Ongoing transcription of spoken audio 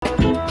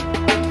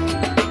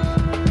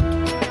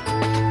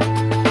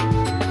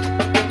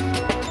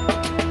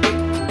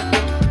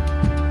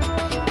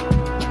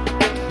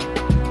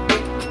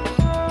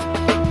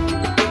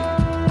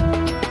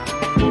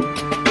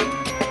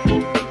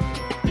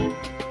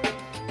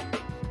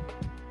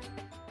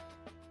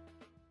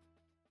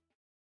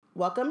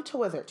Welcome to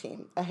Wizard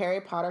Team, a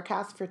Harry Potter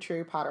cast for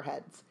true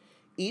Potterheads.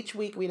 Each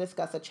week we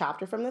discuss a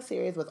chapter from the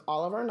series with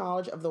all of our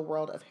knowledge of the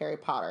world of Harry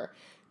Potter.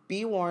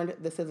 Be warned,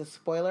 this is a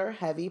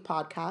spoiler-heavy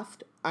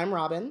podcast. I'm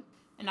Robin.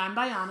 And I'm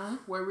Diana.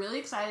 We're really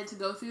excited to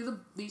go through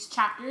these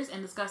chapters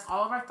and discuss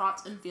all of our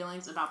thoughts and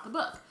feelings about the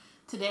book.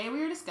 Today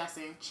we are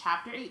discussing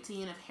Chapter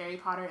 18 of Harry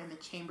Potter and the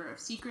Chamber of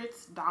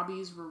Secrets,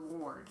 Dobby's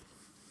Reward.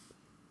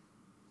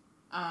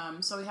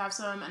 So we have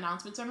some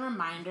announcements and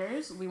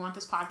reminders. We want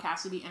this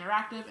podcast to be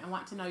interactive and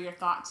want to know your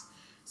thoughts.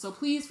 So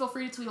please feel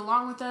free to tweet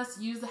along with us.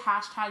 Use the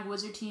hashtag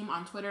WizardTeam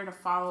on Twitter to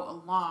follow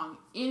along.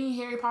 Any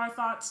Harry Potter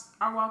thoughts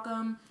are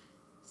welcome.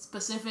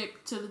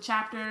 Specific to the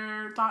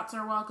chapter thoughts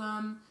are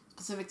welcome.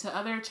 Specific to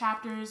other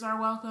chapters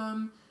are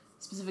welcome.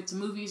 Specific to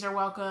movies are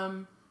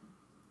welcome.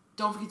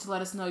 Don't forget to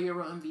let us know your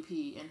real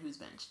MVP and who's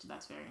benched.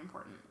 That's very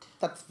important.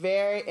 That's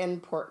very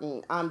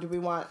important. Do we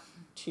want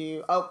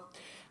to...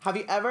 Have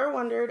you ever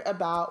wondered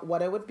about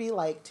what it would be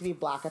like to be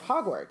Black at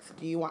Hogwarts?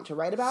 Do you want to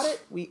write about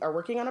it? We are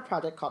working on a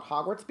project called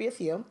Hogwarts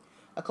BSU,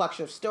 a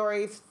collection of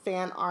stories,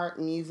 fan art,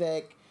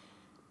 music,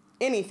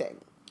 anything,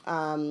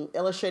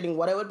 illustrating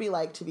what it would be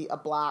like to be a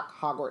Black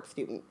Hogwarts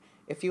student.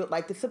 If you would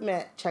like to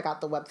submit, check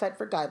out the website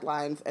for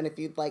guidelines, and if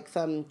you'd like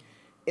some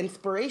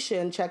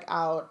inspiration, check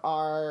out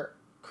our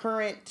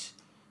current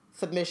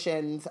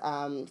submissions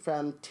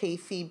from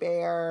Tacey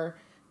Bear,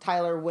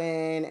 Tyler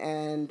Wynn,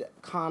 and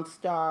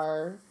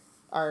Constar.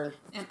 And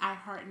I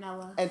Heart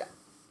Nella. And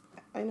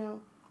I know.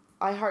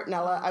 I Heart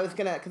Nella. I was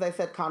gonna, because I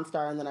said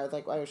Constar, and then I was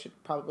like, well, I should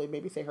probably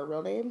maybe say her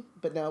real name.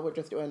 But no, we're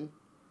just doing...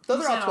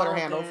 Those are all Twitter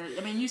handles.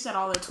 You said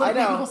all their Twitter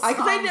handles. I know.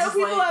 Because I know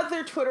people have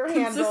their Twitter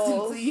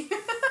handles.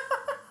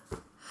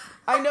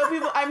 I know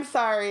people... I'm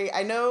sorry.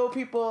 I know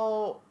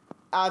people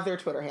have their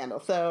Twitter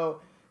handle.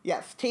 So,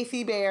 yes.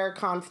 Tacey Bear,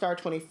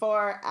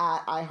 Constar24,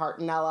 at I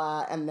Heart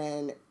Nella, and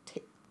then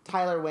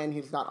Tyler Wynn,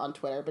 who's not on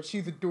Twitter, but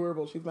she's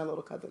adorable. She's my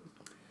little cousin.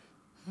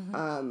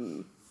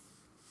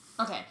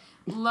 Okay.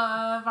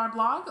 Love our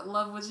blog,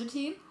 love Wizard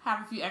Team,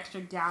 have a few extra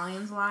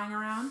galleons lying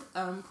around.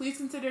 Please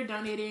consider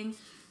donating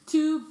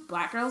to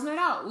Black Girls Nerd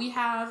Out. We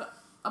have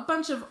a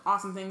bunch of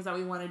awesome things that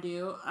we want to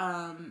do,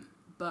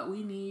 but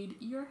we need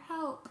your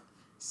help.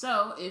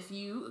 So if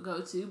you go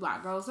to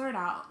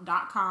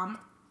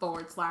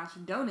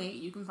blackgirlsnerdout.com/donate,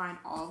 you can find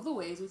all of the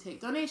ways we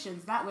take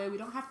donations. That way we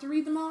don't have to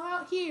read them all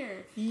out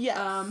here.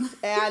 Yes.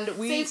 And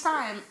we... saves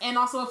time. And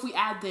also if we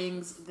add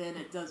things, then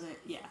it doesn't...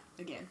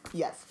 again.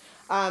 Yes.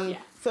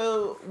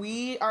 So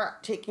we are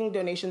taking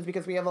donations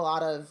because we have a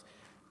lot of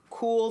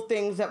cool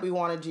things that we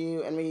want to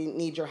do and we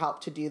need your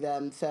help to do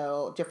them.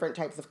 So different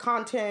types of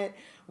content.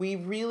 We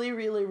really,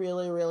 really,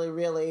 really, really,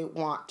 really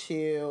want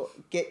to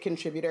get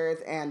contributors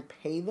and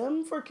pay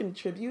them for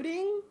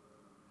contributing.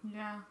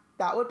 Yeah.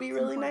 That would be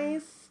really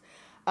nice.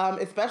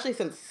 Especially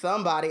since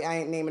somebody, I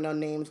ain't naming no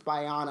names,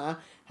 Bayana,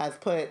 has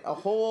put a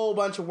whole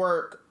bunch of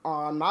work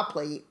on my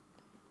plate,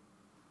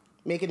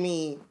 making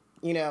me,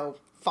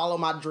 follow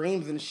my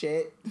dreams and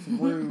shit. It's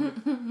rude.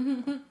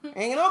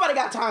 Ain't nobody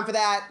got time for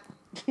that.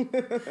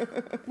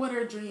 What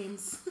are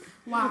dreams?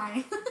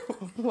 Why?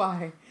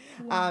 Why?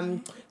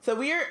 So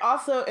we are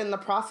also in the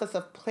process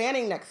of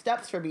planning next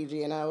steps for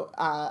BGNO.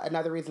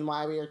 Another reason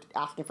why we are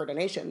asking for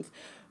donations.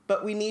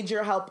 But we need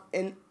your help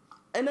in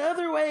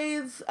other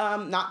ways,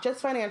 not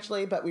just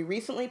financially, but we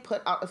recently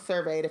put out a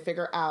survey to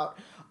figure out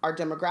our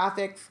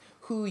demographics,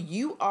 who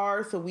you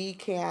are, so we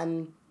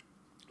can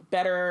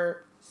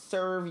better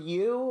serve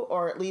you,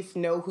 or at least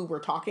know who we're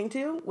talking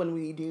to when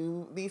we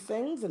do these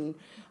things. And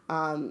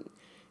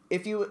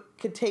if you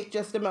could take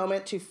just a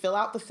moment to fill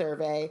out the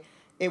survey,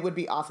 it would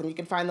be awesome. You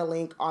can find the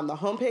link on the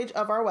homepage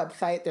of our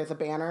website. There's a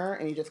banner,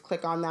 and you just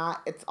click on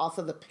that. It's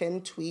also the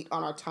pinned tweet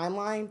on our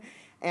timeline,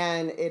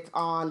 and it's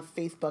on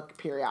Facebook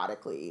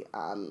periodically.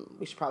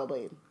 We should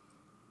probably,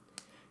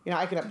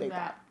 I can update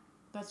that.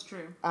 That's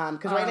true.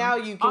 Because right now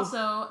you can...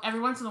 Also, every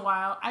once in a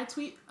while, I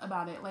tweet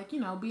about it. Like,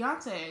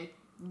 Beyonce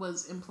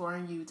was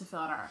imploring you to fill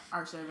out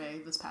our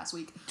survey this past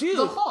week. Dude,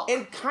 the Hulk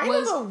and kind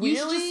of a really... You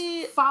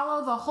should just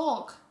follow the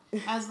Hulk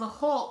as the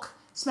Hulk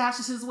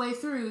smashes his way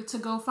through to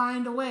go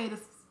find a way to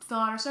fill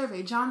out our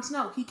survey. Jon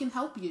Snow, he can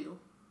help you.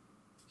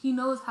 He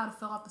knows how to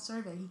fill out the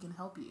survey. He can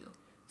help you.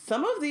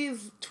 Some of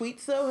these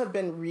tweets, though, have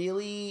been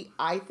really,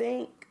 I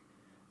think,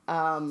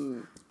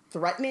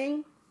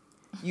 threatening.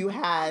 You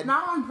had...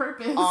 Not on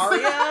purpose.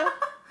 Arya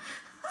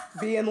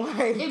being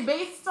like...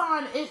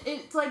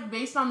 It's like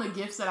based on the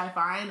gifts that I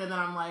find, and then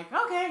I'm like,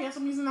 okay, I guess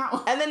I'm using that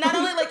one. And then not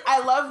only,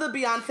 I love the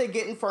Beyonce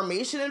get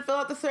information and fill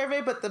out the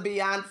survey, but the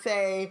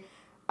Beyonce...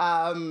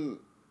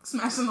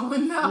 smashing the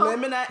window.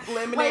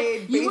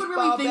 Lemonade, you would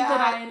really think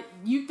bat.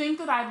 you think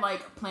that I'd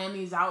plan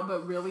these out,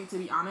 but really, to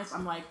be honest,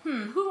 I'm like,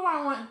 who do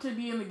I want to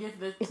be in the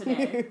gift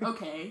today?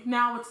 Okay,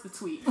 now it's the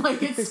tweet.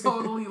 It's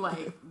totally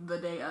the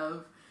day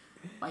of,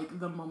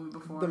 the moment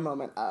before. The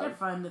moment of. They're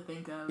fun to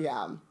think of.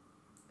 Yeah.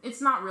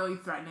 It's not really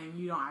threatening.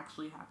 You don't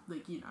actually have,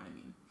 you know what I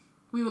mean.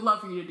 We would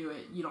love for you to do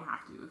it. You don't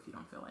have to if you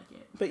don't feel like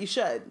it. But you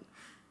should.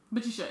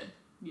 But you should,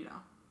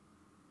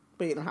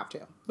 But you don't have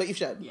to. But you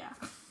should. Yeah.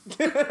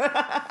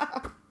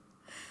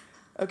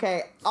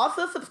 Okay.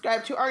 Also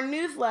subscribe to our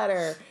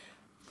newsletter.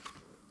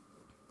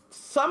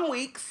 Some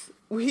weeks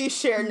we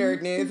share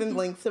nerd news and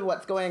links to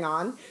what's going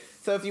on.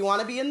 So if you want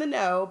to be in the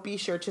know, be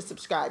sure to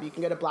subscribe. You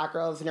can go to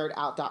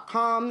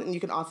blackgirlsnerdout.com, and you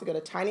can also go to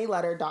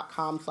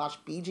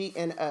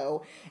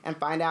tinyletter.com/BGNO and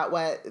find out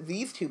what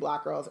these two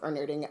black girls are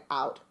nerding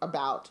out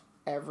about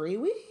every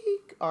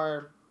week,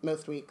 or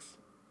most weeks.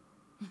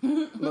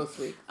 Most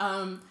weeks.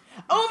 Even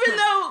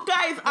though,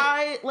 guys,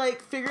 I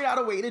figured out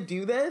a way to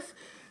do this.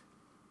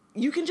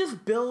 You can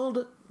just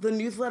build the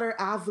newsletter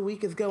as the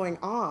week is going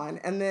on,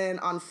 and then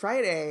on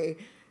Friday,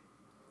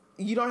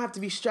 you don't have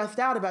to be stressed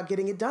out about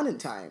getting it done in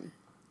time.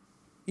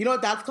 You know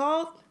what that's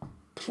called?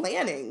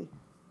 Planning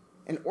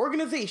and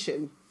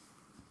organization.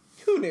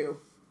 Who knew?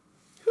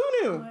 Who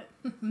knew? What?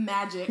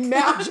 Magic.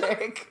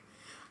 Magic.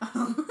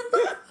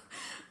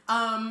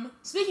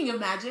 Speaking of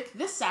magic,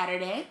 this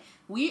Saturday,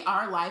 we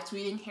are live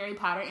tweeting Harry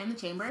Potter and the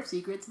Chamber of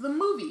Secrets, the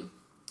movie.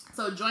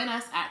 So join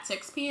us at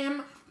 6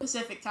 p.m.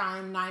 Pacific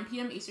time, 9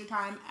 p.m. Eastern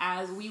time,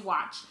 as we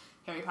watch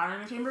Harry Potter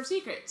and the Chamber of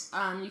Secrets.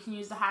 You can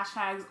use the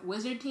hashtags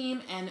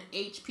WizardTeam and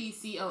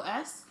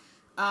HPCOS.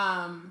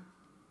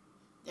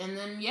 And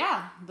then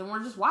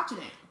we're just watching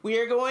it. We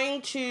are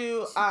going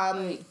to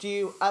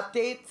do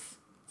updates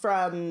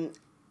from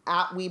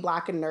at We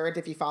Black and Nerds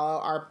if you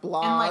follow our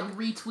blog. And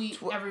retweet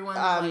everyone's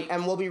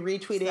and we'll be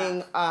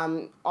retweeting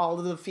all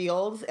of the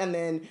fields, and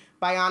then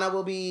Bayana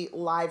will be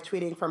live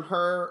tweeting from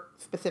her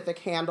specific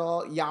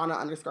handle,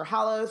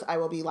 Yana_Hallows. I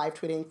will be live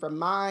tweeting from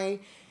my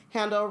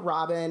handle,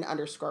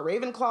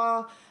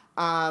 Robin_Ravenclaw.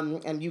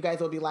 And you guys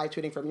will be live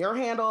tweeting from your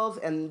handles,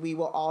 and we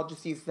will all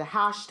just use the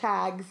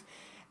hashtags,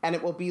 and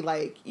it will be a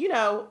live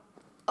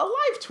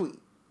tweet.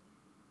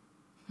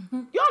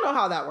 Y'all know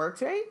how that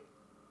works, right?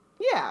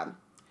 Yeah.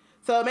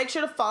 So make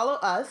sure to follow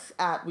us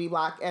at We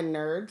Black and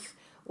Nerds.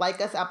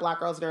 Like us at Black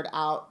Girls Nerd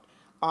Out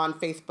on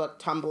Facebook,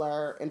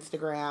 Tumblr,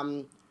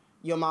 Instagram,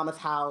 Your Mama's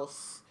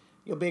House,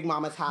 Your Big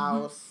Mama's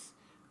House,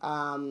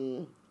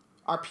 our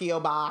P.O.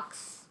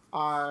 Box,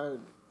 our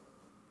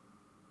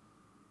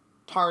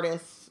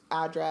TARDIS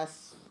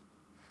address,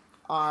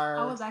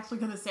 I was actually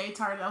going to say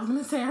TARDIS. I was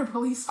going to say our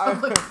police. I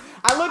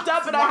looked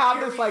up and I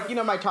have this, my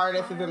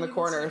TARDIS is in the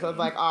corner. So it's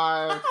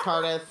our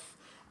TARDIS,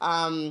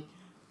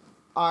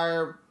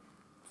 our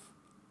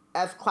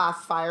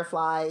S-class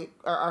Firefly,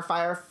 or our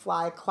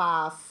Firefly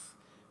class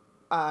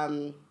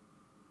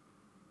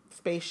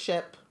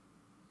spaceship.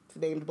 It's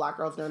named Black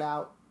Girls Nerd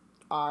Out.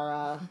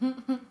 Our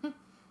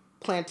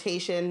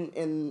plantation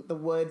in the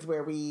woods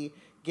where we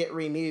get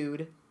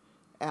renewed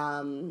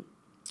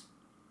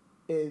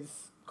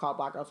is called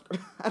Black Girls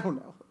Nerd. I don't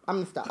know. I'm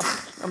going to stop.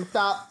 Just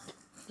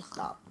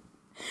stop.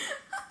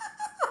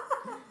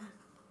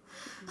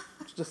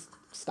 Just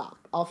stop.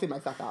 I'll see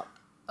myself out.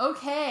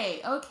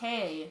 Okay.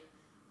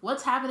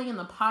 What's happening in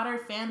the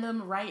Potter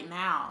fandom right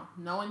now?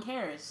 No one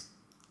cares.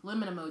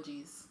 Lemon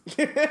emojis.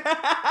 That's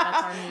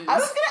our news. I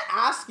was going to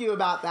ask you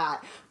about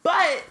that.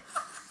 But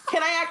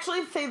can I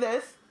actually say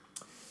this?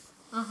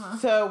 Uh-huh.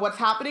 So what's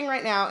happening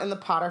right now in the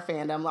Potter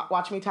fandom,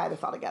 watch me tie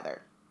this all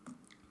together.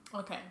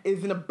 Okay.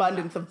 Is an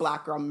abundance of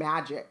black girl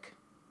magic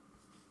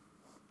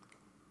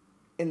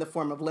in the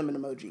form of lemon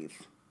emojis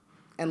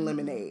and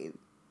lemonade.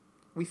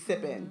 We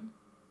sipping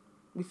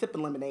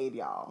lemonade,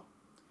 y'all.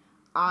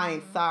 I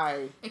ain't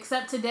sorry.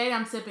 Except today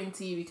I'm sipping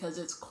tea because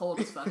it's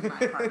cold as fuck in my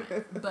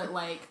apartment. But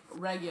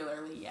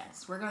regularly,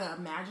 yes. We're gonna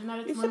imagine that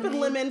it's lemonade. You sipping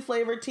lemon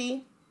flavored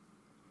tea?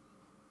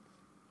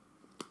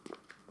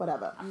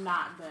 Whatever. I'm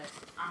not, but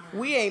I'm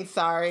gonna we ain't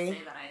sorry.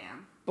 Say that I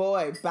am.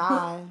 Boy,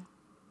 bye.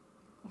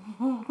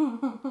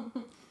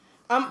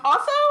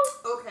 Also,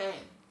 okay.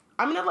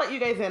 I'm gonna let you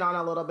guys in on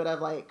a little bit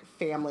of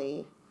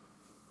family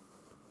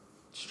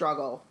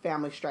struggle,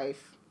 family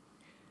strife.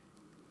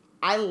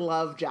 I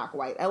love Jack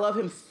White. I love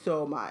him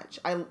so much.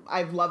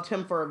 I've loved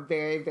him for a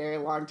very, very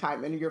long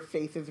time, and your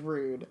face is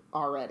rude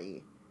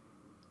already.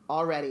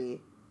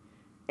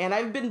 And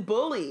I've been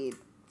bullied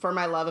for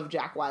my love of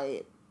Jack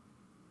White.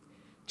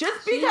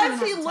 Just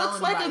because he looks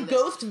like a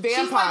ghost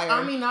vampire. She's like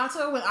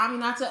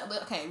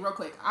Aminata. Okay, real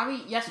quick.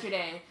 Ami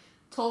yesterday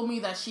told me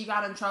that she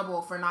got in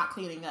trouble for not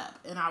cleaning up,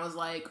 and I was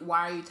like,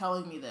 "Why are you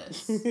telling me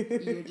this?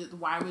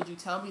 Why would you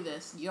tell me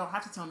this? You don't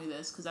have to tell me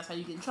this because that's how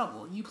you get in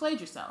trouble. You played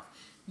yourself.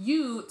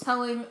 You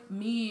telling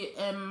me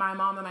and my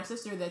mom and my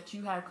sister that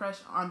you had a crush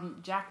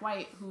on Jack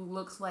White, who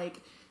looks like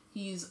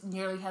he's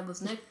nearly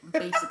headless Nick,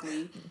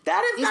 basically.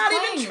 That is not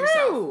even true.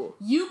 Yourself.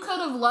 You could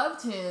have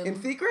loved him in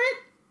secret.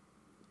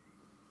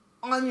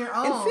 On your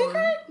own. In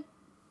secret?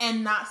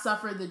 And not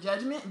suffer the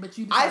judgment, but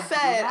you I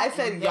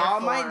said y'all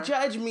might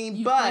judge me,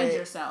 you but played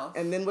yourself.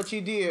 And then what you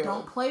do?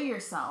 Don't play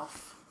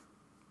yourself.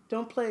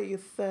 Don't play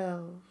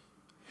yourself.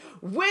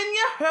 When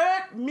you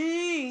hurt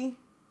me,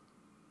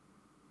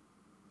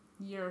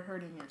 you're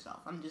hurting yourself.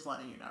 I'm just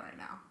letting you know right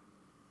now.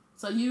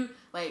 So you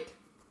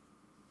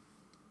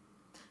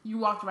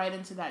walked right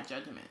into that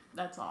judgment.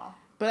 That's all.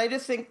 But I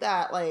just think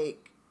that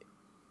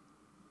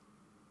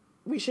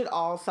we should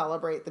all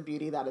celebrate the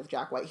beauty that is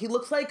Jack White. He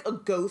looks like a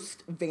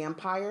ghost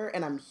vampire,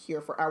 and I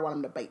want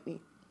him to bite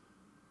me.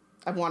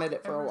 I've wanted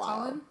it for a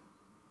while.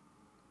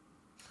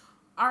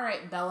 All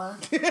right, Bella.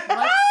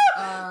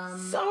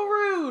 Let's, so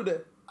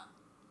rude.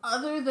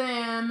 Other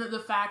than the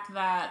fact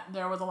that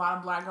there was a lot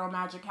of black girl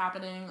magic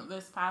happening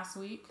this past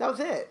week. That was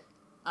it.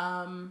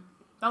 That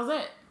was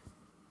it.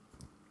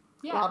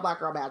 Yeah. A lot of black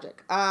girl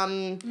magic.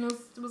 It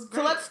was great.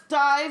 So let's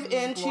dive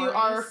into glorious.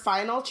 our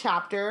final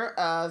chapter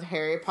of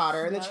Harry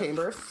Potter and the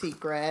Chamber of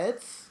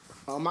Secrets.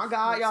 Oh my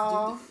god,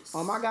 y'all.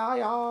 Oh my god,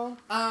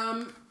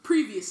 y'all.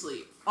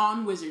 Previously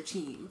on Wizard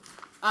Team.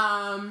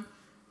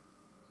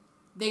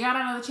 They got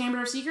out of the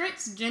Chamber of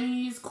Secrets.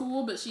 Jenny's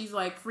cool, but she's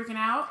like freaking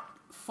out.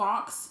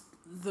 Fawkes,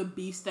 the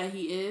beast that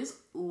he is,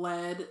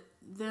 led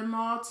them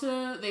all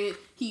to...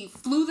 He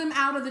flew them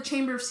out of the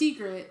Chamber of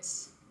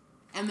Secrets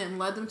and then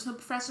led them to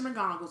Professor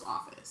McGonagall's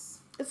office.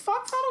 Is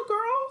Fawkes not a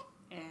girl?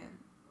 And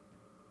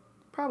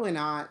probably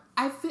not.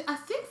 I think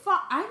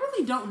Fawkes... I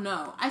really don't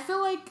know. I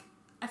feel like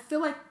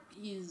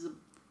he's a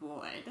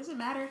boy. Does it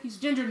matter? He's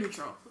gender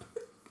neutral.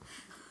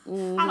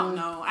 Mm-hmm. I don't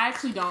know. I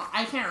actually don't.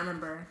 I can't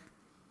remember.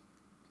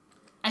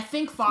 I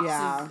think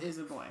Fawkes is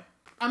a boy.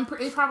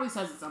 It probably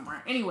says it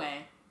somewhere.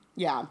 Anyway.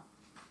 Yeah.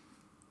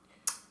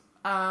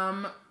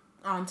 On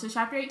to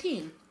chapter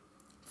 18.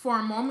 For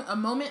a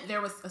moment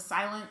there was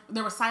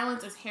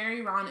silence as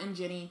Harry, Ron, and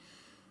Ginny...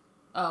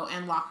 Oh,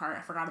 and Lockhart.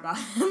 I forgot about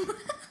him.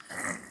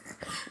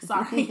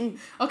 Sorry.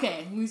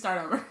 Okay, we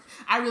start over.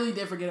 I really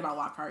did forget about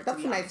Lockhart.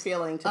 That's a nice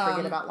feeling to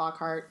forget about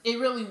Lockhart. It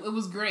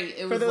was great.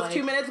 It For was those like,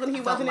 2 minutes when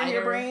he wasn't in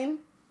your brain?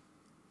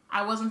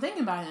 I wasn't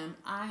thinking about him.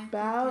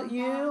 About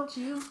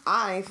you.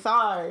 I'm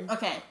sorry.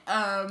 Okay.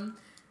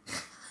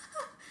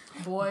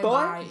 Boy,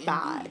 bye.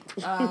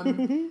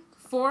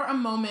 For a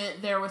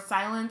moment, there was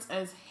silence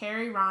as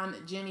Harry, Ron,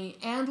 Ginny,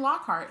 and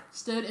Lockhart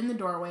stood in the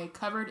doorway,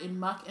 covered in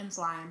muck and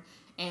slime,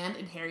 and,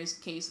 in Harry's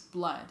case,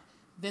 blood.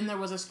 Then there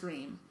was a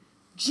scream.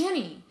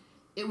 Ginny!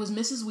 It was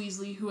Mrs.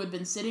 Weasley, who had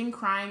been sitting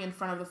crying in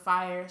front of the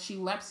fire. She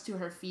leapt to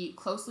her feet,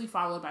 closely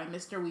followed by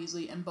Mr.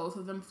 Weasley, and both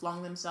of them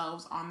flung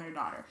themselves on their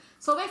daughter.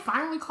 So they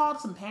finally called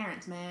some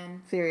parents,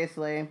 man.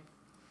 Seriously.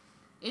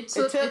 It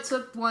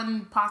took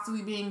one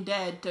possibly being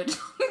dead to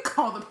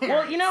call the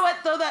parents. Well, you know what,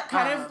 though? That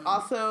kind of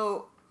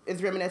also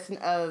is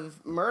reminiscent of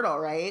Myrtle,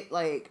 right?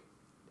 Like,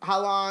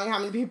 how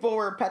many people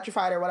were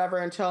petrified or whatever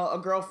until a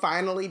girl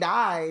finally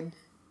died?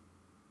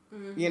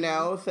 Mm-hmm. You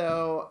know?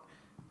 So,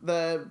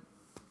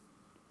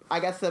 I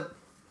guess the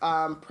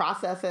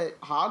process at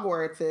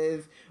Hogwarts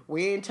is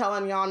we ain't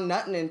telling y'all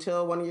nothing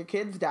until one of your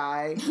kids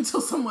die.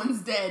 Until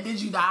someone's dead.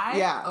 Did you die?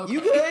 Yeah. Okay.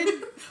 You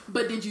good?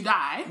 But did you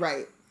die?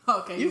 Right.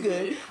 Okay. You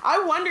good.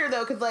 I wonder,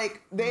 though, because,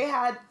 like, they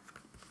have,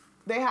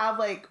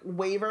 like,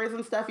 waivers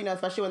and stuff, you know,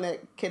 especially when the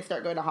kids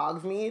start going to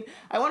Hogsmeade.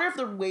 I wonder if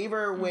the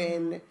waiver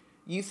when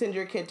you send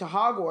your kid to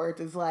Hogwarts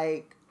is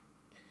like,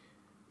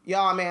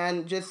 y'all,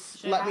 man,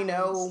 just let me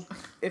know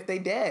if they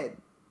dead.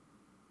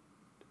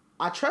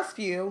 I trust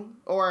you,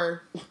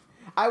 or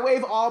I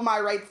waive all my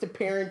rights to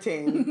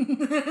parenting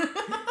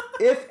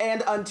if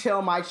and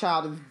until my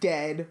child is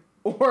dead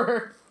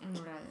or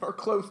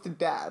close to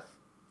death.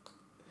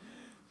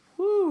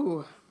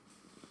 Whew.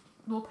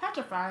 Well,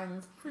 petrifying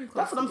is pretty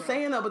close. That's what I'm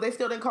saying, though, but they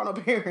still didn't call no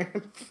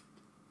parents.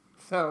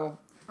 So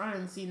I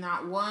didn't see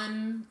not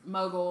one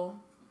Muggle.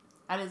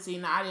 I didn't see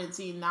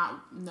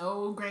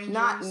no Grangers.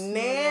 Not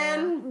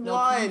nan no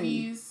one.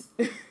 Peeveys,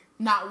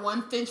 not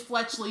one Finch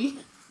Fletchley.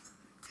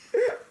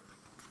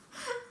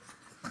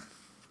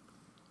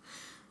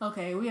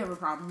 Okay, we have a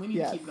problem. We need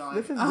to keep going.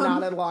 This is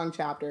not a long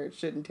chapter. It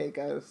shouldn't take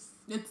us.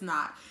 It's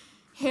not.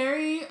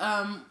 Harry,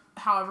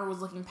 however, was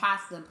looking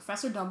past them.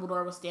 Professor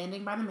Dumbledore was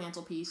standing by the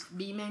mantelpiece,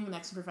 beaming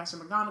next to Professor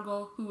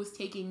McGonagall, who was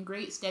taking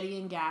great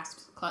steadying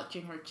gasps,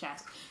 clutching her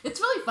chest. It's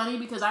really funny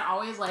because I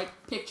always, like,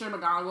 picture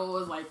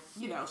McGonagall as, like,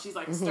 you know, she's,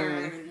 like,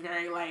 stern and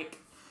very, like...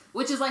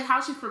 Which is, like,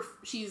 how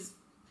she's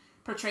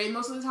portrayed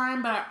most of the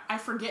time, but I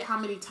forget how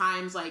many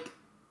times, like...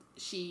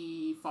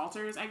 she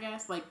falters, I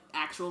guess. Like,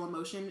 actual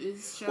emotion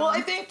is shown. Well,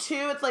 I think,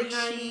 too, it's like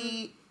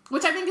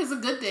which I think is a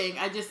good thing.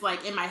 I just,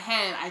 like, in my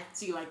head, I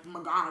see, like,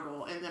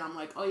 McGonagall, and then I'm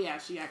like, oh, yeah,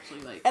 she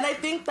actually, like... And I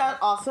think that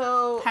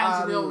also...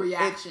 has real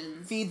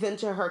reactions. It feeds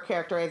into her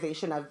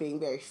characterization of being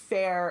very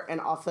fair,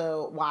 and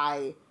also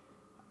why...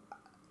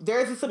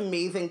 There's this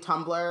amazing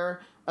Tumblr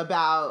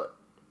about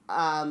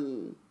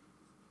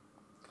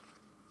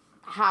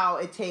how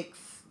it takes,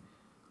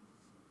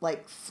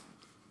 like...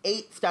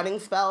 8 stunning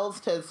spells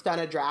to stun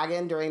a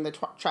dragon during the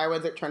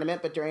Triwizard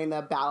Tournament, but during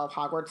the Battle of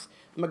Hogwarts,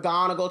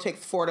 McGonagall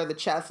takes 4 to the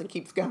chest and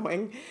keeps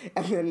going.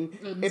 And then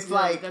it's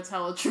like... That's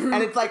hella true.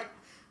 And it's like,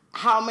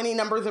 how many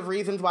numbers of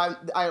reasons why...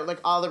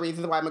 all the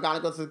reasons why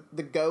McGonagall's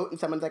the GOAT, and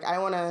someone's like, I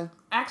want to...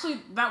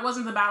 Actually, that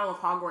wasn't the Battle of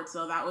Hogwarts,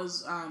 though. That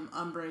was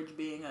Umbridge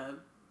being a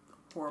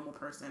horrible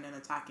person and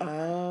attacking her.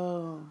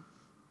 Oh.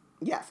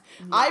 Yes.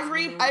 Yeah, I've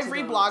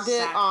reblogged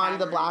it on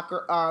the Black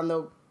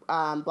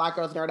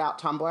Girls Nerd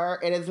Out Tumblr.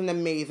 It is an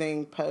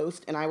amazing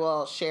post, and I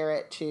will share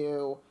it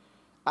to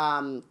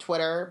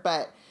Twitter.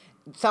 But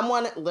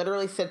someone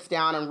literally sits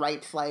down and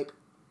writes like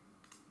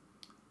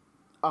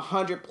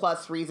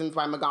 100+ reasons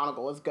why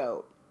McGonagall is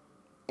GOAT,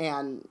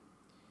 and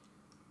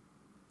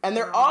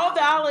they're all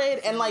valid.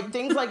 And like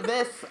things like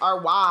this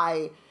are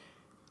why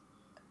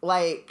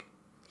like,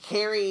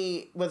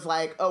 Harry was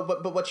like, oh,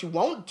 but what you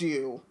won't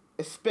do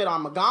is spit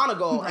on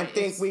McGonagall and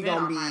think we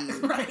gonna be...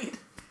 Right.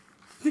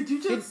 Did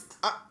you just...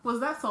 was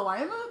that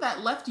saliva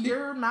that left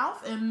your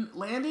mouth and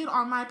landed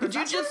on my professor?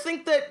 Did you just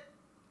think that...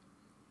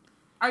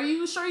 Are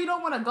you sure you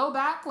don't want to go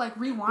back, like,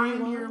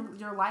 rewind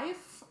your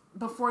life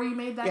before you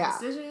made that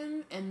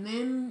decision and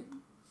then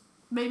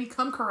maybe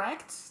come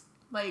correct?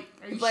 Like,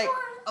 are you sure?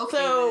 Okay,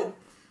 so,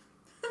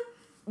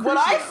 what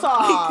I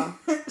saw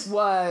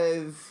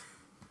was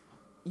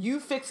you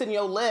fixing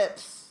your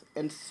lips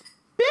and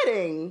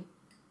spitting.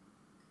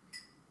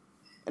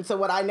 And so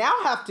what I now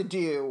have to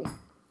do...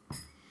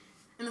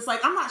 And it's like,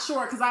 I'm not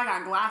sure because I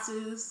got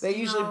glasses. They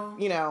usually,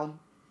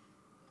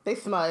 they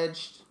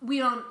smudged. We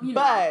don't,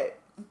 but...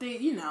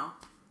 They,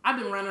 I've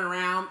been running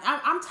around.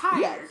 I'm tired.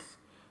 Yes.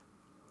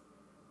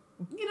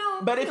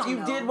 But if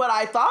you did what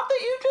I thought that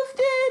you just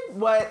did,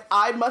 what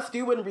I must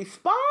do in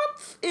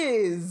response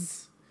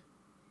is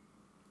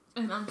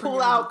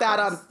pull out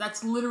that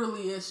that's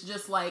literally, it's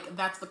just like,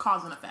 that's the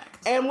cause and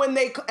effect. And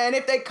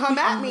if they come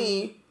at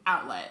me,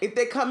 outlet. If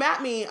they come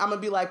at me, I'm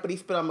gonna be like, but he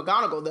spit on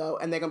McGonagall though,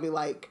 and they're gonna be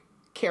like,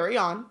 carry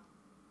on.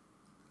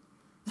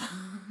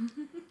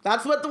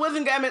 That's what the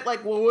Wizengamot,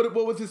 like, well,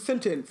 what was his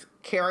sentence?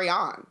 Carry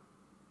on.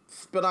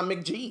 Spit on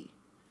McG.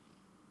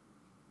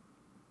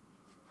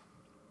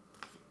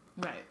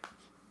 Right.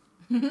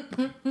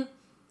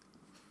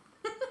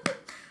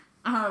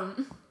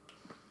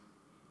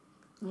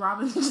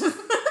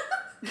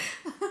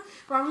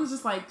 Robin's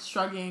just like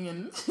shrugging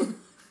and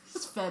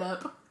just fed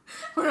up.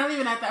 We're not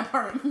even at that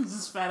part. He's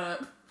just fed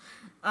up.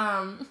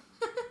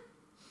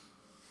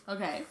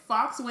 Okay.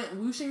 Fawkes went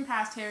whooshing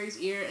past Harry's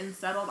ear and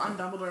settled on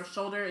Dumbledore's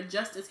shoulder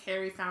just as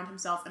Harry found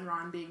himself and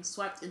Ron being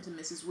swept into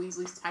Mrs.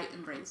 Weasley's tight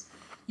embrace.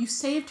 You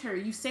saved her.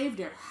 You saved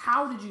her.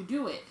 How did you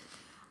do it?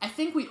 I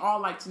think we'd all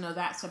like to know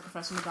that, said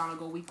Professor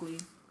McGonagall weakly.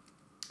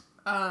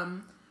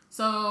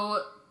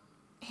 So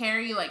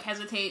Harry, like,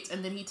 hesitates,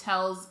 and then he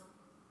tells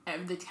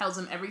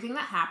him everything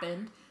that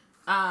happened.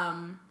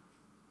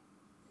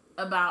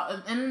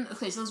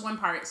 Okay, so there's one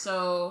part.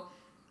 So,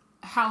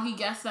 how he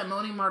guessed that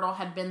Moaning Myrtle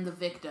had been the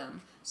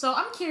victim. So,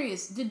 I'm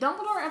curious, did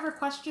Dumbledore ever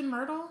question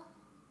Myrtle?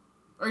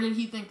 Or did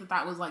he think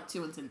that was, like,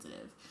 too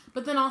insensitive?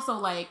 But then also,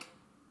 like,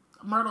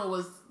 Myrtle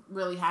was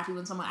really happy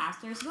when someone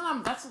asked her. So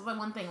then that's the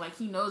one thing. Like,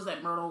 he knows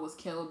that Myrtle was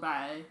killed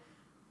by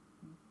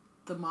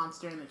the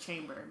monster in the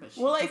chamber, but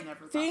she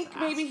never think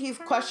maybe he's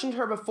questioned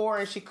her before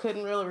and she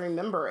couldn't really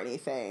remember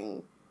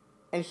anything.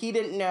 And he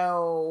didn't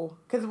know...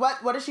 Because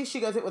what is she? She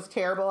goes, it was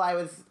terrible. I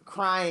was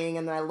crying,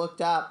 and then I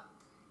looked up,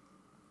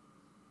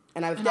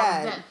 and I was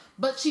dead.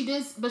 But she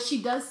does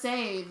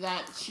say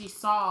that she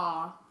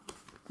saw...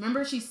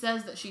 Remember, she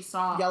says that she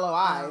saw... Yellow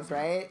eyes,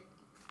 right?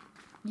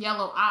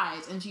 Yellow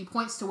eyes, and she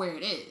points to where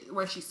it is,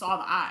 where she saw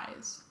the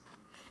eyes.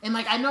 And,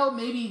 like, I know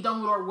maybe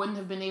Dumbledore wouldn't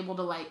have been able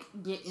to, like,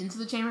 get into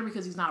the chamber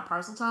because he's not a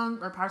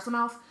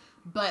Parselmouth,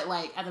 but,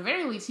 like, at the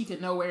very least, he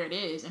could know where it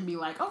is and be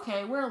like,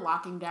 okay, we're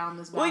locking down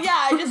this bathroom. Well,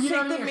 yeah, I just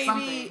think that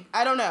maybe,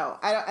 I don't know.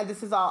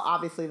 This is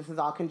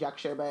all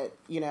conjecture, but,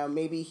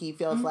 maybe he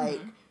feels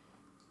like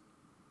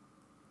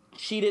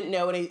she didn't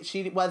know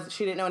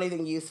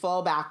anything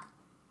useful back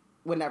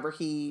whenever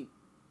he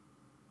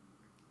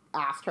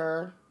asked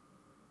her.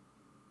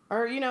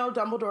 Or,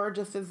 Dumbledore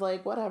just is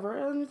like,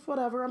 whatever, it's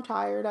whatever, I'm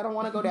tired, I don't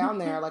want to go down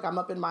there. Like, I'm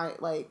up in my,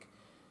 like,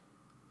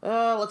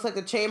 looks like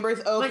the chamber's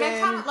open.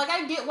 Like,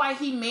 I get why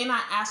he may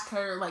not ask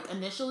her, like,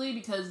 initially,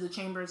 because the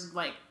chamber's,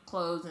 like,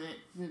 closed and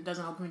it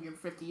doesn't open again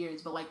for 50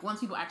 years. But, like,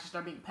 once people actually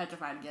start being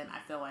petrified again,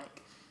 I feel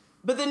like...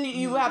 But then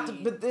you have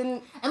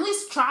to, at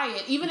least try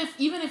it. Even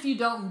if you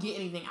don't get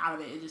anything out of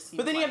it, it just seems.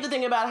 But then you have to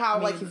think about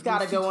how, like, he's got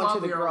to go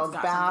into the girl's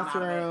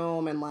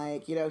bathroom, and,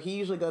 like, he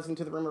usually goes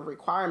into the room of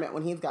requirement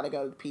when he's got to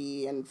go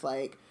pee, and it's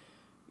like,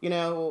 he'd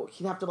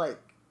have to, like,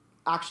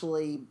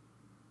 actually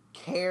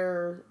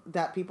care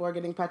that people are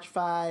getting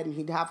petrified, and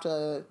he'd have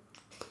to.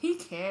 He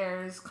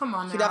cares. Come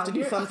on now. He'd have to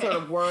do some sort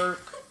of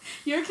work.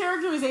 Your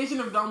characterization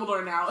of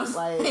Dumbledore now is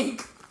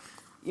like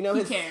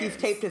he's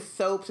taped his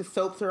soaps. His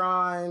soaps are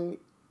on.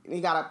 You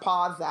gotta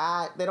pause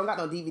that. They don't got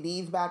no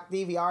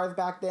DVRs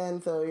back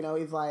then, so,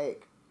 he's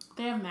like...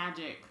 They have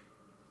magic.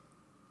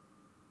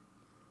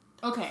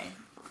 Okay,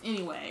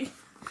 anyway.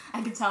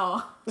 I could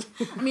tell.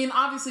 I mean,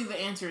 obviously the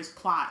answer is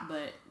plot,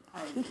 but,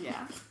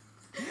 yeah.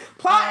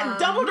 Plot and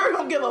Dumbledore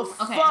don't give a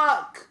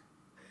fuck!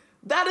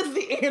 That is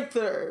the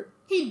answer.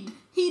 He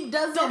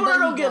does it. Dumbledore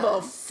don't give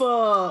a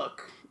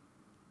fuck.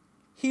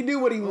 He knew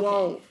what he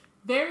won't.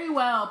 Very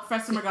well,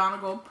 Professor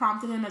McGonagall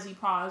prompted him as he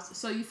paused.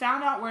 So you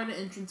found out where the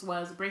entrance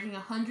was, breaking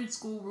 100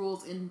 school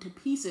rules into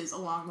pieces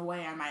along the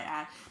way, I might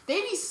add.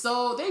 They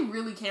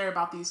really care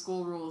about these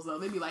school rules, though.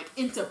 They'd be like,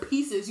 into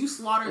pieces, you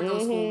slaughtered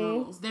those school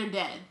rules. They're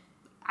dead.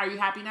 Are you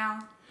happy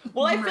now?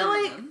 Well, I feel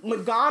like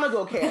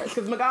McGonagall cares,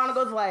 because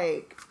McGonagall's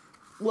like,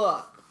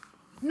 look.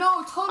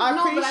 No, totally. I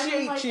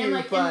appreciate you,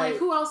 and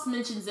who else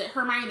mentions it?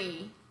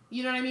 Hermione.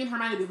 You know what I mean?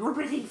 Hermione, we're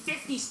breaking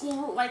 50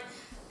 school rules. Like,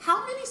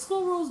 how many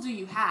school rules do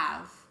you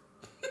have?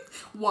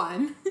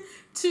 1.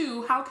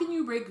 2, how can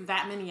you break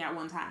that many at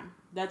one time?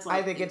 That's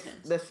like I think intense.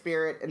 it's the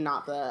spirit and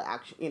not the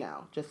action.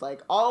 Just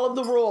like all of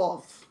the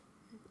rules.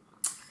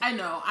 I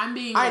know. I'm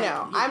being. I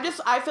know.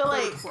 I feel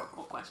like.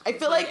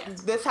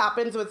 Yes. This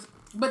happens with.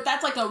 But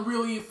that's like a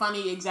really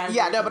funny exaggeration.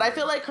 Yeah, no, but I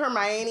feel like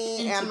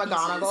Hermione and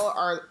McGonagall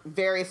are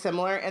very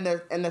similar in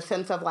the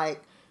sense of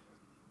like.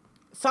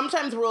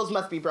 Sometimes rules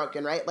must be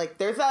broken, right? Like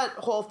there's that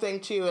whole thing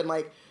too, and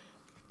like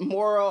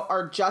moral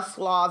or just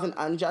laws and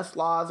unjust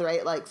laws,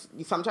 right? Like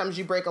sometimes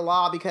you break a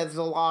law because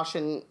the law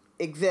shouldn't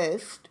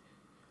exist.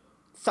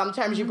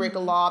 Sometimes you break a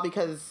law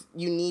because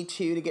you need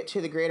to get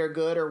to the greater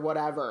good or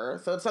whatever.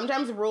 So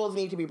sometimes rules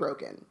need to be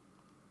broken.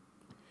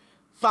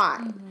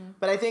 Fine. Mm-hmm.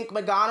 But I think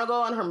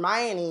McGonagall and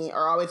Hermione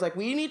are always like,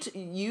 we need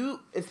to,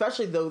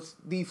 especially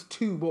these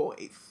two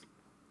boys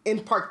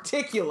in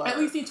particular. At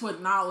least need to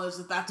acknowledge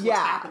that that's what's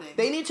happening.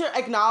 They need to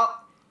acknowledge.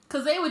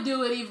 Because they would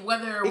do it even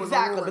whether it was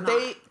a rule or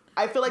not.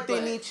 I feel like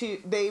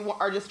they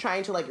are just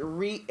trying to like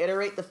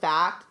reiterate the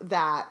fact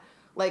that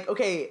like,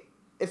 okay,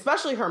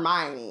 especially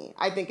Hermione,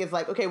 I think is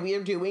like, okay, we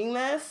are doing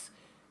this,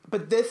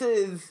 but this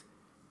is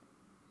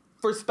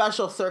for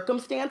special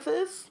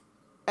circumstances.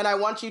 And I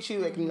want you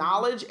to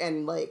acknowledge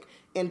and like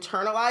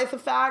internalize the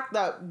fact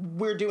that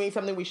we're doing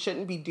something we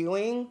shouldn't be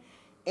doing.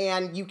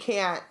 And you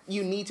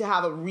need to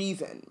have a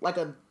reason. Like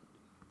a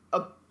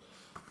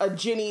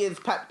Ginny is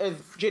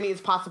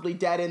possibly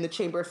dead in the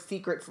Chamber of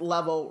Secrets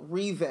level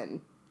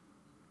reason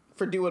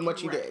for doing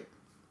what you did.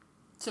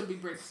 To be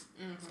brief.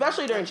 Mm-hmm.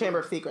 Especially during Chamber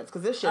of Secrets,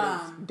 because this shit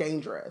is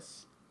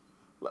dangerous.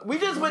 We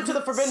just went to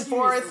the Forbidden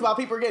Forest while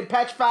people were getting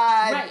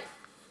petrified. Right.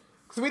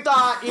 Because we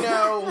thought,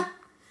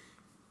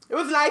 it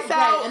was nice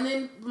out. Right, and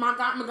then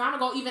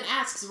McGonagall even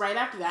asks right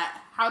after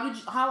that,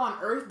 how on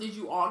earth did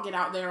you all get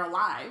out there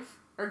alive?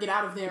 Or get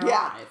out of there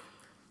alive?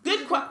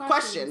 Good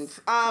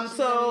questions.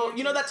 So,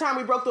 that time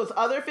we broke those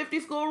other 50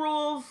 school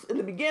rules in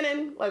the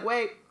beginning? Like,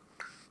 way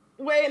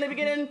in the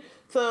beginning?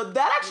 So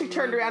that actually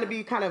turned around to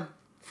be kind of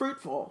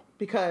fruitful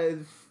because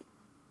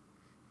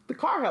the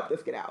car helped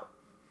us get out.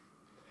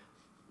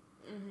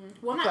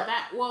 Mm-hmm.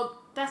 Well,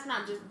 that's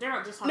not just, they're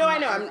not just talking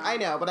about I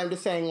know, but I'm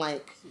just saying,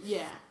 like...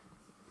 Yeah.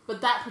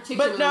 But that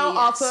particularly, But no,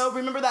 also,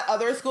 remember that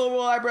other school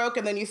rule I broke,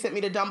 and then you sent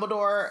me to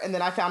Dumbledore, and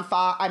then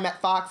I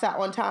met Fox that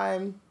one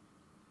time?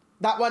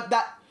 Not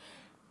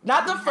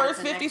the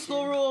first 50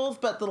 school rules,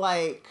 but the,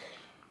 like...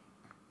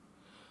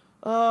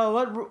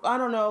 I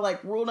don't know,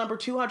 like, rule number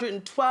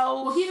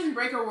 212? Well, he didn't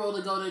break a rule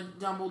to go to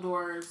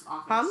Dumbledore's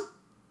office.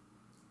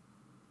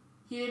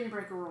 He didn't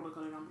break a rule to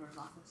go to Dumbledore's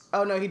office.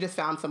 Oh, no, he just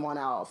found someone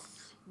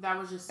else. That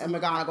was just... And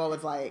McGonagall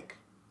was like...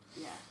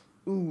 Yeah.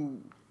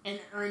 Ooh. And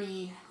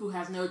Ernie, who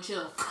has no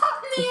chill,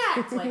 caught in the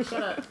act. Like,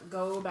 shut up.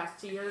 Go back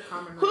to your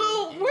common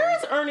room. Where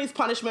is Ernie's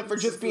punishment for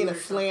just being a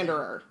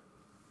slanderer?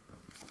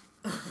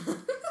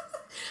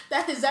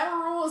 Is that a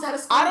rule? Is that a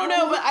school I don't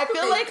know, rule? but I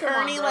feel like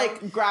Ernie,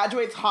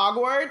 graduates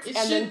Hogwarts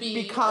and then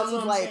becomes,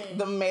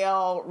 the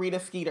male Rita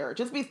Skeeter.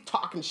 Just be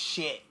talking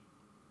shit.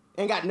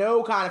 And got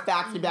no kind of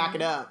facts to back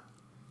it up.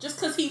 Just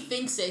because he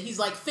thinks it. He's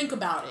like, think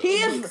about it.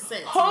 He it is makes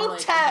sense.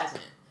 Hotep.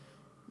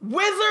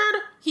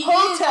 Wizard he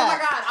Hotep. Is. Oh my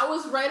god, I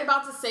was right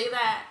about to say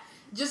that.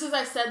 Just as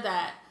I said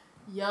that.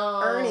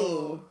 Yo.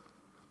 Ernie.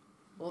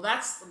 Well,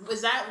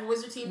 is that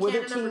Wizard Team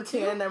Wizard Canon number 2?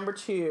 Canon number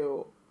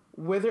 2.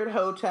 Wizard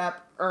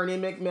Hotep, Ernie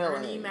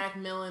Macmillan. Ernie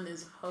Macmillan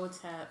is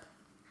Hotep.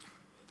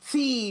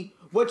 See,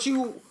 what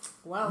you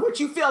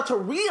fail to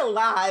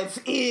realize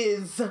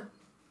is,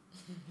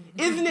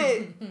 isn't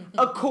it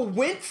a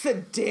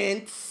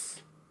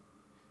coincidence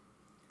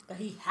that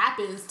he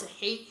happens to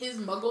hate his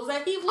muggles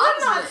that he lives I'm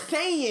not with?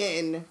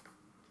 saying,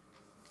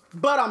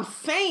 but I'm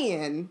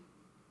saying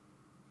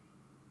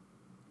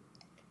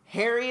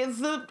Harry is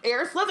the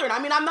heir Slytherin.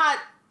 I mean, I'm not,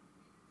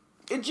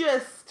 it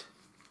just,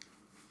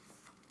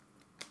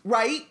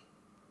 right?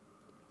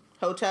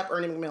 Hotep,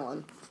 Ernie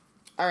Macmillan.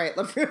 All right,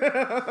 let's.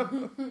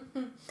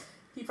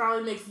 He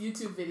probably makes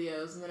YouTube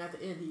videos, and then at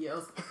the end he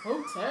yells,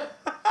 Hotep.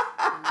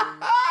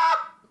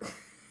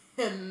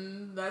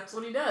 And that's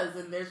what he does.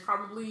 And there's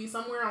probably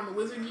somewhere on the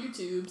Wizard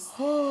YouTubes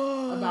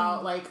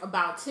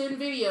about 10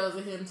 videos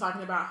of him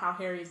talking about how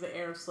Harry's the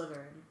heir of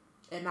Slytherin.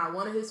 And not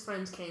one of his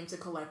friends came to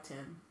collect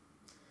him.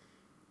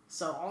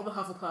 So all the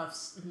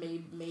Hufflepuffs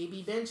may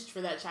be benched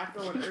for that chapter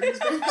when Ernie's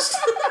benched.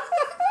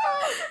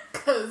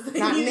 Because they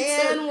need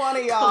to one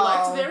of y'all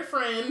collect their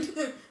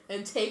friend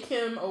and take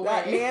him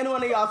away. That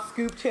one of y'all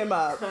scooped him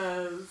up.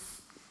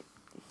 Because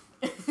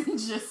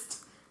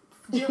just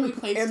gently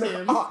placed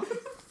him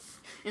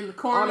in the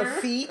corner on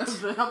a seat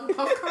of the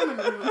Hufflepuff common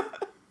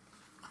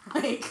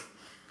room.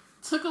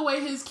 Took away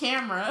his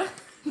camera.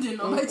 Did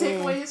nobody take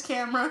away his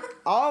camera?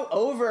 All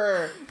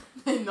over.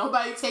 Did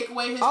nobody take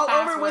away his all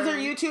password? Over Wizard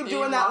YouTube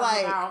doing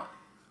that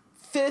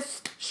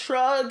fist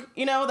shrug.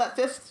 You know, that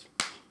fist.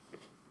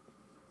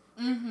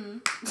 Mm-hmm.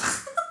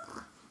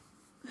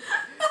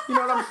 You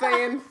know what I'm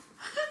saying?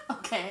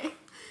 Okay.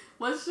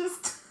 Let's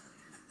just...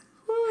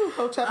 Woo,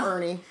 Hotep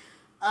Ernie.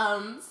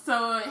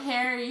 So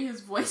Harry,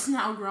 his voice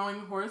now growing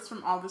hoarse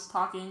from all this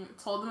talking,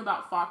 told them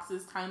about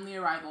Fawkes' timely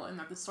arrival and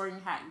that the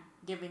Sorting Hat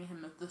giving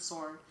him the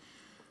sword.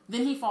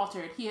 Then he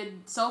faltered. He had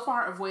so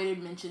far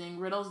avoided mentioning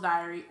Riddle's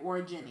diary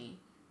or Ginny.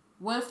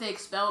 What if they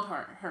expelled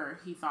her,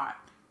 he thought.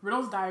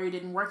 Riddle's diary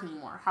didn't work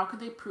anymore. How could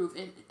they prove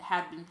it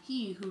had been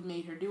he who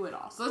made her do it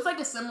all? So it's like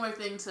a similar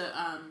thing to,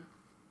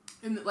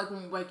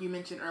 like you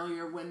mentioned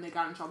earlier when they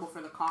got in trouble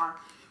for the car,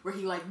 where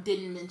he, like,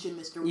 didn't mention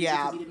Mr. Weasley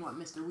because he didn't want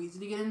Mr. Weasley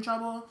to get in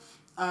trouble.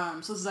 So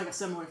this is like a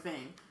similar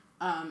thing.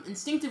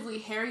 Instinctively,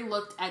 Harry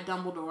looked at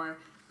Dumbledore,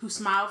 who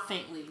smiled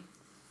faintly.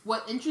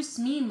 What interests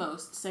me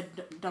most, said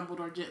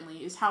Dumbledore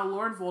gently, is how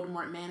Lord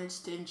Voldemort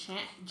managed to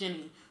enchant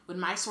Ginny when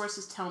my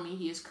sources tell me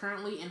he is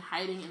currently in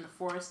hiding in the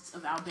forests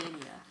of Albania.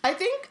 I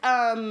think,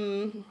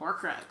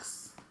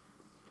 Horcrux.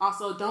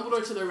 Also,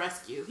 Dumbledore to the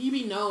rescue. He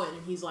be knowing,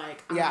 and he's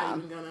like, I'm not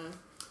even gonna...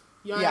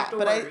 You don't have to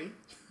worry.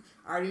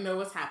 I already know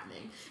what's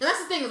happening. And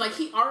that's the thing, like,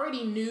 he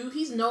already knew,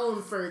 he's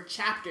known for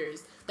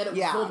chapters that it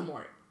was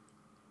Voldemort.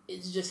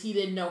 It's just he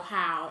didn't know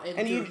how.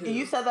 And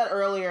you said that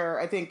earlier,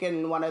 I think,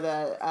 in one of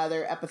the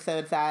other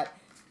episodes, that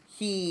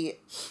he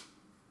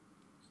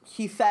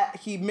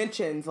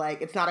mentions,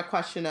 like, it's not a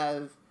question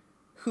of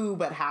who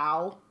but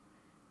how.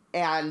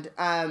 And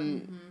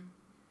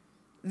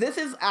this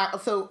is...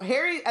 so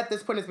Harry, at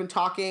this point, has been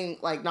talking,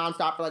 like,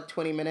 nonstop for, like,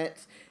 20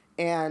 minutes.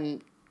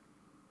 And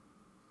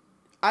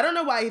I don't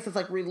know why he says,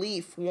 like,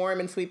 relief, warm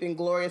and sweeping,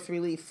 glorious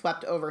relief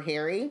swept over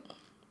Harry.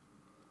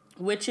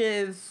 Which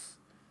is...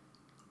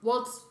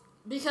 Well, it's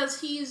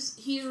because he's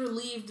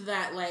relieved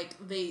that, like,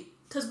 they...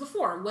 Because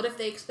before, what if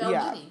they expelled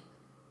Ginny?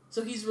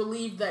 So he's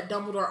relieved that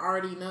Dumbledore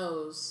already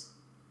knows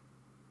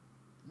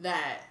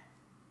that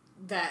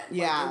like,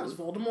 it was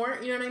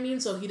Voldemort, you know what I mean?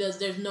 So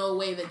there's no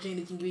way that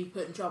Ginny can be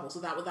put in trouble. So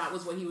that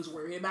was what he was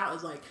worried about,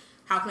 is, like,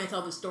 how can I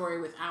tell the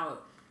story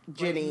without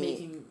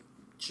Ginny...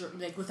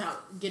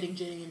 without getting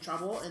Ginny in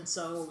trouble. And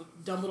so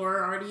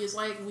Dumbledore already is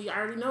like, we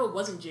already know it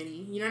wasn't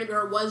Ginny. You know what I mean?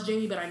 Or it was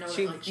Ginny, but I know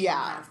that, like, she didn't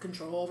have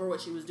control over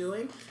what she was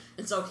doing.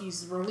 And so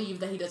he's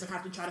relieved that he doesn't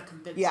have to try to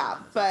convince her.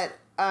 But,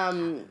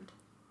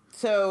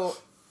 so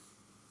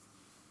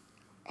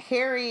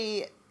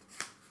Harry,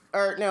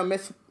 or no,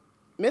 Mr.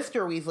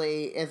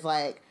 Weasley is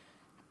like,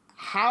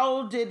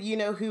 how did you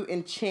know who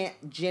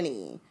enchant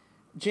Ginny?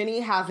 Ginny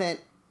has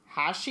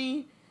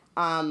she?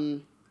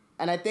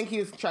 And I think he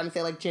was trying to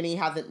say, like, Ginny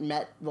hasn't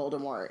met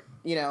Voldemort.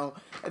 You know,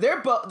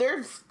 they're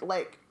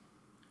like...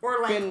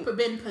 Or, like,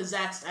 been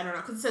possessed. I don't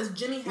know. Because it says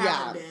Ginny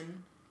hasn't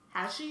been.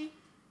 Has she?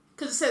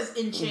 Because it says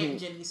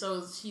enchant Ginny.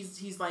 So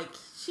he's like,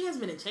 she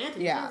hasn't been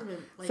enchanted. Yeah. She hasn't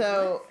been, like,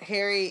 so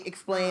Harry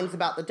explains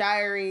about the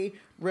diary.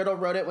 Riddle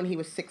wrote it when he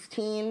was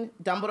 16.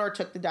 Dumbledore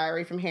took the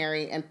diary from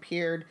Harry and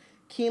peered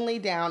keenly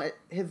down at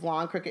his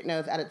long cricket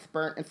nose at its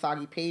burnt and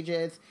soggy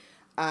pages.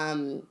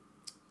 And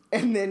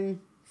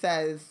then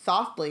says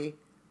softly...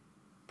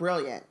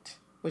 Brilliant.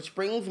 Which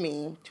brings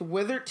me to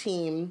Wizard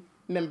Team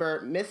member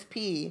Miss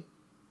P.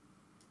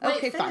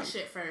 Okay, finish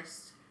it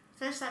first.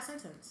 Finish that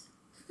sentence.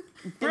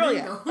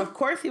 Brilliant. Of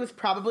course, he was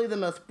probably the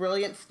most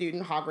brilliant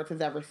student Hogwarts has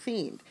ever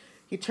seen.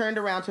 He turned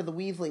around to the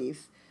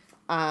Weasleys.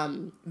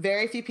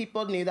 Very few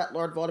people knew that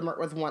Lord Voldemort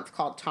was once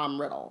called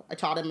Tom Riddle. I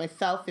taught him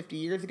myself 50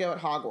 years ago at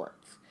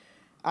Hogwarts.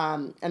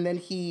 And then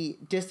he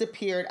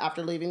disappeared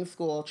after leaving the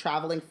school,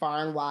 traveling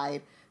far and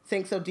wide,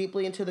 sank so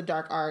deeply into the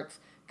dark arts,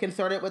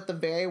 consorted with the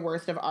very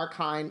worst of our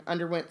kind,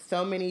 underwent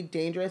so many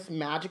dangerous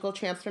magical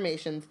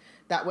transformations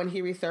that when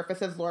he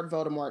resurfaced as Lord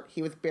Voldemort,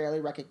 he was barely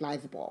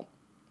recognizable.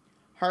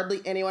 Hardly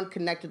anyone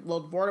connected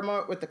Lord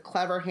Voldemort with the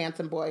clever,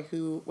 handsome boy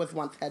who was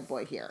once head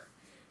boy here.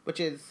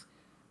 Which is,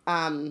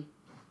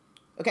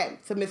 okay,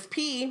 so Miss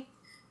P,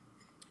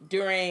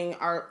 during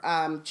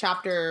our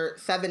chapter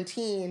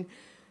 17,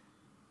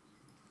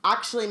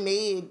 actually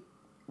made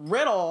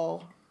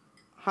Riddle,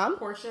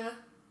 Portia?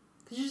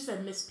 Because you just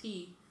said Miss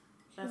P.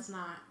 That's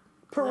not...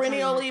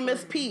 Perennially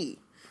Miss P.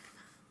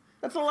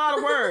 That's a lot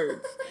of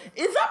words.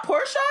 Is that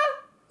Portia?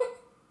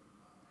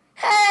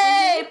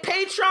 Hey,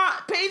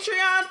 Patreon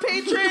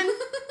patron.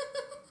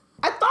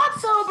 I thought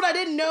so, but I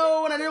didn't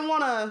know, and I didn't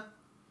want to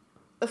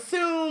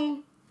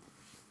assume.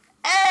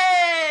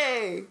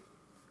 Hey!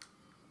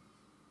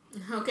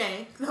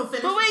 Okay, so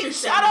finish. But wait,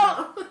 shout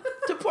out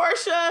to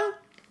Portia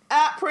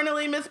at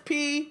Perennially Miss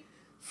P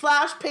 /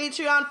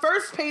 Patreon.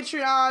 First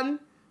Patreon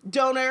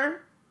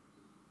donor.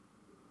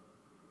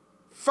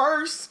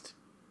 First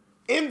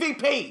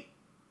MVP.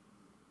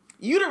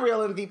 You the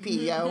real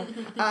MVP, yo.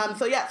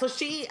 So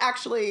she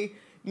actually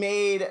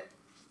made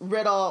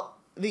Riddle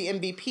the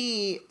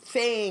MVP,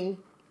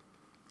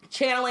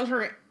 channeling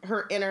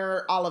her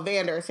inner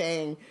Ollivander,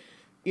 saying,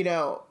 you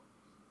know,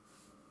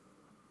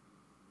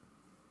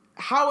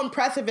 how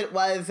impressive it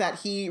was that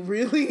he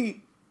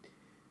really,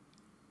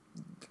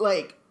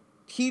 like,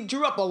 he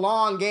drew up a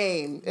long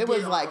game. It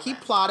was like, he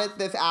plotted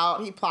this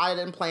out, he plotted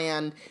and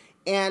planned,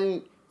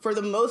 and for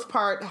the most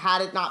part,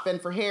 had it not been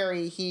for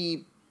Harry,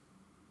 he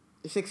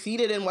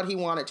succeeded in what he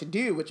wanted to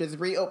do, which is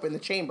reopen the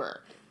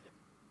chamber.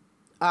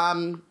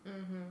 And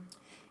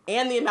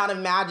the amount of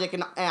magic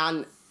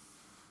and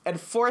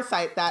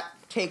foresight that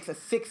takes a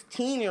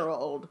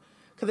 16-year-old,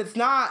 because it's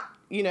not,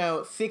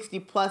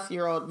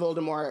 60-plus-year-old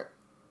Voldemort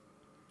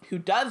who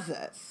does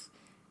this.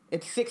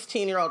 It's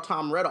 16-year-old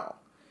Tom Riddle.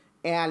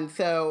 And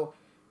so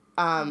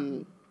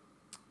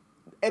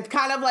it's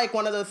kind of like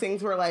one of those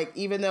things where, like,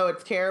 even though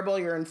it's terrible,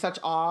 you're in such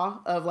awe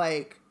of,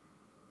 like,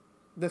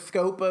 the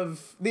scope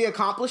of the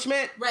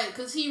accomplishment. Right,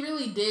 because he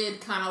really did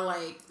kind of,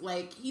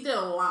 like, he did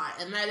a lot,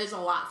 and that is a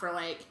lot for,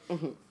 like, you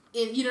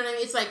know what I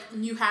mean? It's like,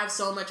 you have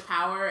so much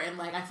power, and,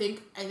 like, I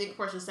think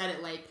Portia said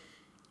it, like,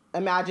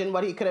 imagine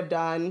what he could have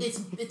done.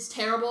 It's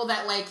terrible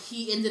that, like,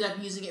 he ended up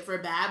using it for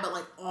bad, but,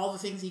 like, all the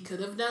things he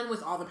could have done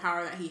with all the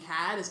power that he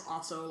had is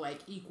also, like,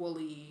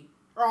 equally,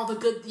 or all the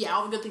good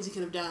things he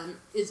could have done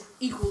is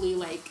equally,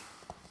 like,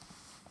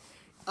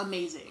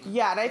 amazing.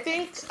 Yeah, and I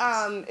think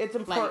it's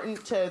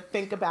important to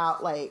think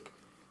about, like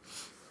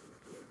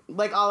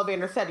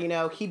Ollivander said, you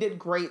know, he did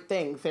great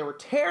things. They were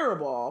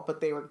terrible, but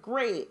they were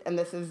great. And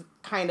this is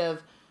kind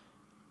of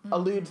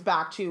alludes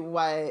back to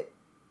what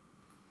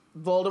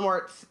what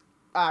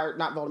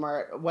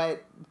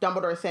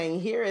Dumbledore is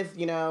saying here is,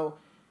 you know,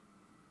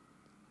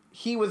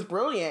 he was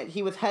brilliant.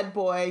 He was head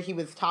boy. He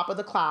was top of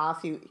the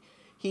class.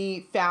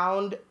 He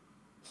found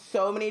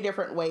so many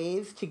different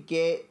ways to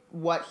get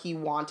what he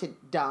wanted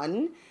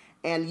done.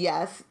 And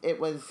yes, it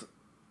was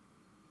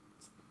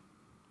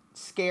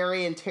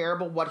scary and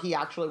terrible what he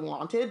actually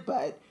wanted,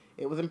 but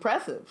it was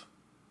impressive.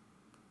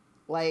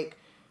 Like,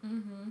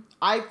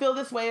 I feel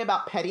this way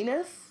about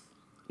pettiness.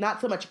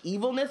 Not so much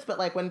evilness, but,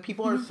 like, when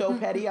people are so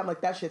petty, I'm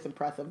like, that shit's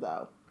impressive,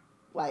 though.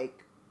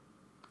 Like,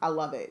 I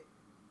love it.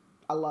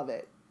 I love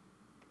it.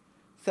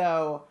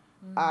 So,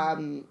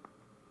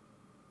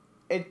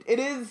 it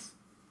is...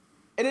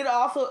 And it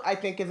also, I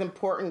think, is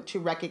important to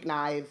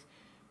recognize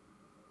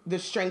the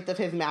strength of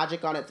his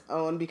magic on its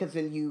own, because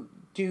then you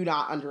do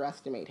not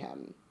underestimate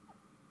him.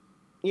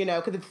 You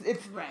know, because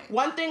it's right.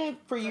 One thing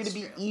for you to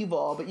be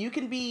evil, but you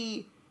can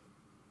be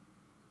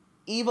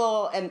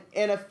evil and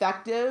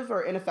ineffective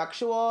or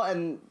ineffectual,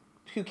 and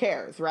who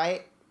cares,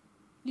 right?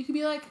 You could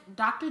be like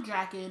Dr.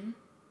 Draken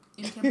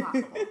in Kim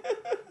Possible.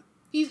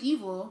 He's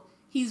evil.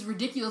 He's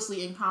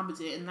ridiculously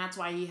incompetent, and that's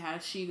why he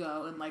has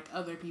Shigo and, like,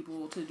 other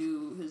people to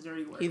do his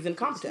dirty work. He's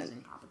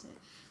incompetent.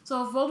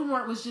 So if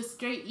Voldemort was just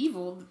straight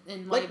evil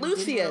and, like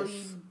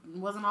Lucius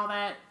wasn't all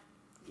that,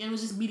 and it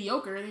was just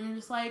mediocre, then you're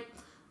just like,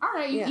 all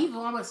right, you're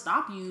evil, I'm gonna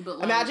stop you. But,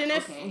 like, imagine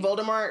if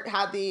Voldemort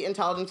had the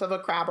intelligence of a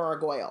crab or a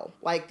Goyle.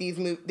 Like,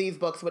 these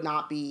books would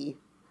not be.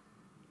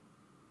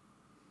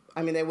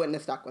 I mean, they wouldn't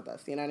have stuck with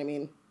us. You know what I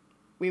mean?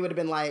 We would have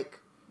been like,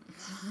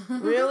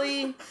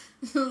 really?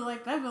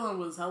 Like, that villain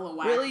was hella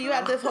whack. Really, you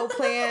had this whole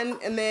plan,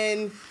 and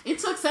then it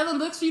took 7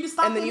 books for you to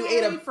stop. And then you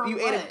ate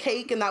a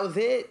cake, and that was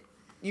it.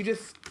 You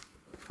just,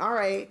 all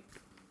right,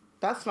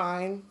 that's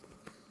fine.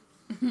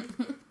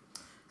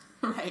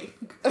 Right,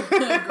 girl,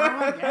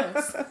 I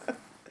guess.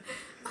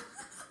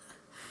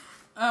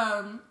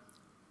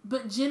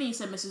 But Ginny,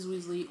 said Mrs.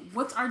 Weasley,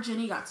 what's our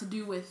Ginny got to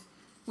do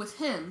with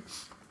him?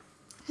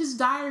 His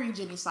diary,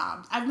 Ginny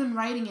sobbed. I've been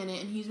writing in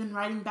it, and he's been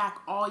writing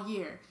back all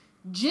year.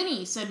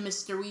 Ginny, said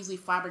Mr. Weasley,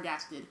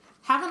 flabbergasted.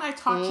 Haven't I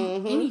taught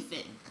you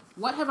anything?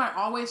 What have I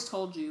always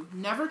told you?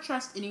 Never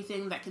trust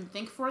anything that can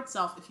think for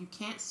itself if you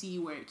can't see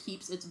where it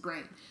keeps its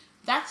brain.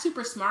 That's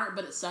super smart,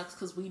 but it sucks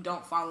because we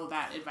don't follow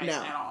that advice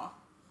at all.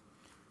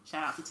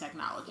 Shout out to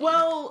technology.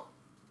 Well,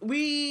 what do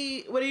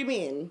you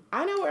mean?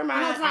 I know where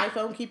my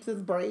iPhone keeps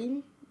its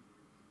brain.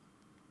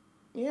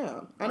 Yeah.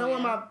 I know where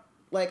my,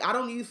 like, I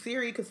don't use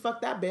Siri because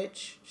fuck that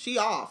bitch. She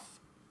off.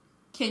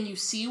 Can you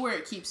see where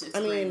it keeps its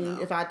brain,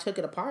 though? If I took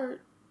it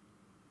apart,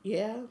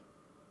 yeah.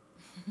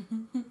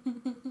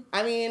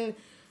 I mean,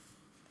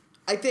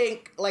 I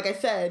think, like I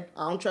said,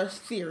 I don't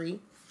trust Siri.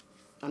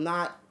 I'm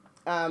not,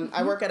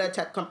 I work at a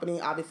tech company,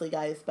 obviously,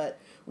 guys, but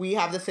we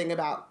have this thing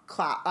about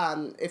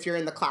cloud, if you're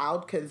in the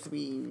cloud, because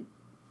we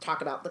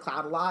talk about the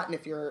cloud a lot, and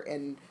if you're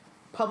in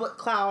public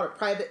cloud or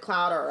private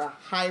cloud or a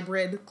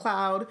hybrid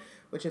cloud,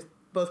 which is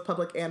both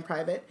public and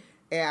private,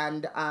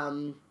 and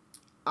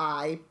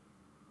I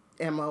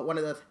am one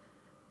of those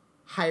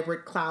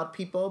hybrid cloud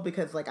people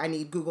because, like, I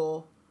need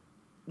Google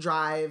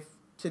Drive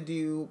to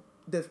do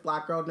this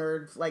Black Girl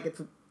Nerds. Like, it's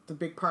a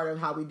big part of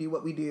how we do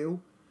what we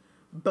do.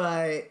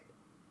 But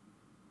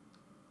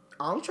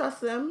I don't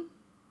trust them.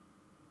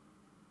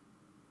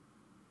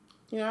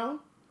 You know?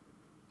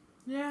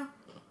 Yeah.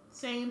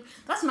 Same.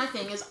 That's my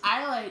thing is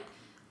I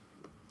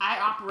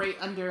operate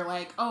under,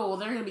 like, oh, well,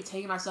 they're going to be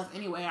taking my stuff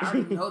anyway. I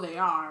already know they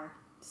are.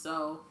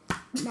 So...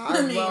 Might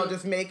as well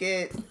just make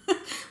it.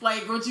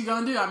 Like, what you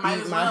gonna do? I might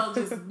as well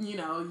just,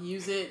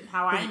 use it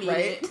how I need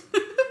it.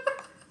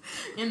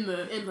 in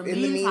the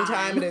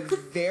meantime, it is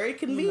very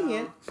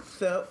convenient.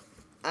 So,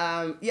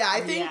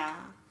 I think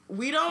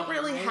we don't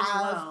really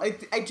have. Well.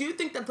 I do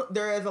think that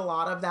there is a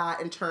lot of that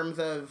in terms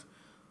of,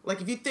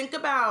 like, if you think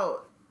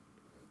about.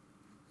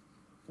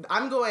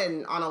 I'm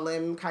going on a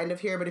limb kind of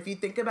here, but if you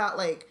think about,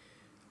 like,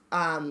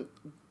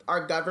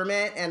 our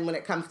government, and when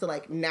it comes to,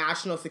 like,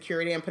 national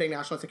security, I'm putting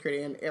national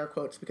security in air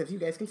quotes because you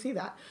guys can see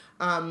that.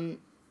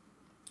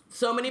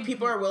 So many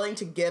people are willing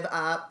to give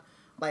up,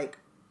 like,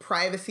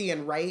 privacy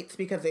and rights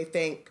because they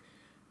think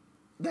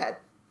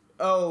that,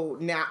 oh,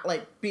 now,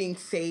 like, being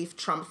safe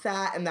trumps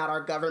that, and that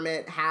our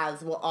government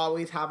will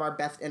always have our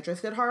best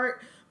interest at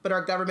heart, but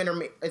our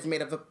government is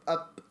made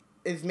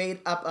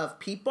up of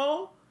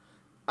people,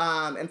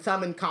 and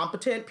some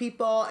incompetent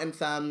people, and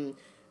some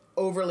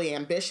overly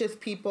ambitious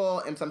people,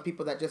 and some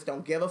people that just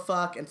don't give a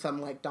fuck, and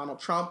some, like, Donald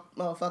Trump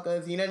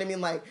motherfuckers, you know what I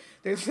mean? Like,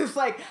 there's just,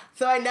 like,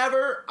 so I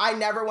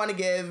never want to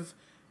give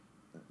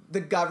the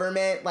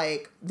government,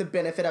 like, the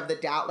benefit of the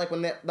doubt. Like,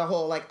 when the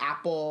whole, like,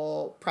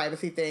 Apple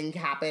privacy thing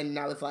happened, and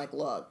I was like,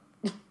 look,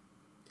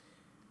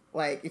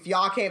 like, if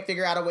y'all can't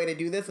figure out a way to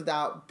do this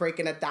without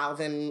breaking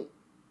 1,000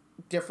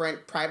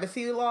 different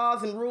privacy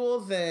laws and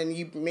rules, then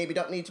you maybe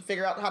don't need to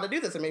figure out how to do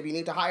this, and maybe you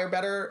need to hire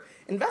better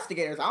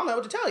investigators. I don't know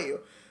what to tell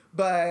you,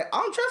 but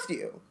I don't trust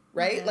you,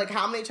 right? Mm-hmm. Like,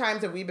 how many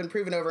times have we been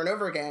proven over and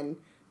over again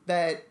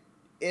that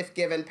if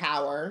given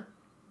power,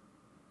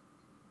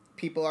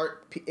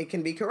 it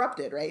can be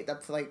corrupted, right?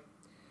 That's, like,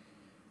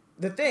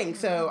 the thing.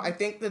 So I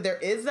think that there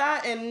is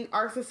that in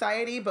our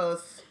society,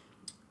 both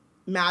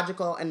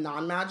magical and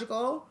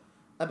non-magical,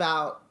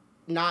 about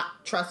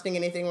not trusting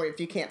anything where if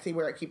you can't see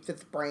where it keeps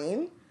its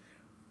brain,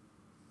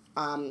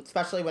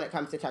 especially when it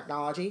comes to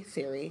technology.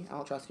 Siri, I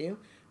don't trust you.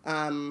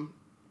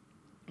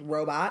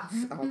 Robots,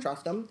 I don't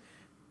trust them.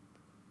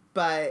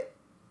 But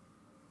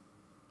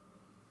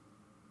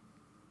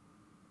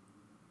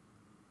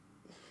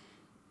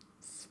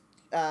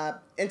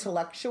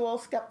intellectual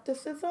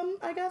skepticism,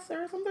 I guess,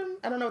 or something.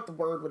 I don't know what the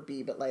word would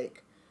be, but,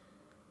 like,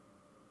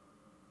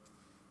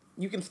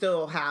 you can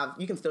still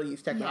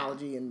use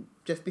technology and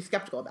just be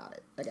skeptical about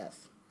it, I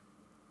guess.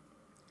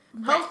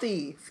 Right.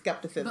 Healthy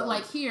skepticism. But,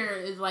 like, here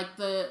is, like,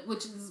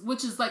 which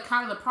is like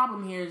kind of the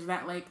problem here is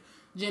that, like,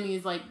 Jenny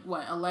is, like,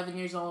 11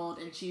 years old,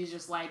 and she's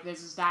just like,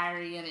 there's this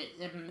diary in it,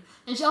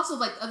 and she also,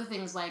 like, other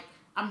things, like,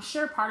 I'm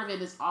sure part of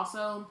it is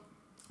also,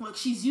 like,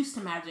 she's used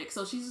to magic,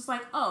 so she's just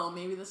like, oh,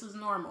 maybe this is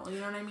normal, you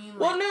know what I mean? Like,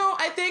 well, no,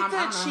 I think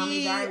that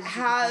she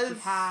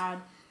had,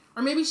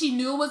 or maybe she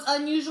knew it was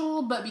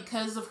unusual, but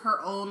because of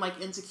her own,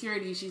 like,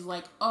 insecurity, she's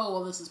like, oh,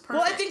 well, this is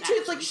perfect. Well, I think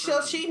she's, like,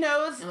 she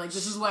knows, and, like,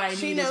 this is what I need.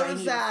 She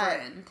knows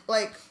that,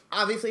 like,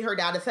 obviously her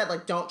dad has said,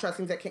 like, don't trust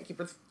things that can't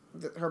keep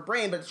her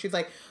brain, but she's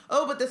like,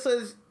 oh, but this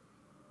was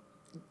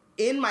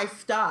in my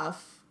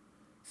stuff,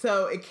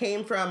 so it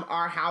came from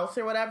our house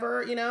or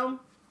whatever, you know?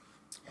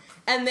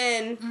 And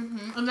then...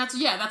 Mm-hmm. And that's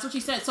what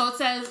she said. So it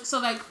says,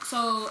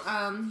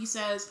 he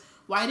says,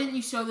 why didn't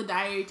you show the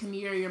diary to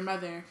me or your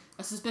mother?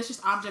 A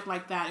suspicious object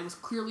like that, it was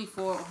clearly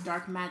full of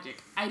dark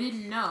magic. I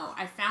didn't know.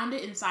 I found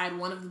it inside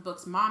one of the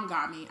books Mom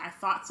got me. I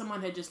thought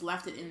someone had just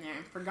left it in there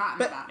and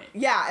forgotten about it.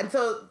 Yeah, and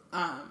so...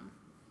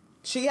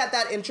 she had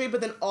that entry,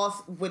 but then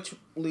also... Which,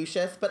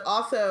 Lucius, but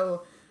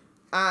also...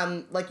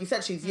 like you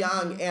said, she's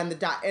young, and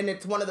and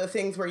it's one of those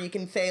things where you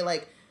can say,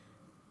 like,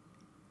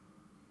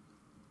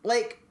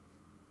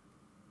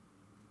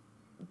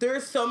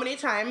 there's so many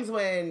times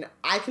when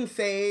I can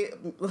say,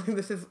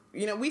 this is,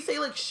 you know, we say,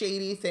 like,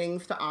 shady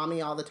things to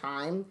Ami all the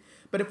time,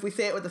 but if we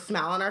say it with a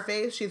smile on our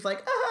face, she's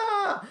like,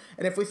 ah,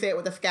 and if we say it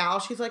with a scowl,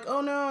 she's like,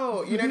 oh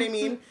no, you know what I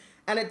mean?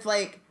 And it's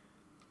like,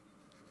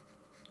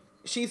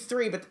 she's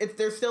 3, but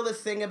there's still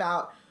this thing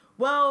about,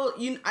 well,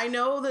 I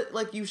know that,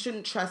 like, you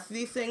shouldn't trust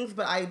these things,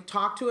 but I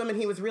talked to him and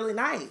he was really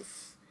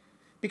nice.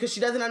 Because she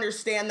doesn't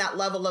understand that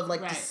level of,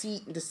 like,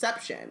 deceit and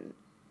deception.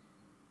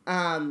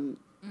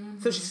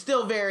 So she's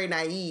still very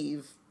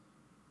naive.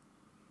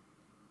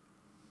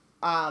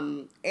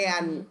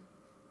 And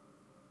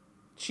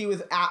she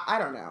was, I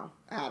don't know.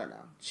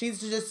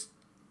 She's just...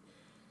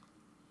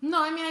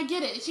 No, I mean, I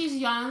get it. She's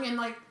young and,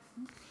 like...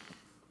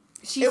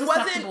 She's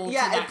susceptible to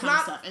that kind of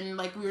stuff. And,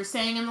 like we were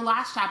saying in the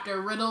last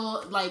chapter,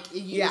 Riddle, like,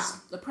 is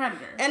a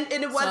predator. And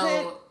it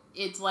wasn't... So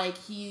it's like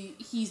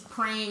he's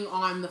preying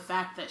on the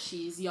fact that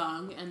she's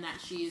young and that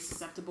she is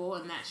susceptible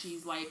and that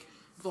she's, like,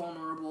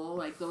 vulnerable.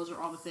 Like, those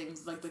are all the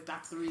things, like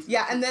that's the reason.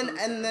 Yeah, and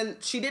then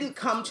she didn't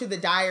come to the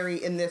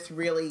diary in this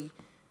really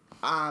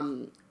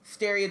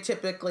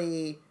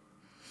stereotypically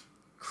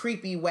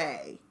creepy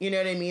way. You know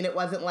what I mean? It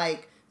wasn't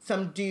like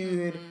some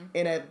dude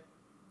in a...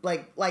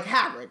 Like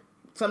Hagrid.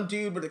 Some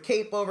dude with a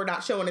cape over,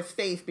 not showing his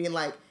face, being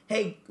like,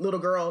 hey, little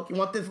girl, you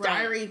want this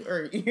diary?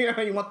 Or, you know,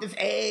 you want this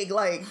egg?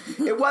 Like,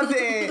 it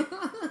wasn't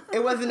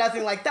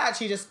nothing like that.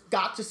 She just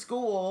got to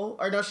school,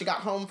 or no, she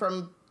got home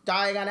from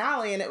Diagon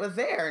Alley, and it was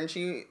there, and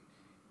she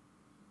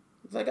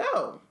was like,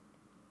 oh.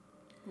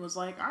 Was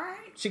like, all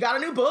right. She got a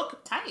new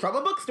book from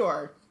a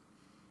bookstore.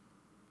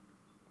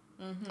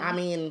 Mm-hmm. I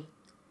mean,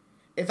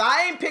 if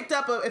I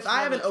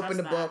haven't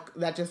opened a book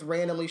that just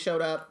randomly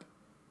showed up,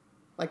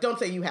 like, don't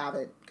say you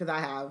haven't, because I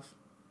have.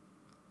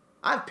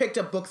 I've picked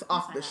up books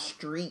off the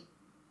street.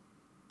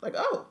 Like,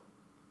 oh,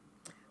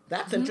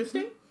 that's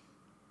interesting.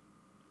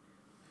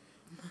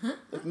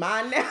 It's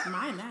mine now. It's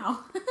mine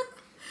now.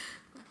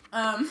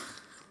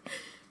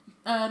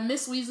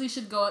 Miss Weasley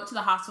should go up to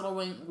the hospital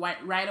wing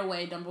right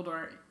away,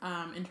 Dumbledore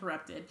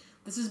interrupted.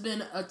 This has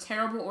been a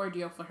terrible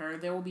ordeal for her.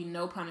 There will be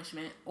no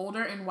punishment.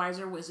 Older and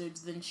wiser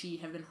wizards than she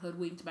have been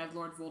hoodwinked by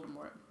Lord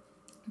Voldemort.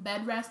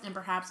 Bed rest and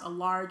perhaps a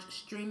large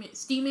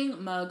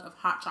steaming mug of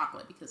hot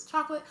chocolate, because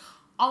chocolate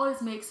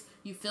always makes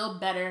you feel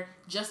better,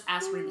 just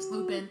ask for Miss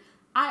Lupin.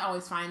 I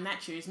always find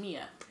that cheers me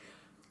up.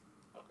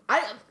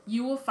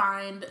 You will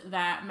find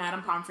that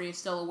Madame Pomfrey is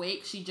still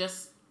awake.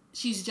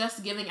 She's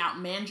just giving out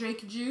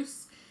mandrake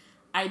juice.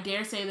 I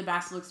dare say the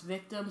Basilisk's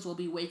victims will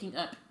be waking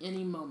up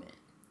any moment.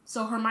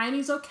 So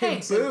Hermione's okay.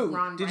 Hey, boo.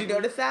 Ron Did you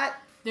notice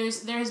that? There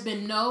has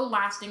been no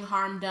lasting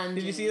harm done.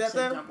 Did you see that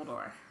though?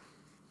 Dumbledore.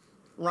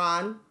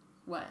 Ron.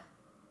 What?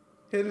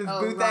 His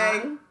boo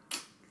thing.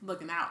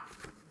 Looking out.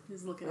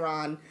 He's looking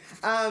Ron.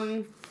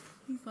 out.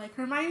 He's like,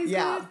 Hermione's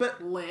good?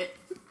 But lit.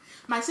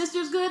 My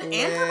sister's good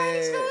and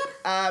Hermione's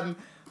good?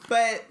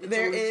 But it's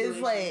there is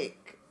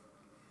like...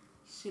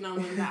 She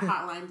don't win that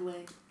hotline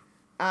bling.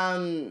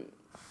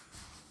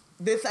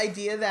 This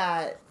idea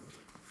that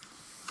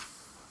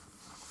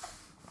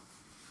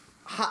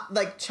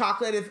like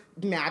chocolate is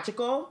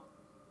magical,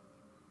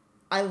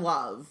 I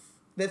love.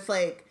 This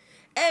like,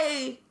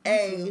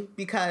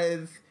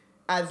 because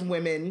as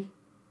women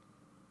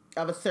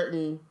of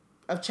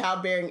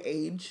childbearing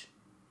age,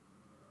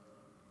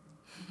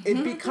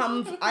 it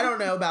becomes, I don't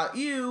know about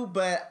you,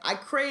 but I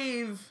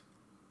crave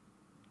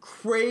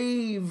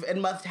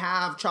and must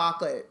have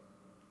chocolate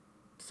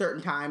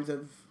certain times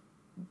of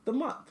the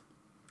month.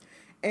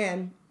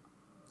 And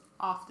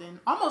often,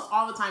 almost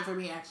all the time for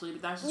me actually,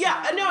 but that's just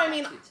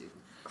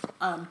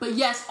but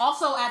yes,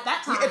 also at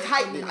that time it's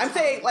heightened. I'm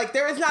saying like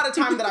there is not a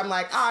time that I'm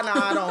like,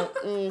 I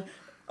don't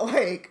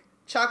like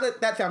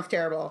chocolate. That sounds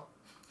terrible.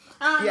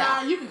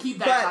 Nah, you can keep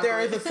that. But there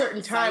is a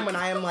certain time when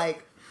I am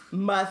like,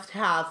 must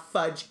have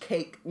fudge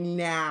cake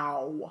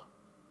now.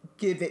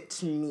 Give it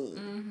to me.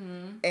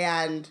 Mm-hmm.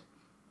 And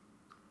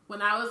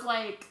when I was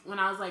like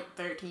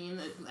 13,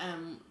 I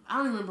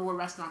don't remember what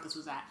restaurant this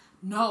was at.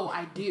 No,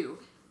 I do.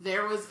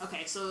 There was,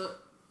 okay, so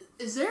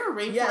is there a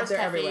Rainforest Cafe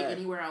everywhere.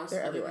 Anywhere else they're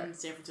other everywhere. Than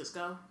San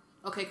Francisco?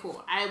 Okay,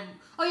 cool.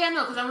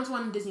 Because I went to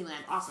one in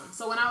Disneyland. Awesome.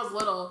 So when I was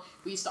little,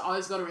 we used to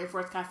always go to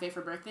Rainforest Cafe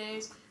for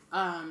birthdays.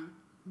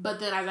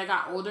 But then as I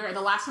got older, the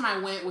last time I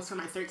went was for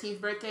my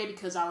 13th birthday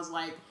because I was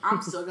like,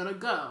 I'm still going to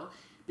go.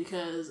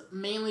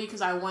 Mainly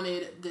because I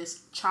wanted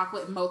this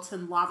chocolate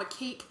molten lava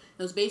cake.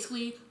 It was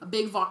basically a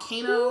big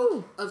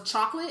volcano of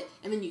chocolate,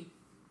 and then you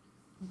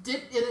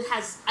dip, and it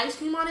has ice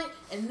cream on it,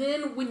 and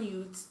then when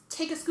you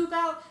take a scoop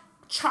out,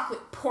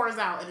 chocolate pours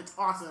out, and it's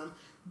awesome.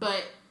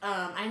 But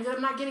I ended up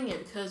not getting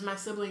it because my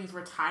siblings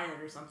were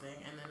tired or something,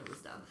 and then it was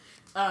dumb.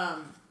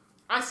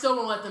 I still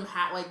won't let them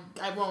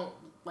I won't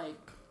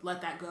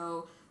let that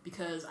go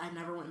because I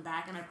never went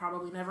back, and I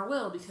probably never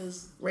will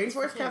because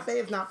Rainforest Cafe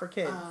is not for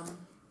kids.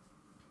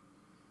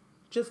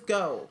 Just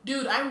go.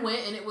 Dude, I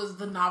went and it was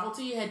the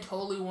novelty had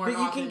totally worn off.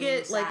 But you can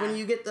get when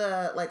you get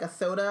the a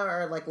soda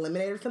or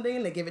lemonade or something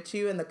and they give it to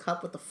you in the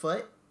cup with the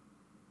foot.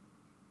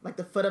 Like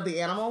the foot of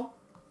the animal.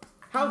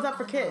 How is that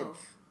for kids?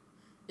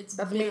 That's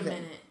amazing. A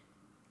minute.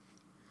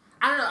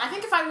 I don't know. I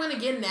think if I went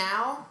again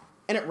now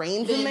and it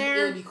rains in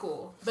there, it would be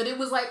cool. But it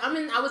was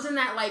I was in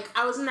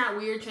that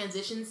weird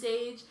transition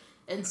stage.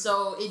 And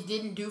so it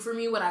didn't do for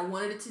me what I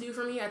wanted it to do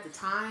for me at the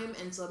time,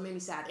 and so it made me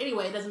sad.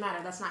 Anyway, it doesn't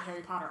matter. That's not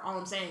Harry Potter. All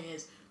I'm saying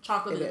is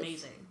chocolate is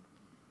amazing.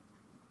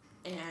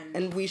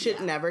 And we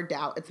should never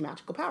doubt its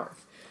magical powers.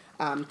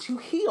 To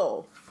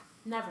heal.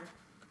 Never.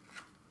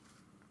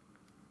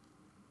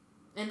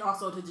 And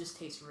also to just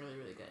taste really,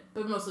 really good.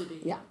 But mostly to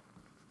heal. Yeah.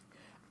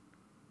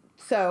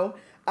 So,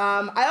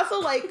 I also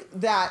like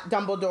that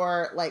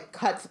Dumbledore,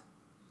 cuts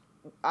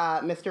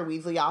Mr.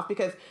 Weasley off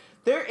because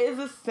there is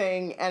this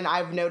thing, and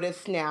I've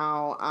noticed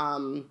now,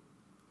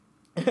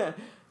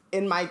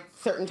 in my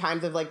certain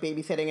times of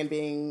babysitting and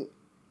being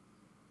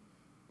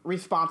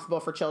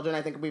responsible for children.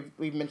 I think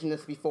we've mentioned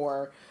this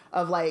before.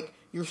 Of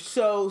you're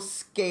so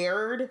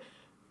scared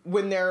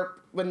when they're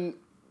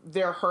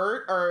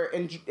hurt or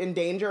in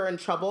danger or in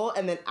trouble,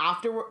 and then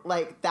after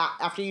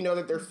you know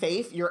that they're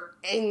safe, you're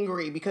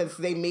angry because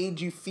they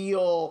made you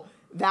feel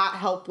that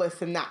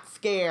helpless and that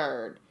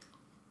scared.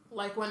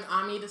 Like when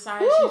Ami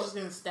decides she's just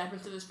gonna step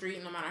into the street,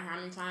 and no matter how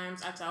many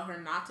times I tell her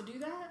not to do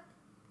that,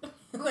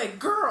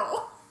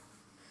 girl,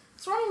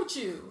 what's wrong with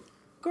you,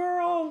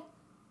 girl?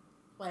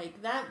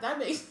 That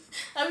makes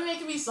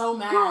making me so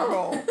mad.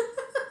 Girl.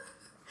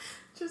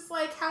 Just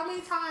how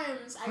many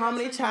times? How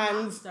many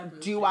times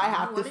do I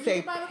have to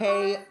say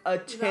pay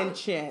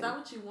attention? Is that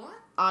what you want?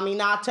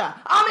 Aminata,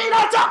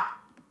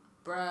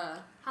 bruh.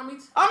 Aminata,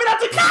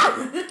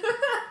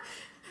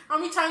 How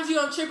many times you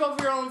gonna trip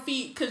over your own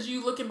feet because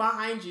you looking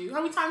behind you?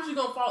 How many times you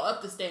gonna fall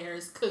up the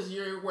stairs because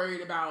you're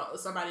worried about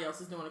somebody else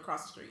is doing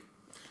across the street?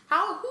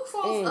 Who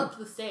falls up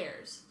the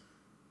stairs?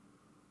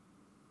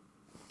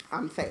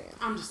 I'm saying.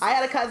 I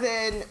had a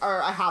cousin,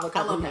 or I have a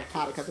cousin.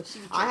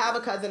 I have a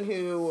cousin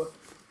who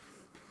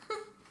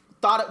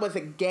thought it was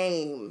a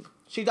game.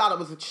 She thought it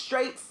was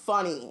straight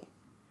funny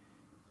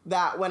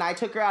that when I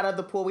took her out of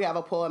the pool, we have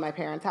a pool at my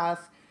parents' house,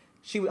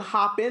 she would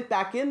hop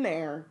back in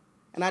there.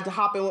 And I had to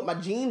hop in with my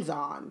jeans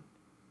on.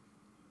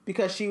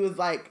 Because she'd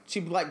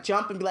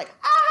jump and be like,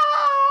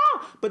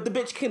 ah! But the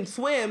bitch couldn't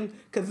swim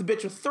because the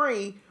bitch was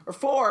 3 or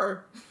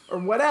 4 or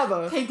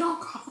whatever. Hey,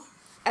 don't call.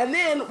 And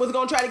then was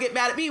going to try to get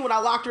mad at me when I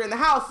locked her in the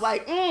house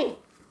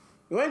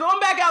You ain't going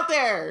back out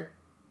there.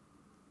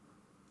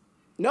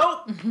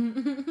 Nope.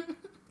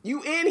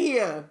 You in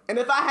here. And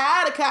if I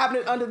had a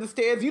cabinet under the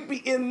stairs, you'd be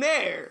in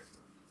there.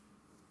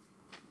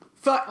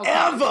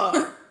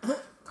 Forever. Okay.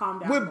 Calm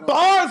down. With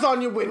bars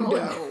on your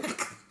window.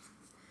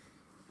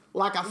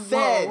 Like I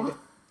said, Whoa.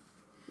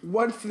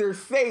 Once they're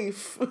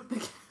safe.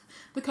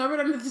 The cupboard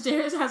under the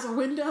stairs has a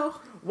window?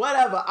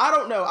 Whatever. I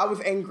don't know. I was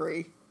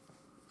angry.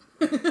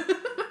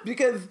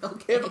 Because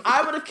if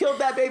I would have killed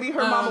that baby,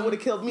 her mama would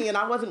have killed me, and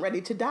I wasn't ready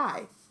to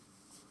die.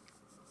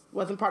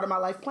 Wasn't part of my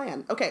life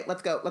plan. Okay,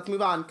 let's go. Let's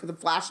move on, because I'm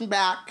flashing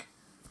back.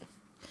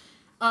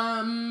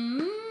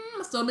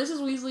 So Mrs.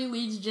 Weasley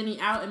leads Ginny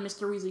out, and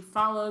Mr. Weasley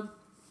followed.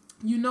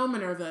 You know,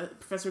 Minerva,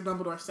 Professor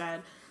Dumbledore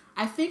said,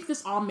 I think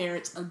this all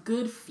merits a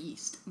good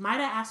feast. Might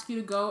I ask you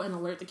to go and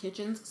alert the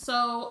kitchens?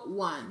 So,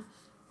 1,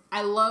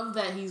 I love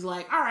that he's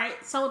like, all right,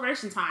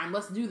 celebration time,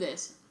 let's do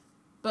this.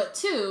 But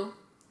 2,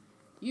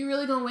 you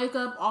really gonna wake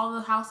up all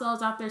the house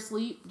elves out their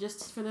sleep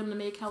just for them to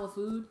make hella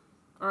food?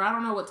 Or I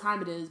don't know what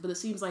time it is, but it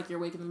seems like you're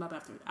waking them up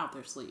out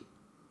their sleep.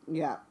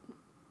 Yeah.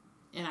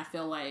 And I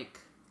feel like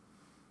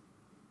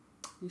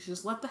you should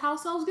just let the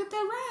house elves get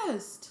their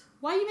rest.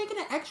 Why are you making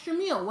an extra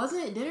meal?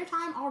 Wasn't it dinner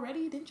time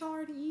already? Didn't y'all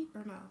already eat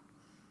or no?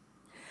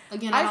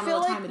 Again, I don't know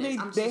what time it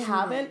is. They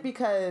haven't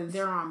because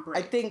they're on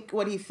break. I think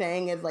what he's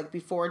saying is like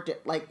before,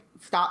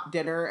 stop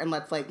dinner and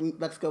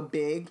let's go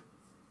big.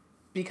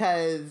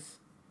 Because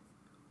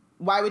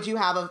why would you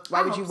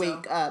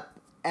wake up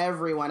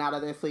everyone out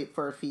of their sleep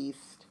for a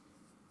feast?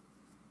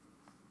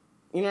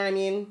 You know what I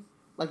mean?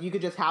 Like you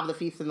could just have the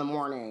feast in the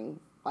morning.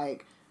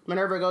 Like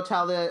Minerva, go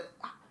tell the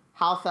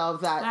house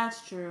elves that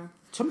that's true.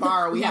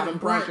 Tomorrow we having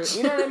brunch.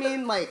 You know what I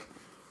mean? Like,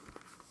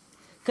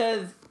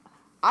 because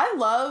I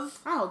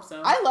hope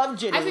so. I love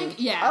Ginny. I think,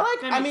 yeah.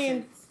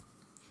 Sense.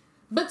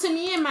 But to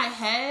me, in my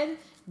head,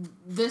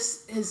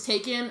 this has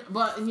taken,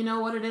 but you know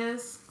what it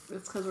is?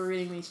 It's because we're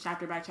reading these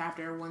chapter by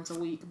chapter once a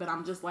week, but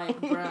I'm just like,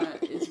 bruh,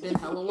 it's been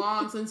hella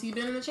long since you've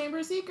been in the Chamber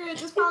of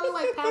Secrets. It's probably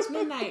like past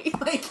midnight.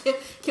 Like,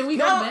 can we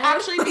go to bed?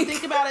 Actually, if you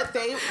think about it,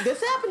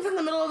 this happens in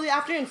the middle of the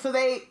afternoon, so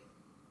it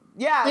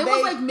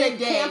was like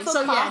midday.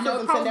 So yeah,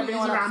 no, probably send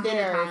everyone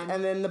upstairs,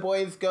 and then the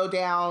boys go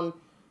down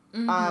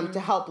to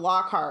help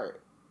Lockhart.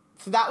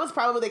 So that was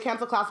probably, they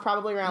canceled class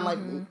probably around like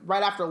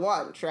right after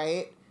lunch,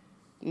 right?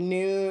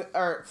 Noon,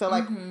 or so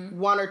like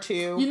 1 or 2.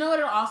 You know what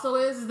it also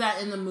is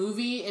that in the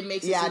movie it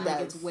makes it seem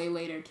like it's way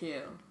later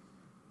too.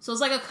 So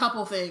it's like a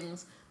couple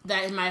things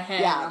that in my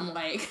head I'm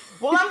like.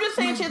 Well, I'm just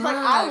saying, she's like,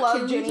 I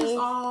love Ginny,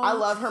 I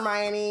love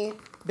Hermione,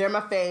 they're my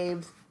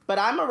faves, but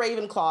I'm a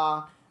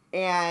Ravenclaw,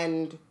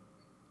 and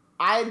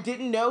I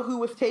didn't know who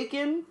was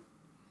taken,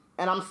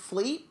 and I'm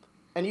asleep,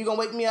 and you gonna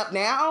wake me up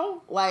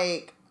now?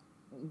 Like,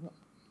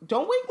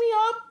 don't wake me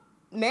up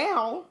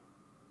now.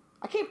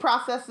 I can't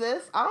process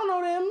this. I don't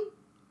know them.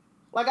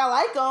 Like, I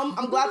like them.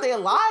 I'm glad they're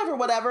alive or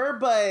whatever,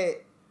 but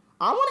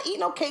I don't want to eat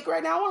no cake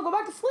right now. I want to go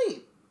back to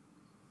sleep.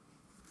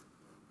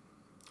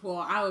 Well,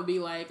 I would be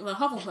like, the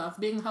Hufflepuff,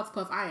 being the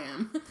Hufflepuff I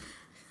am,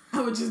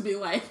 I would just be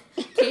like,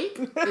 cake?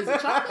 Is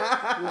it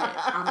chocolate?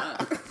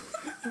 Lit.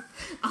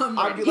 I'm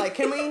up. I'd be like,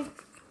 can we...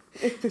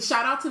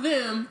 Shout out to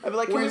them. I'd be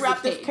like, can we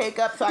wrap this cake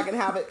up so I can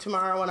have it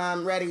tomorrow when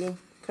I'm ready?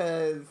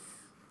 Because...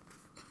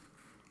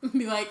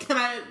 Be like, can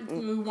I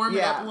warm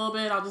it up a little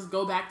bit? I'll just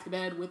go back to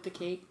bed with the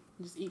cake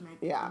and just eat my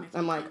cake. Yeah,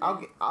 I'm like, I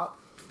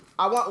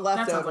want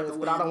leftovers, like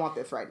but I don't want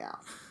this right now.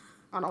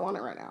 I don't want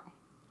it right now.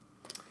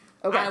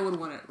 Okay. I would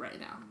want it right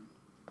now.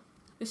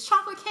 It's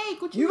chocolate cake.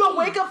 What you gonna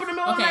wake up in the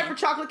middle of the night for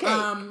chocolate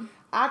cake?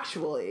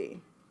 Actually.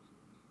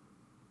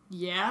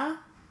 Yeah?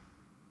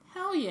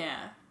 Hell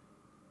yeah.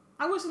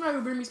 I wish somebody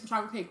would bring me some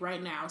chocolate cake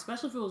right now,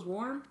 especially if it was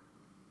warm.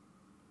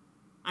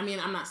 I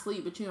mean, I'm not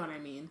asleep, but you know what I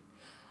mean.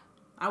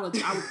 I would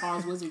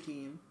pause Wizard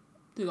Team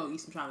to go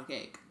eat some chocolate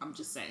cake. I'm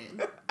just saying.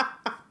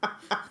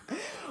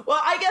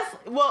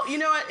 Well, you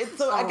know what?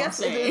 I guess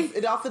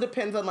it also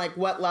depends on, like,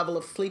 what level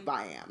of sleep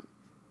I am.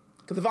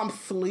 Because if I'm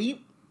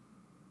asleep,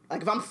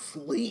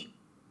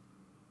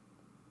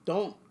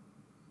 don't.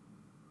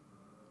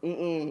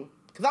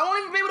 Because I won't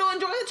even be able to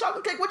enjoy the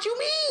chocolate cake. What you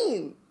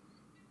mean?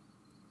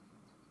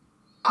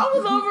 I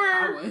was over.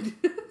 I would.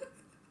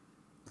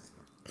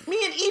 Me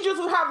and Idris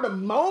were having a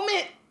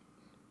moment.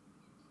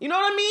 You know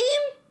what I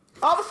mean?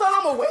 All of a sudden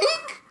I'm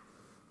awake?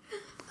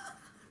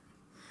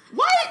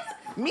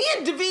 What? Me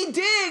and David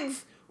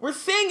Diggs were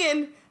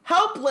singing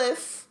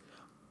Helpless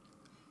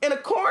in a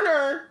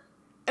corner,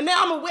 and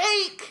now I'm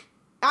awake.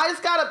 I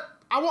don't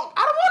want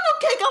no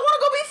cake. I want to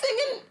go be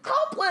singing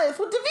Helpless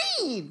with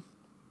David.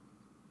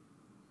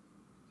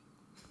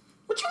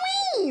 What you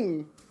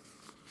mean?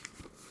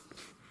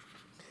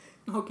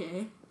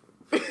 Okay.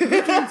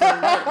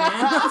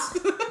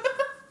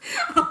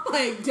 I'm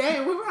like,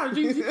 damn, what kind of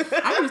dreams?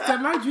 I just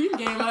set my dream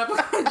game up.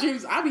 What kind of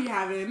dreams I be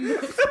having?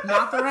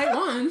 Not the right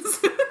ones.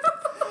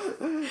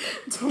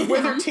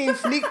 Wizard Team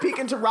sneak peek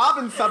into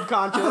Robin's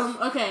subconscious.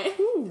 Okay.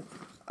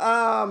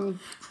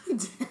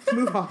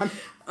 Move on.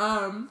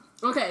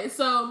 Okay,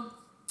 so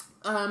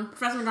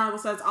Professor McGonagall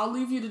says, I'll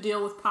leave you to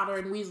deal with Potter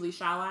and Weasley,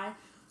 shall I?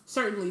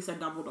 Certainly, said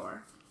Dumbledore.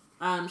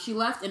 She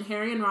left, and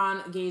Harry and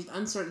Ron gazed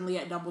uncertainly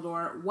at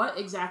Dumbledore. What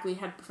exactly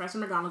had Professor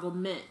McGonagall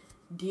meant?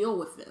 Deal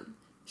with them.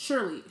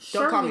 Surely they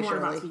weren't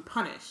about to be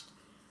punished.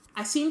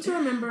 I seem to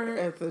remember...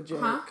 It's a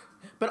joke. Huh?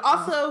 But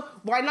also,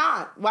 why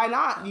not? Why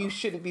not? You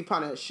shouldn't be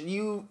punished.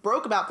 You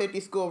broke about 50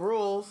 school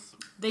rules.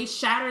 They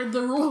shattered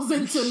the rules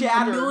into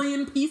a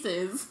million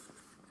pieces.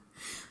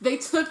 They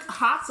took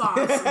hot sauce,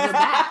 the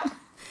bat,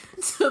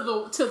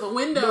 to the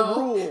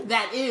window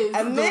that is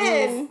and the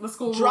then rules, the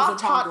school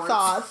dropped rules of hot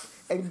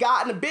sauce and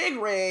got in a big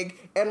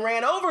rig and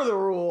ran over the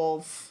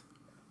rules.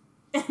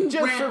 And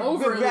just ran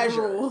over the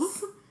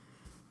rules.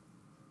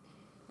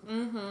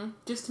 Mm-hmm.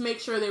 Just to make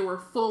sure they were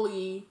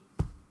fully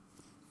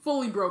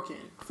broken,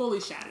 fully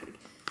shattered.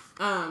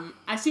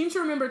 I seem to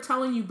remember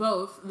telling you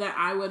both that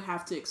I would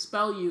have to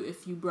expel you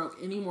if you broke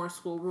any more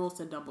school rules,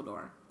 said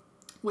Dumbledore.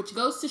 Which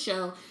goes to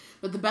show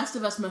that the best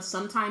of us must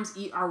sometimes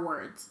eat our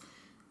words.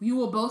 You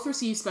will both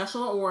receive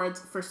special awards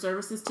for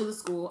services to the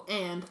school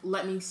and,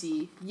 let me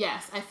see,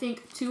 yes, I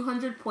think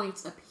 200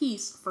 points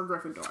apiece for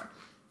Gryffindor.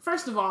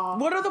 First of all,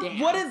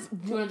 what is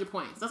 200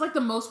 points? That's like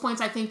the most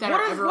points I think that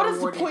are ever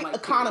awarded. What is the point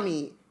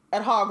economy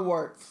at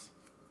Hogwarts?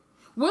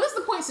 What is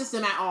the point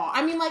system at all?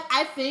 I mean, like,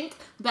 I think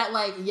that,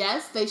 like,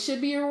 yes, they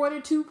should be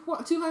awarded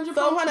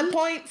 200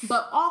 points,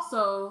 but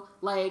also,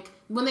 like,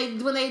 when they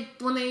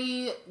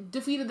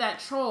defeated that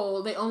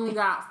troll, they only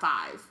got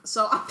 5.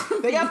 So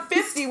they got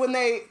 50 each,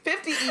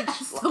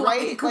 so,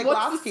 right? Like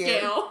last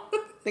year,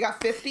 they got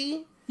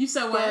 50. You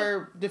said what?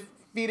 For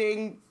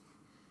defeating.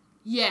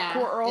 Yeah,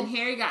 poor Earl. And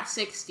Harry got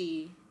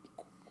 60.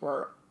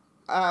 But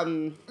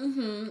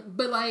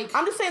like,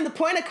 I'm just saying the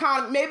point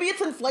economy. Maybe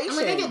it's inflation. I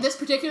mean, I get this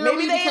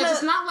particularly because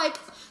it's not like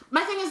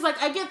my thing is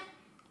like I get.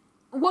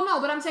 Well,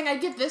 no, but I'm saying I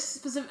get this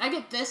specific. I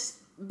get this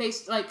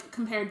based like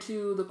compared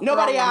to the Quirrell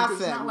nobody one, asked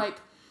it's him. Not like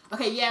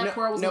okay, yeah,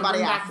 Quirrell was going to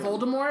bring back him.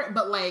 Voldemort,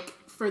 but like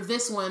for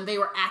this one, they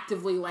were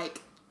actively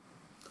like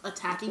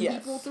attacking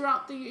people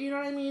throughout the. You know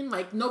what I mean?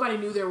 Like nobody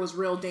knew there was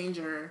real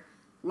danger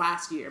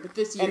last year, but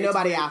this year and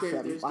nobody asked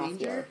him. There's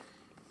danger. Year.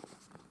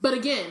 But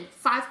again,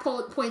 5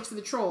 points for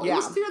the troll. Yeah. It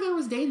was clear there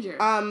was danger.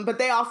 But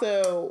they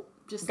also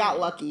got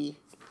lucky.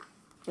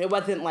 It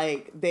wasn't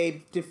like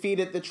they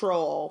defeated the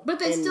troll. But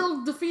they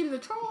still defeated the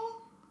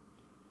troll.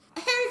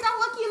 Harry got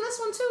lucky in this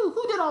one too.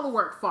 Who did all the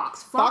work?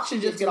 Fox. Fox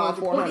should just get all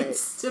 400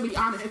 points, to be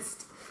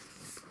honest.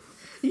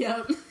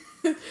 Yep.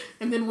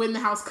 And then win the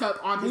House Cup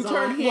on his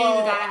own. He ain't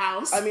even got a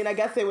house. I mean, I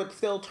guess they would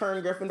still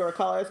turn Gryffindor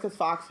colors because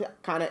Fox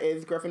kind of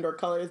is Gryffindor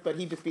colors, but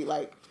he'd just be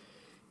like.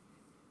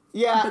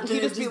 Yeah, but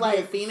he'd just be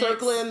like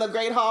circling the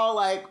Great Hall,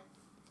 like,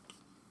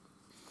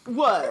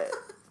 what?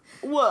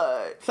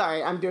 What?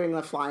 Sorry, I'm doing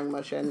the flying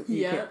motion.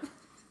 Yeah.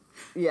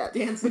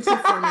 Dancing to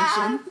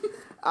formation.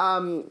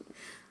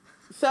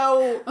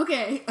 So.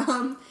 Okay.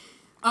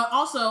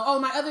 Also,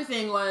 my other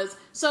thing was,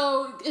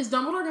 so is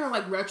Dumbledore gonna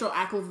like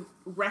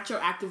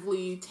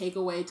retroactively take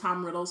away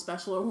Tom Riddle's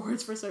special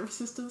awards for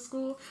services to the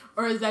school,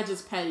 or is that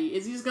just petty?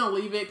 Is he just gonna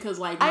leave it because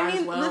like might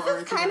as well? This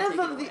is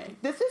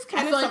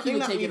kind of something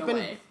that we've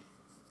been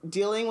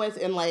dealing with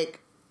in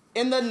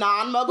the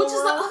non-Muggle world. Which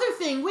is the other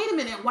thing. Wait a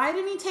minute. Why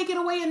didn't he take it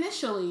away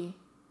initially?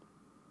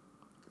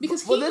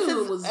 Because he knew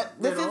it was Riddle.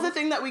 This is the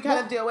thing that we kind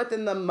of deal with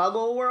in the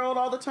Muggle world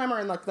all the time, or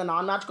in like the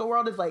non-magical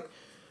world, is like,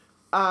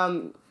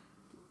 when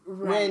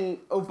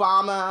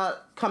Obama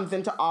comes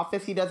into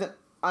office, he doesn't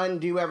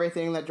undo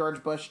everything that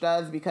George Bush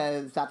does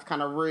because that's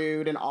kind of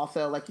rude, and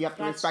also like you have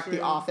to respect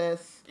the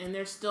office. And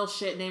there's still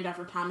shit named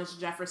after Thomas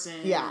Jefferson.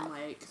 Yeah. And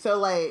like. So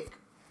like.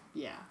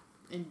 Yeah.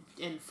 And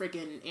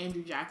freaking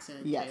Andrew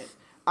Jackson. Yes. Shit.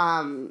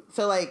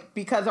 So like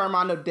because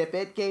Armando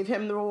Dippet gave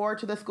him the reward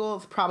to the school,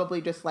 it's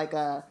probably just like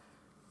a,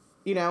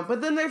 you know. But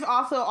then there's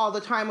also all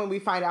the time when we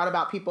find out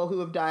about people who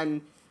have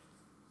done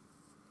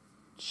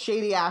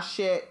shady ass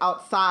shit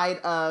outside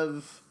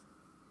of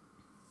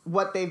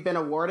what they've been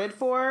awarded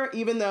for.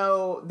 Even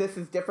though this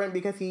is different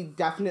because he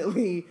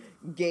definitely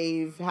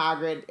gave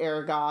Hagrid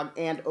Aragog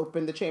and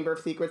opened the Chamber of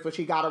Secrets, which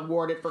he got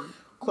awarded for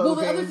closing. Well,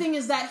 the other thing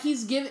is that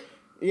he's given.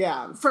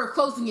 Yeah. For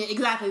closing it,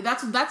 exactly.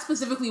 That's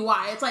specifically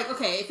why. It's like,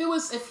 okay,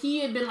 if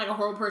he had been like a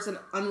horrible person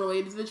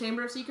unrelated to the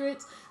Chamber of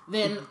Secrets,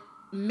 then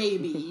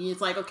maybe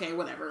it's like, okay,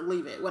 whatever,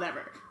 leave it,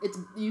 whatever.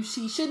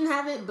 She shouldn't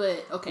have it,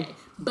 but okay.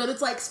 But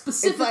it's like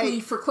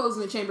specifically for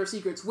closing the Chamber of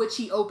Secrets, which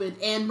he opened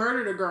and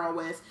murdered a girl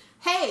with.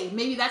 Hey,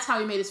 maybe that's how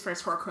he made his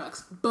first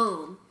Horcrux.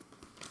 Boom.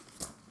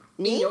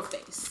 Me? In your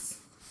face.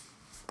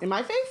 In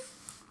my face?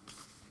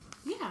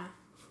 Yeah.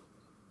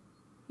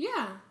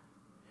 Yeah.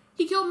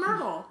 He killed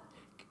Myrtle.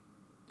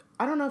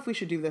 I don't know if we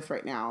should do this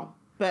right now,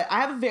 but I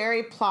have a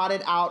very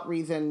plotted out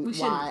reason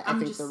why I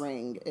think the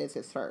ring is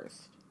his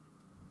first.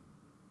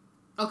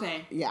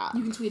 Okay. Yeah.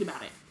 You can tweet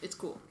about it. It's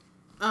cool.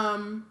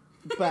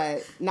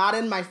 But not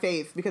in my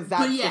face because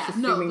that's just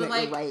assuming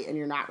that you're right and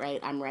you're not right.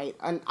 I'm right.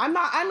 And I'm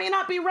not. I may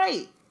not be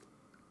right.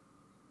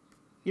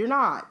 You're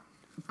not.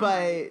 But I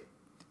am.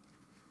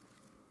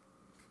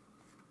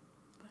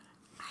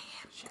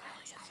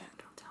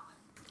 Don't tell her.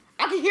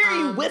 I can hear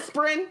you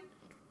whispering.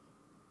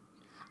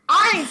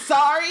 I ain't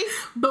sorry.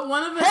 But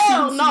one of us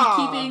Hell seems no. to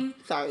be keeping.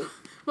 Sorry.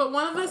 But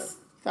one of us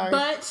Sorry.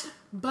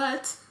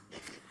 But,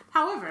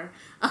 however,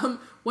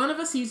 one of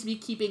us seems to be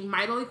keeping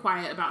mightily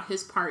quiet about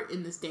his part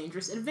in this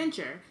dangerous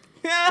adventure.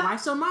 Why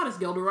so modest,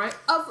 Gilderoy?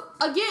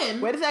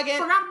 Again. Wait a second.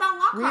 Forgot about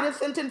Lockhart. Read a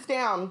sentence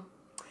down.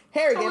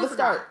 Harry gave a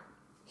start.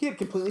 He had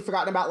completely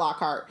forgotten about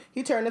Lockhart.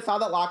 He turned and saw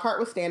that Lockhart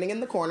was standing in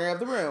the corner of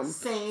the room.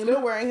 Same.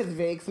 Still wearing his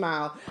vague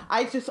smile.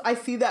 I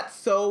see that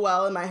so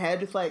well in my head,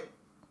 just like,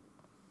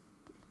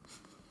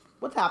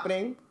 what's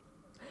happening?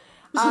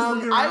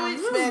 I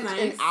spent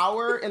an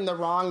hour in the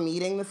wrong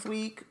meeting this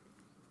week,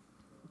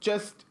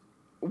 just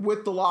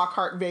with the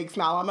Lockhart vague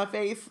smile on my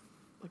face.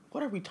 Like,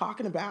 what are we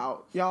talking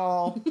about,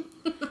 y'all?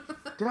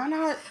 Did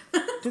I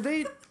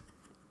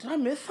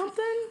miss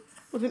something?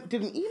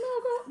 Did an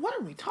email go? What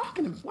are we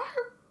talking about?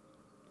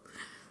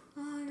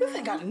 This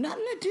ain't got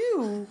nothing to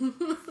do.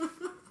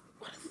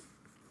 What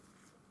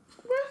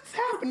is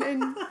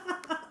happening?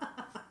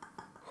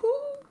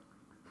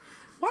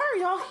 Why are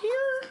y'all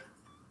here?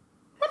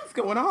 What is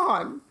going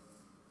on?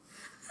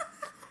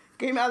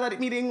 Came out of that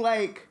meeting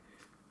like,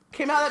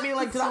 did I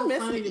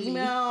miss an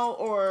email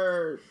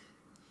or...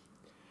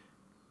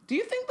 Do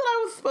you think that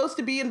I was supposed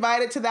to be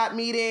invited to that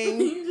meeting?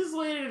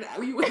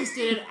 You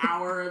wasted an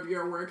hour of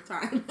your work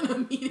time in a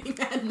meeting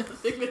that had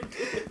nothing to do.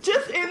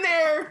 Just in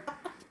there,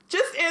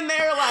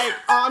 like,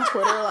 on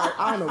Twitter, like,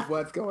 I don't know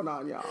what's going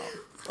on, y'all.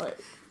 Like,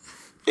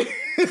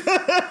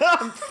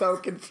 I'm so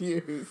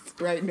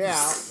confused right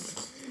now.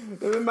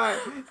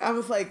 I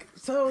was like,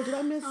 so did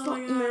I miss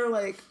something? They were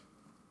like,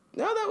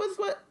 no, that was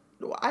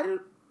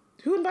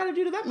who invited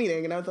you to that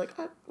meeting? And I was like,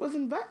 I was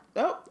invited.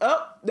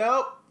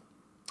 Nope.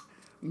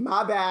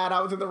 My bad.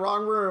 I was in the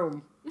wrong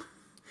room.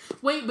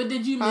 Wait, but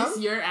did you miss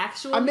your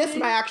actual meeting? I missed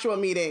my actual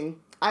meeting.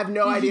 I have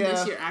no idea. Did you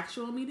miss your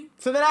actual meeting?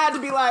 So then I had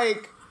to be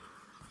like,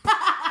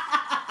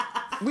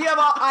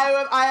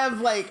 I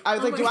was like,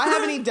 do I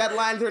have any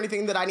deadlines or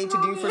anything that I need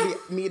to do for the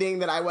meeting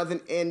that I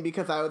wasn't in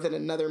because I was in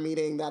another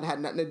meeting that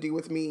had nothing to do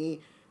with me?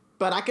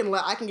 But I can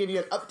give you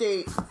an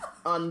update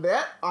on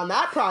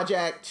that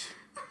project.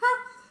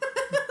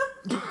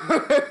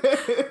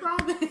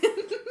 Robin.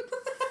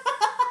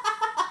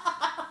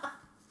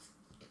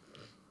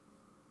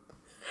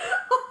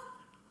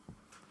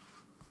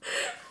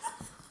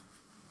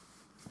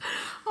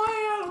 Oh my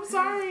god, I'm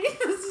sorry.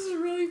 This is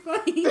really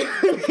funny.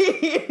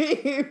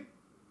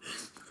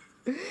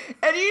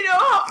 And you know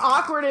how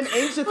awkward and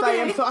anxious I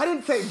am, so I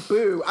didn't say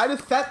boo. I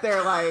just sat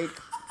there like,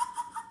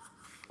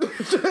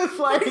 just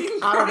like,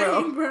 I don't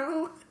know.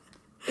 Bro.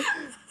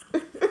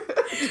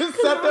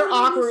 Just sat there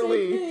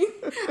awkwardly.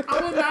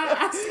 I would not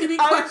ask any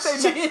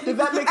questions. Does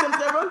that make sense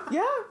to everyone?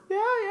 Yeah.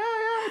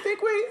 I think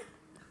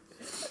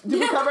did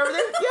we cover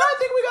everything? Yeah, I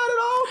think we got it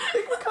all. I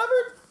think we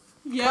covered.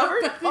 Yeah,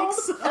 I think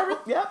so.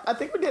 Yep, I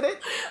think we did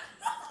it.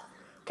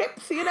 Okay,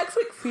 see you next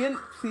week. See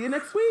you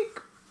next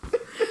week. I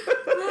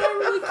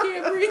really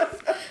can't breathe.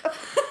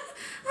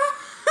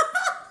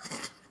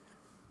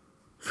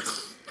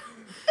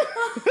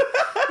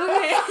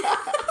 Okay.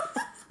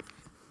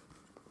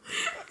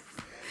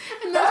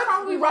 And that's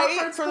probably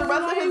right for the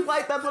rest of his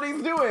life. That's what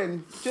he's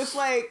doing. Just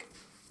like,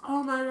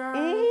 oh my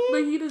god,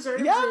 but he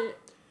deserves it.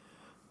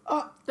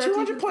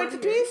 200 points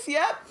apiece.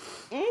 Yep.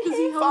 Does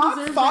he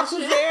Fox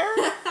was there.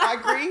 I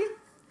agree.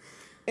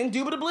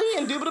 Indubitably.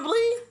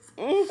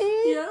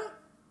 Yeah.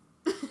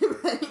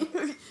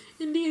 Right.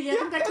 Indeed, yeah, I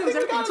think that covers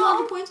everything.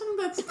 200 points, I think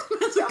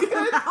that's a good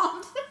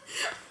amount.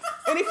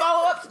 Any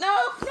follow-ups? No,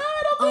 I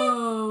don't think.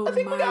 Oh, I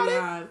think we got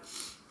God. it.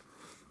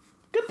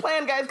 Good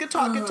plan, guys. Good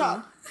talk.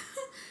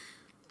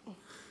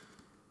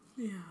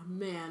 Yeah,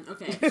 man.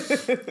 Okay.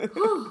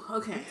 Whew,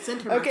 okay,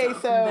 center myself. Okay,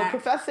 so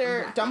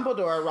Professor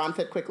Dumbledore, Ron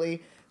said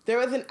quickly, there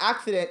was an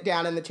accident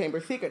down in the Chamber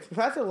of Secrets.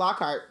 Professor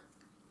Lockhart,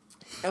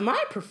 am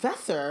I a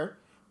professor?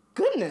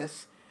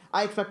 Goodness.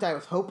 I expect I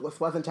was hopeless,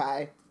 wasn't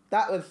I?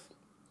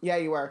 Yeah,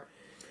 you were.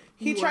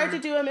 He tried to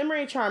do a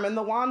memory charm and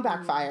the wand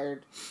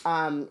backfired,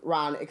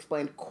 Ron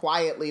explained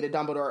quietly to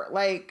Dumbledore.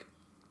 Like,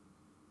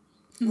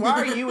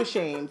 why are you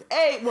ashamed?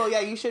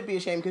 You should be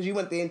ashamed because you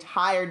went the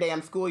entire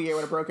damn school year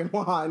with a broken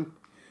wand.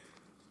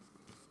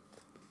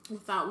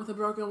 With a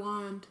broken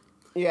wand.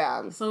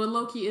 Yeah. So it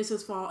low-key is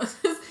his fault.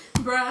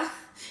 Bruh,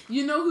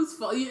 you know whose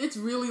fault? It's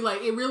really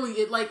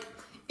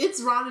it's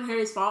Ron and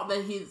Harry's fault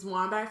that his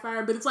wand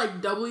backfired, but it's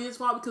like doubly his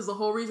fault because the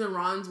whole reason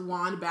Ron's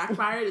wand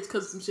backfired is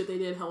because of some shit they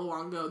did hella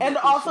long ago. And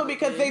also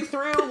because they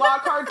threw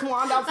Lockhart's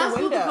wand out the window.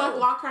 That's what the fuck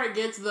Lockhart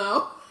gets,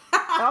 though.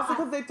 And also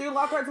because they threw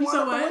Lockhart's wand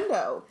out the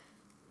window.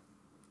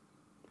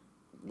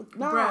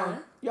 No,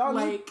 bruh, y'all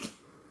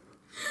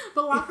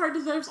but Lockhart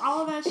deserves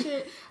all of that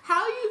shit.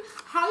 How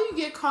you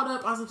get caught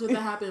up on something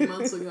that happened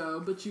months ago,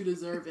 but you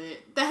deserve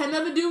it? That had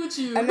nothing to do with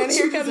you. And then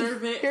here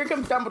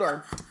comes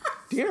Dumbledore.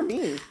 Dear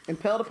me,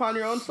 impaled upon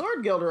your own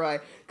sword, Gilderoy.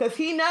 Because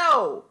he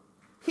know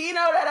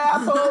that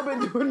asshole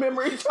been doing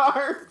memory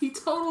charm. He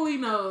totally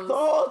knows. The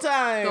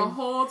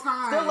whole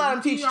time. Still let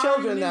him teach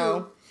children,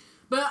 though.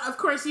 But of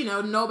course, they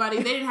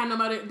didn't have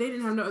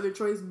no other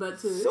choice but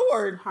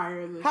to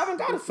hire this. Haven't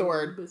got a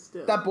sword. But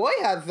still. That boy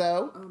has,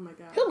 though. Oh my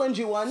god. He'll lend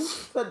you one.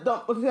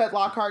 That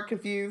Lockhart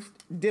confused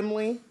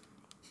dimly.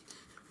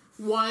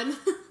 One.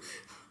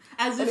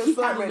 As if he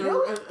had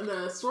an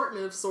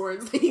assortment of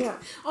swords. Yeah.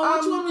 Oh,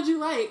 which one would you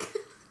like?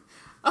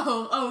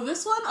 Oh,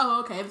 this one? Oh,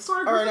 okay. The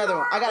sword or another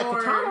one. I got a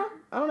katana.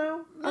 I don't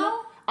know.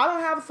 No? I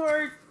don't have a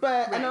sword,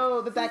 but I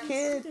know that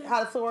kid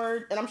had a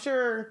sword, and I'm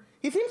sure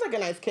he seems like a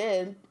nice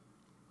kid.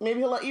 Maybe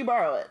he'll let you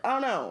borrow it. I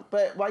don't know.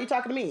 But why are you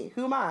talking to me?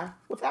 Who am I?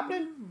 What's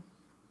happening?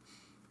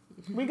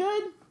 We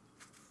good?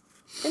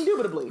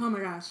 Indubitably. Oh my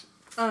gosh.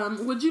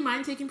 Would you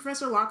mind taking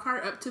Professor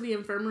Lockhart up to the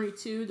infirmary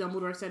too?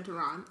 Dumbledore said to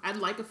Ron. I'd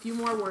like a few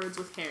more words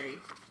with Harry.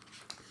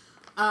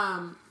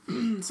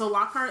 So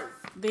Lockhart,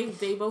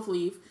 they both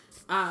leave.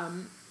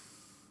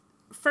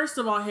 First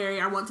of all,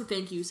 Harry, I want to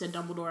thank you, said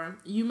Dumbledore.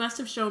 You must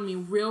have shown me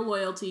real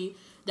loyalty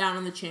down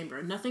in the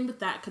chamber. Nothing but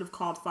that could have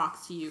called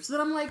Fawkes to you. So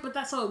then I'm like,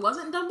 but so it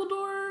wasn't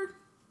Dumbledore?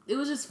 It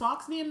was just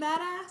Fawkes being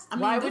badass? I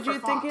mean, why would you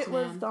think it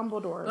was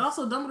Dumbledore? But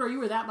also, Dumbledore, you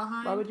were that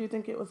behind. Why would you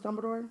think it was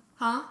Dumbledore?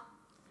 Huh?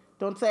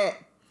 Don't say it.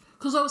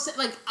 Because I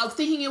was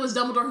thinking it was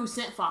Dumbledore who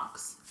sent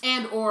Fawkes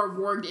and or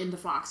warged into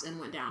Fawkes and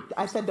went down.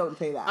 I said don't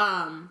say that.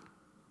 I'm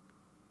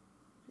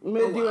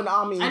gonna do an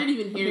Omni. I didn't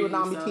even hear you. Do an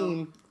Omni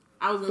team.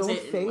 I was gonna say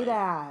it anyway. Don't say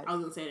that. I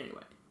was gonna say it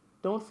anyway.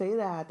 Don't say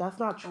that. That's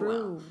not true.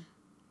 Oh, well.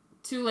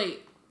 Too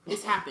late.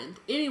 It's happened.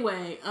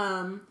 Anyway,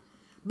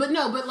 but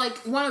like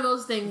one of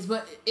those things.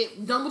 But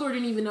Dumbledore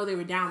didn't even know they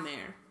were down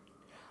there.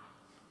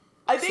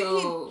 I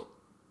think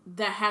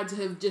that had to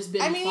have just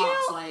been. I mean,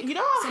 Fawkes, you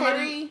know how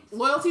Harry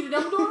loyalty to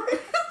Dumbledore.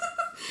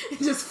 It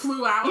just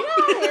flew out. You know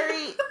how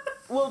Harry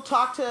will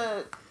talk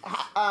to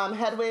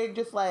Hedwig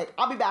just like,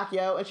 I'll be back,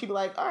 yo, and she'd be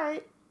like, all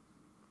right.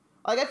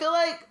 Like, I feel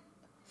like.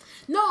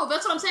 No,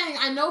 that's what I'm saying.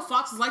 I know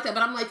Fawkes is like that,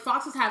 but I'm like,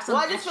 Foxes have some.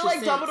 Well, I just feel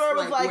like sense, Dumbledore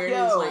was like,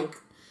 yo.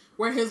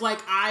 Where his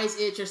eyes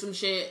itch or some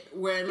shit.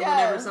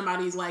 Whenever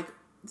somebody's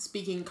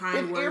speaking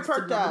kind words to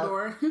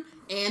Dumbledore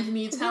and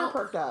needs help.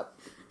 Perked up.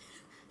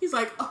 He's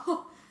like,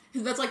 oh,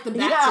 that's like the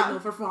bat signal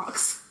for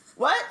Fawkes.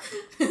 What?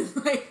 It's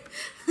like,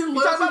 you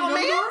talking about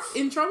Dumbledore?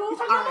 In trouble?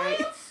 All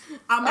right.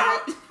 I'm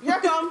out. Right. Here I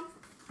come.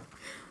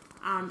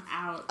 I'm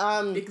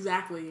out.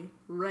 Exactly.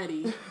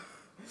 Ready.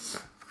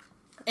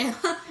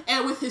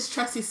 And with his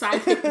trusty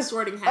sidekick, the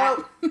Sorting Hat.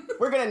 Oh,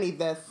 we're gonna need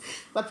this.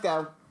 Let's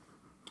go.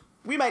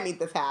 We might need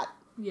this hat.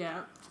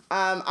 Yeah.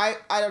 I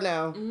don't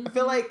know. Mm-hmm. I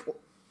feel like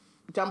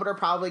Dumbledore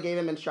probably gave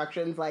him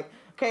instructions like,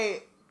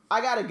 okay, I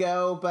gotta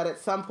go, but at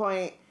some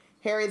point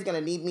Harry's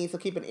gonna need me, so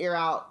keep an ear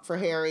out for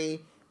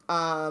Harry.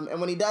 And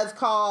when he does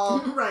call,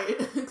 right?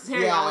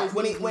 Harry always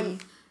when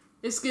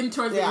it's getting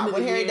towards the end of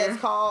the year. When Harry does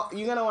call,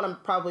 you're gonna want to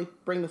probably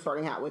bring the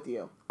Sorting Hat with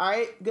you. All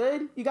right,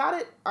 good, you got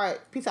it. All right,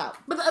 peace out.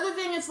 But the other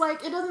thing is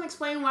it doesn't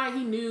explain why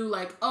he knew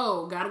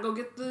gotta go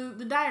get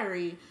the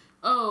diary.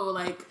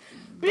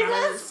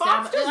 Because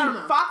Fawkes is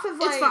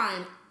it's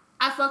fine.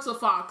 I fucks with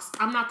Fawkes.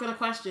 I'm not gonna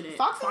question it.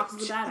 Fawkes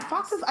is a badass.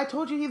 Fawkes is. I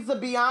told you he's the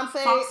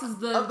Beyonce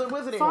of the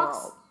wizarding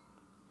world.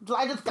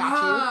 I just got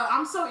you.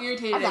 I'm so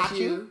irritated at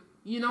you.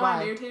 You know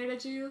why I'm irritated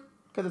at you?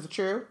 Because it's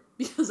true?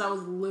 Because I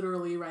was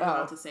literally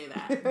about to say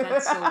that.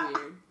 That's so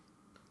weird.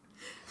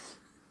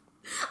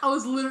 I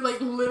was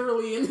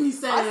literally, and he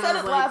said I said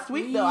it last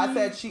week, though. I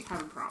said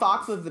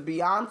Fawkes was the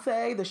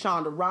Beyonce, the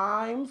Shonda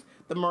Rhimes,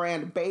 the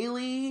Miranda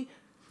Bailey.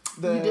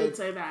 You did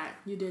say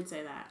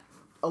that.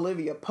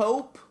 Olivia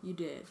Pope. You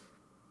did.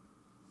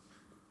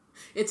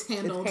 It's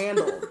handled.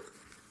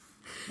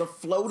 The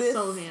FLOTUS.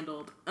 So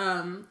handled.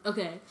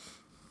 Okay.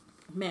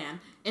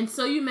 Man. And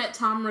so you met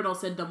Tom Riddle,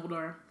 said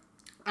Dumbledore.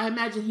 I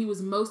imagine he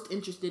was most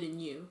interested in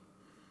you.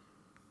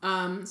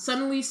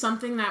 Suddenly,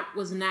 something that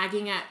was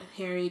nagging at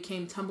Harry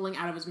came tumbling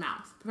out of his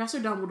mouth. Professor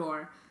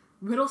Dumbledore,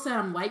 Riddle said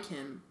I'm like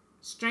him.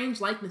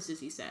 Strange likenesses,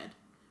 he said.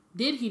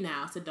 Did he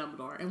now, said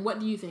Dumbledore. And what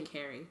do you think,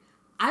 Harry?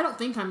 I don't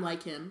think I'm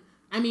like him.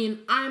 I mean,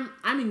 I'm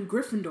in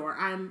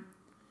Gryffindor.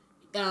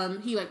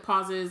 He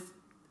pauses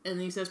and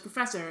then he says,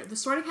 Professor, the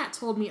Sorting Hat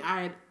told me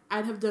I'd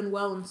have done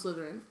well in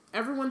Slytherin.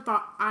 Everyone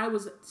thought I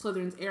was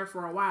Slytherin's heir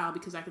for a while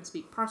because I can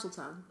speak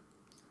Parseltongue.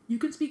 You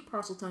can speak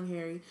Parseltongue,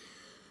 Harry,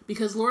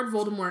 because Lord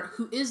Voldemort,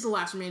 who is the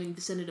last remaining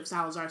descendant of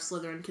Salazar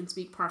Slytherin, can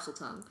speak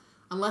Parseltongue.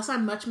 Unless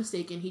I'm much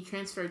mistaken, he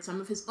transferred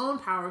some of his own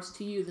powers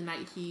to you the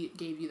night he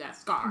gave you that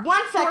scar.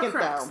 1 second,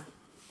 though.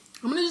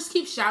 I'm going to just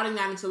keep shouting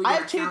that until we get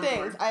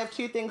I have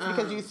two things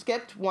because you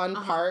skipped one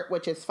part,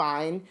 which is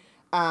fine,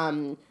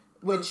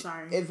 which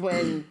is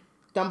when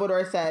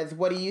Dumbledore says,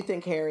 what do you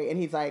think, Harry? And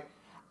he's like,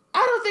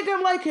 I don't think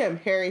I'm like him,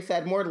 Harry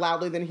said more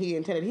loudly than he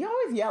intended. He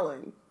always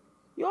yelling.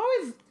 He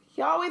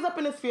always up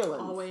in his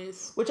feelings.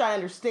 Always. Which I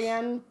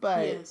understand,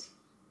 but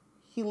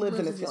he lives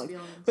in his feelings.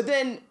 But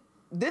then,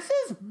 this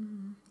is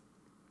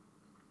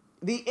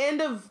the end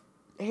of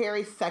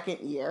Harry's second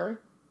year.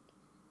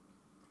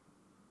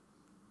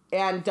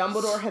 And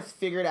Dumbledore has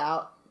figured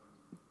out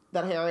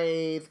that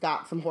Harry's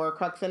got some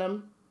Horcrux in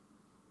him.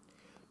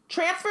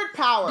 Transferred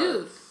powers.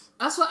 Dude,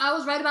 that's what I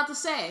was right about to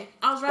say.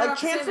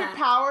 Transferred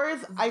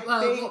powers, I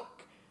think,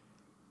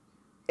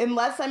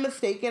 unless I'm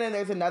mistaken, and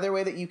there's another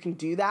way that you can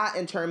do that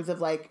in terms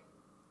of,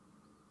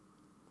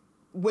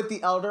 with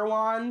the Elder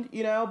Wand,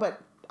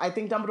 but I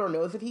think Dumbledore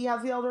knows that he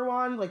has the Elder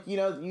Wand.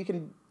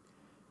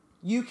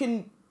 You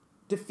can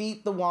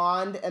defeat the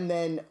wand, and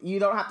then you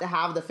don't have to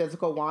have the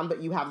physical wand,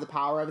 but you have the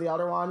power of the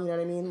Elder Wand, you know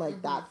what I mean?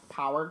 Like, that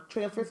power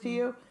transfers to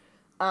you.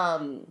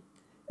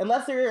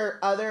 Unless there are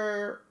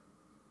other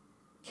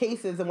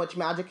cases in which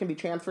magic can be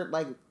transferred,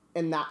 like,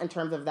 in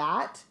terms of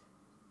that,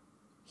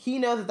 he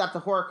knows that that's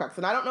a Horcrux.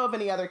 And I don't know of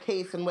any other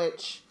case in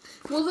which...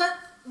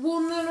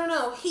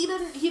 No. He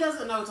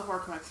doesn't know it's a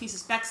Horcrux. He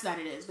suspects that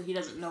it is, but he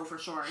doesn't know for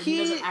sure. And he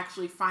doesn't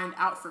actually find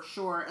out for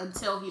sure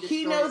until he destroys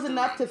He knows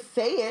enough to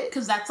say it.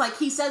 Because that's like,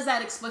 he says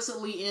that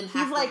explicitly in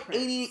He's like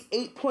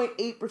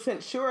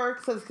 88.8% sure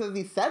because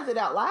he says it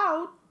out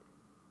loud.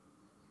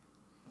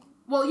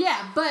 Well,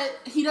 yeah, but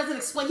he doesn't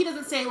explain. He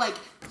doesn't say, like,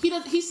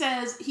 he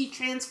says he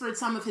transferred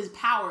some of his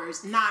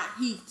powers, not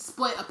he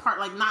split apart,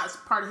 like, not as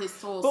part of his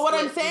soul. But what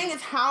I'm saying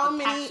is how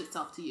many...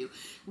 itself to you.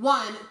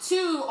 1.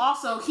 2,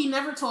 also, he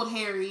never told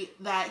Harry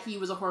that he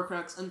was a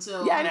Horcrux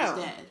until he was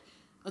dead.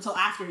 Until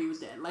after he was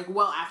dead. Like,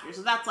 well after.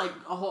 So that's, like,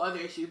 a whole other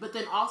issue. But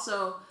then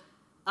also,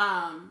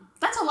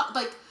 that's a lot,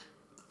 like...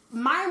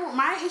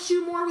 My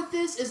issue more with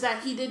this is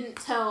that he didn't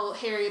tell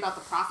Harry about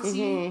the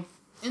prophecy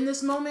in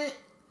this moment.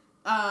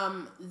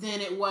 Than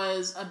it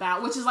was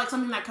about, which is like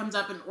something that comes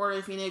up in Order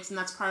of the Phoenix, and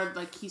that's part of,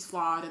 like, he's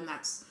flawed, and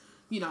that's,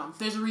 you know,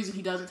 there's a reason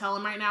he doesn't tell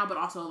him right now, but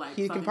also, like,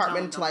 he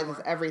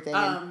compartmentalizes everything,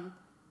 and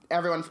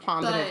everyone's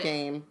pawns in his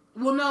game.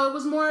 Well, no, it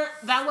was more,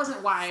 that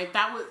wasn't why.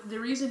 That was, the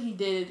reason he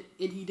did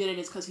it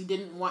is because he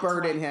didn't want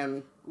burden to, like,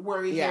 him.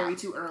 Worry Harry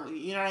too early,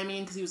 you know what I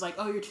mean? Because he was like,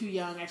 oh, you're too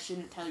young, I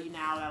shouldn't tell you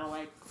now, that'll,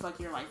 like, fuck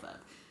your life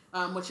up.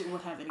 Which it would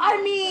have anyway. I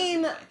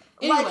mean,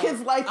 anyway, like, his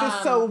life is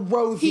so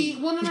rosy.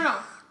 No.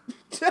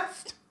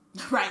 Just...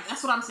 Right,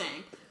 that's what I'm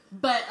saying.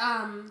 But,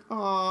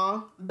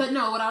 But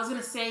no, what I was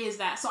gonna say is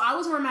that, so I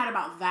was more mad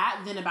about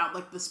that than about,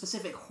 like, the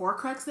specific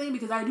Horcrux thing,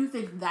 because I do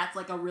think that's,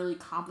 like, a really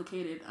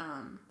complicated,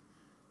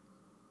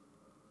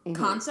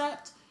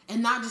 concept.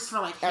 And not just for,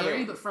 like,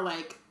 Harry, but for,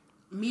 like,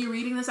 me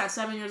reading this at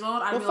 7 years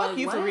old, I'd be like, what? Fuck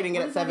you for reading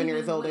it at 7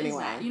 years old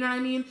anyway. You know what I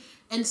mean?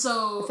 And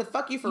so... I said,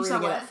 fuck you for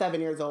reading it at 7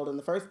 years old in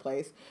the first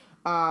place.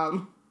 Okay,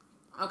 I'm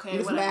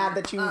just mad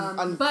that you...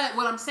 but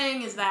what I'm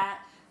saying is that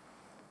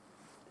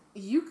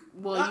you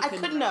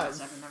couldn't know.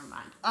 Never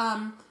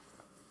mind.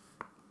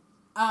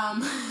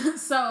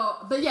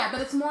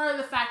 But it's more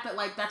the fact that,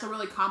 like, that's a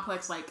really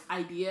complex, like,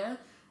 idea,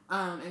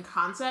 and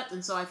concept,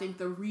 and so I think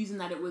the reason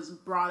that it was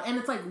broad, and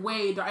it's, like,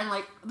 way dark, and,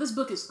 like, this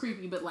book is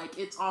creepy, but, like,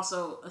 it's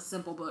also a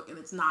simple book, and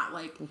it's not,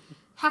 like,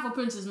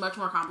 Half-Blood is much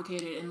more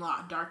complicated and a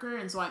lot darker,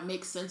 and so it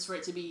makes sense for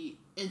it to be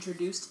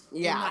introduced,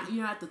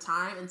 at the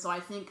time, and so I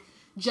think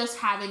just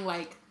having,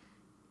 like,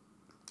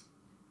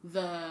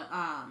 the,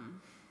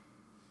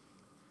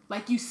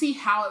 like, you see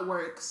how it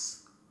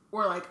works,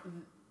 or, like,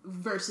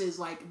 versus,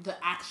 like, the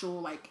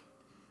actual, like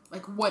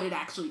what it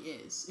actually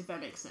is, if that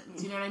makes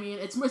sense. You know what I mean?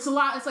 It's a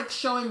lot, it's, like,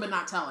 showing but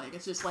not telling.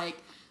 It's just, like,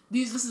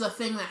 this is a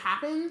thing that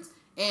happens,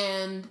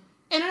 and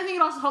I think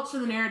it also helps for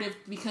the narrative,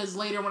 because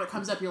later when it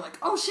comes up, you're like,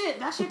 oh shit,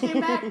 that shit came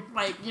back.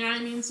 Like, you know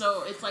what I mean?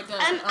 So, it's like a...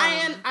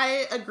 And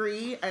I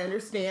agree, I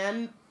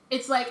understand.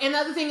 It's like, and the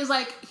other thing is,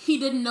 like, he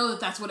didn't know that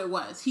that's what it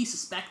was. He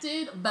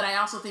suspected, but I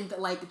also think that,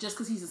 like, just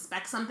because he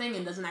suspects something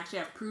and doesn't actually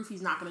have proof,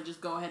 he's not going to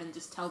just go ahead and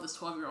just tell this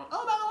 12-year-old,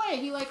 oh, by the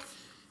way, he, like,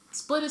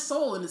 split his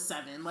soul into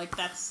 7. Like,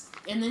 that's,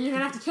 and then you're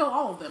going to have to kill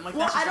all of them. Like,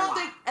 that's just a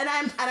lot. And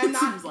I'm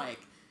not... seems like.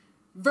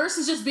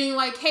 Versus just being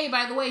like, hey,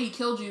 by the way, he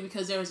killed you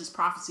because there was this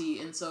prophecy,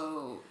 and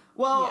so...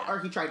 Well, or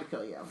he tried to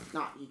kill you,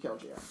 not he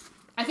killed you.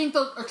 I think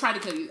those, or tried to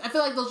kill you. I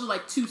feel like those are,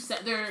 like,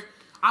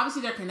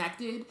 obviously they're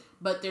connected,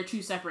 but they're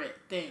two separate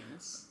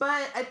things.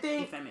 But I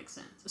think... If that makes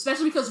sense.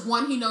 Especially because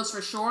one he knows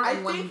for sure,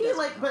 and one he doesn't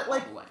know but,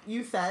 like, all the way.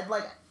 you said,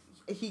 like,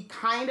 he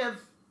kind of...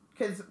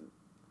 Because,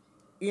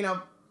 you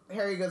know,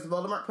 Harry goes,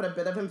 Voldemort put a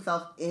bit of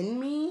himself in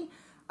me.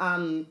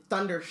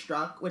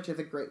 Thunderstruck, which is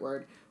a great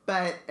word.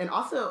 But, and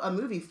also a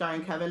movie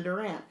starring Kevin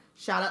Durant.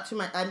 Shout out to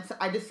my...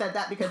 I just said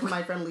that because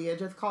my friend Leah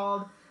just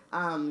called.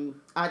 I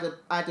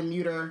had to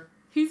mute her.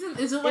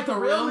 Is it like a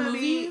real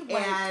movie?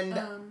 Like,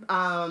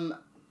 and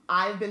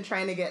I've been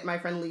trying to get my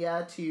friend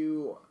Leah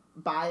to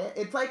buy it.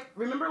 It's like,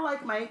 remember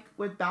Like Mike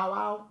with Bow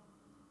Wow?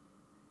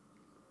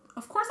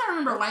 Of course I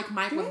remember Like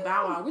Mike with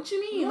Bow Wow. What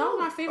you mean? No. That was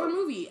my favorite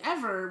movie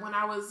ever when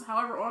I was,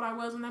 however old I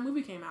was when that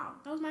movie came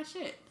out. That was my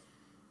shit.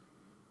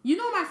 You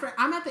know,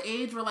 I'm at the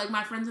age where, like,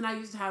 my friends and I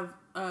used to have,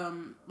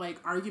 like,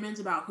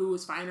 arguments about who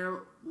was finer,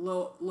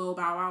 Lil Bow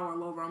Wow or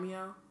Lil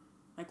Romeo.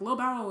 Like, Lil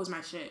Bow Wow was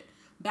my shit.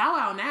 Bow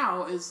Wow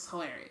now is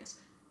hilarious.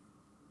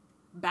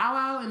 Bow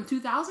Wow in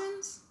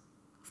 2000s?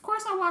 Of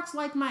course I watched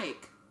Like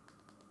Mike.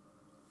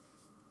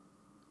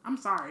 I'm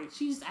sorry.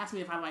 She just asked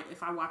me if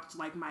I watched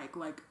Like Mike.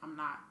 Like, I'm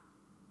not.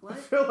 What? I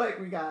feel like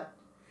we got...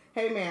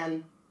 Hey,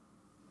 man.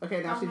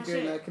 Okay, now she's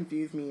doing the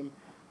confused meme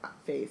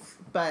face.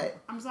 But...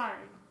 I'm sorry.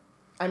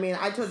 I mean,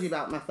 I told you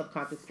about my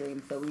subconscious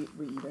dream, so we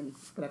even.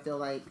 But I feel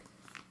like,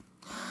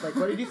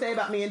 what did you say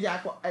about me and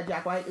Jack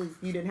White? Is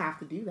you didn't have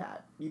to do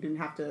that. You didn't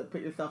have to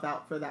put yourself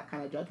out for that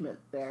kind of judgment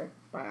there,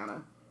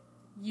 Brianna.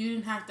 You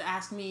didn't have to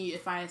ask me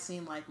if I had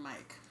seen Like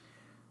Mike.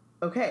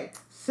 Okay,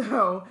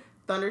 so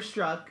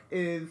Thunderstruck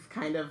is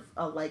kind of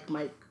a Like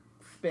Mike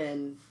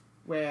spin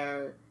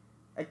where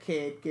a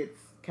kid gets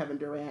Kevin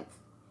Durant's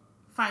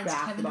finds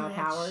Kevin basketball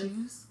Durant's powers.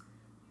 shoes.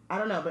 I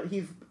don't know, but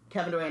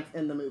Kevin Durant's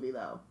in the movie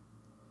though.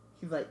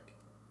 He's like,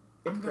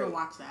 it's I'm gonna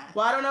watch that.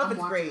 Well, I don't know if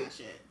it's great. That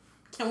shit.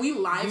 Can we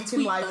live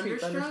tweet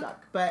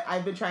Thunderstruck? But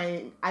I've been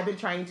trying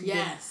to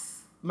give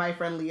my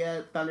friend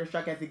Leah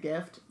Thunderstruck as a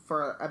gift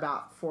for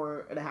about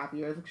 4.5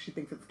 years because she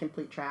thinks it's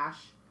complete trash.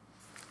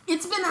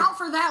 It's been out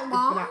for that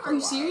long? Are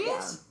you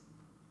serious? Yeah.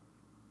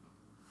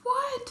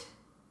 What?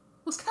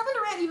 Was Kevin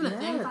Durant even a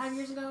thing 5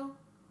 years ago?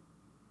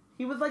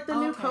 He was like the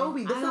new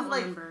Kobe. This I don't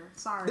remember.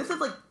 Sorry. This is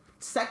like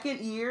second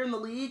year in the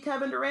league,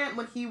 Kevin Durant,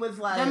 when he was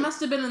like... That must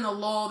have been in the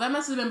lull. That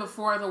must have been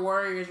before the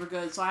Warriors were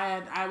good. So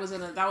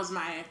that was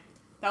my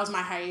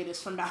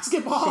hiatus from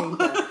basketball.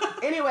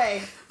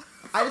 Anyway,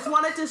 I just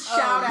wanted to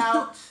shout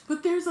out...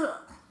 But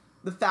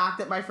the fact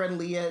that my friend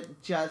Leah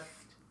just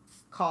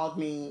called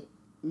me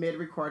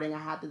mid-recording. I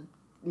had to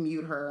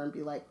mute her and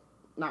be like,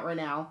 not right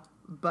now.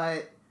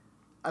 But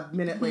a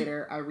minute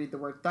later, I read the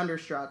word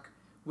Thunderstruck,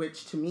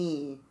 which to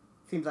me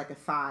seems like a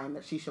sign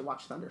that she should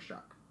watch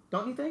Thunderstruck.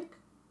 Don't you think?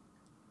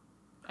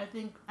 I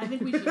think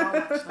we should all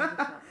watch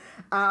Thunderstruck.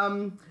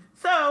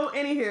 So,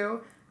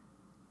 anywho.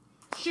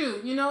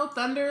 Shoot,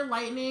 Thunder,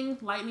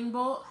 Lightning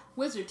Bolt,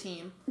 Wizard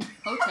Team,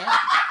 Hotel.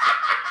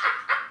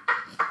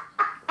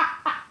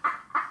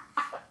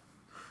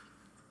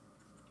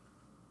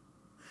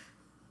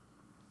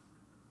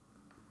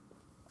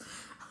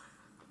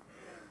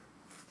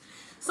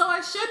 So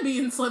I should be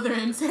in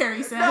Slytherins,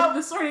 Harry said. Nope.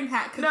 The Sorting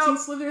Hat could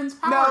see Slytherin's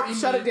power in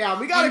shut me. it down.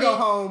 We gotta go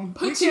home.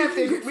 We can't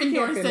finish. We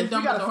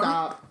gotta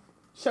stop.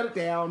 Shut it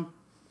down.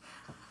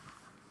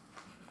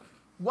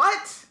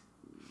 What?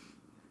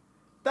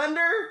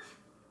 Thunder,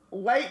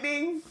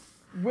 Lightning,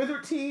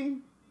 Wizard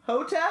Team,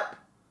 Hotep?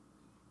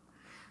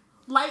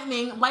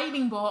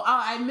 Lightning Bolt.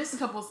 Oh, I missed a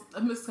couple.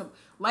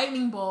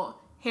 Lightning Bolt,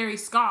 Harry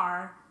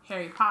Scar,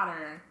 Harry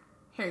Potter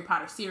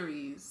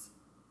series,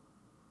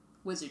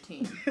 Wizard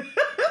Team.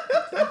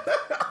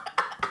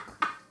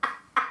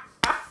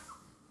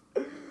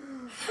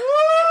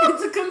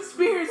 It's a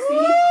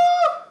conspiracy.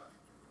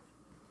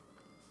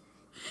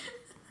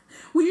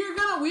 We are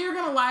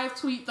gonna live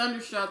tweet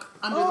Thunderstruck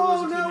under the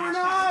Wizard Team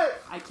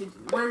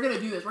hashtag. We're gonna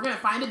do this. We're gonna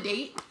find a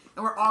date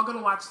and we're all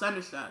gonna watch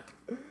Thunderstruck.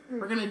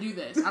 We're gonna do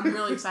this. I'm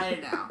really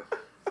excited now.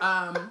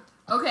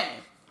 Okay.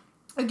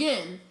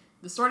 Again,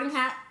 the Sorting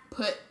Hat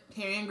put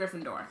Harry in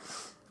Gryffindor.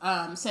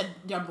 Said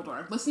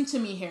Dumbledore, "Listen to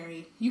me,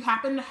 Harry. You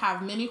happen to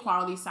have many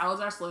qualities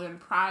Salazar Slytherin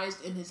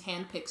prized in his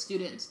hand-picked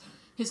students.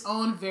 His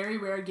own very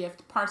rare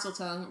gift,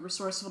 Parseltongue,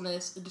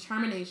 resourcefulness,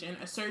 determination,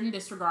 a certain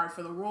disregard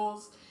for the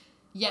rules.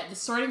 Yet the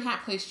Sorting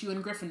Hat placed you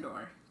in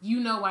Gryffindor. You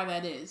know why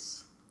that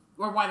is.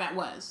 Or why that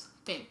was.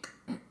 Think."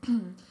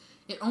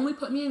 "It only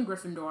put me in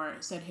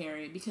Gryffindor," said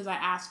Harry, "because I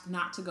asked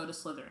not to go to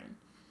Slytherin."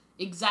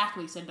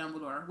 "Exactly," said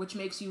Dumbledore, "which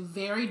makes you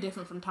very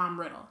different from Tom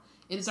Riddle.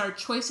 It is our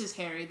choices,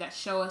 Harry, that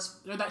show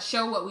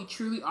what we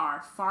truly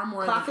are, far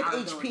more classic than our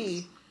HP.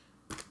 abilities."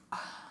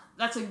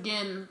 That's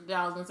again,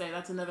 I was gonna say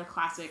that's another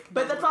classic.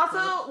 But that's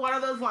also one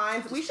of those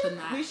lines. We should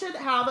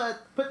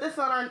put this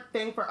on our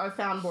thing for our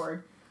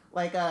soundboard,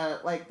 like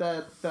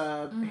the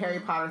Harry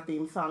Potter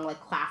theme song, like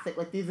classic.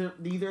 Like these are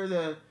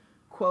the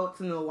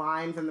quotes and the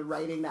lines and the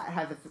writing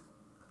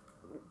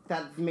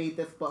that's made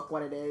this book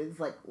what it is.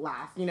 Like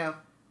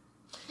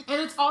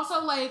And it's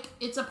also like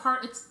it's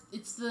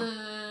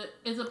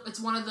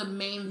one of the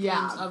main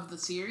themes of the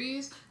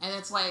series, and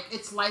it's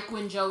like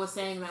when Jo was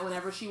saying that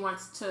whenever she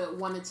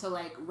wanted to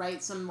like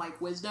write some like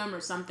wisdom or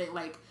something,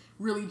 like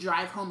really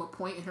drive home a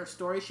point in her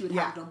story, she would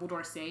have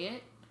Dumbledore say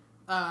it.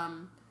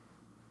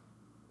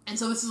 And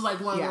so this is like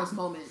one of those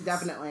moments,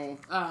 definitely,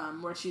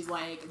 where she's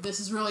like, this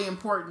is really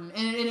important,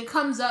 and it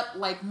comes up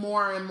like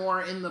more and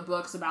more in the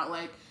books about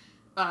like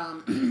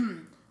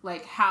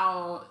like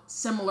how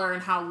similar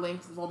and how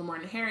linked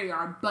Voldemort and Harry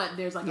are, but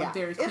there's like a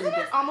very clear difference. Isn't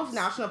it almost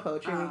National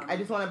Poetry Week? I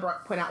just want to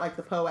point out like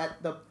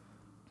the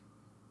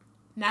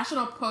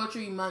National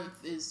Poetry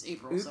Month is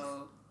April,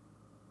 so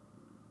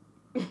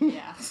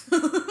yeah.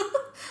 I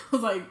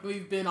was like,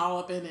 we've been all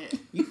up in it.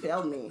 You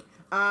failed me.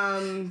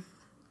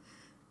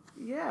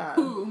 Yeah.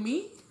 Who,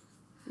 me?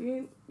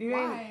 You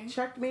ain't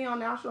checked me on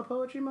National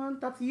Poetry Month?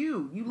 That's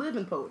you. You live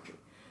in poetry.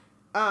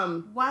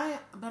 Why?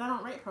 But I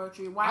don't write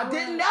poetry. Why? I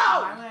didn't know.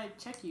 Why would I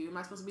check you? Am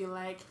I supposed to be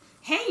like,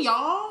 hey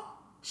y'all,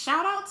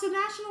 shout out to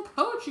National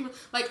Poetry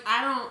Month? Like,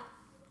 I don't.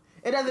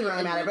 It doesn't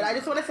really matter, but I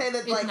just want to say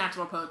that it's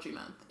National Poetry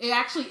Month. It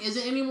actually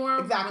isn't anymore.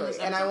 Exactly,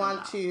 and I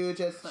want to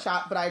just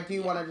shout, but I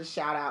do want to just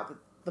shout out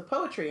the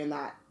poetry in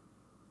that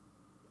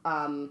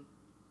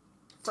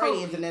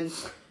phrase, and then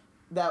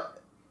that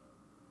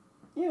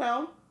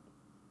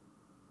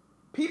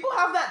people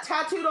have that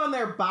tattooed on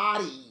their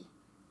body.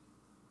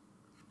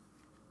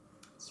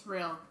 It's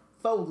real.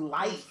 So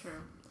light. That's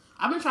true.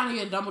 I've been trying to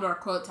get a Dumbledore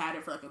quote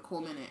tatted for like a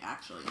cool minute,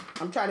 actually.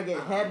 I'm trying to get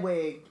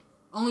Hedwig.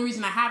 Only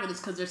reason I have it is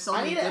because there's so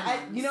many good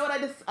ones. You know what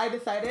I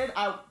decided?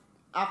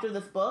 After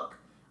this book,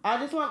 I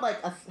just want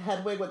like a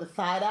Hedwig with a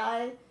side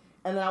eye,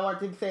 and then I want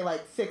to say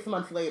like 6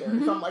 months later,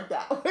 something like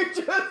that. Like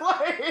just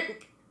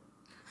like.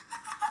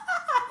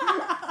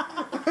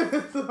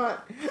 So one.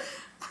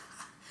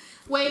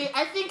 Wait,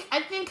 I think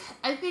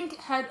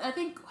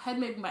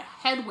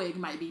Hedwig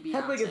might be Beyonce.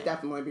 Hedwig is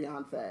definitely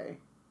Beyonce.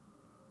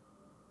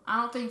 I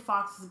don't think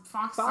Fox is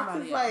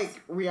somebody is else.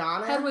 like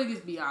Rihanna. Hedwig is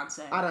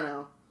Beyonce. I don't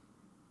know.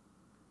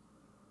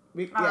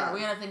 We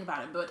gotta think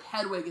about it, but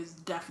Hedwig is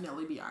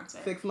definitely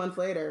Beyonce. 6 months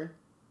later,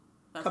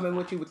 coming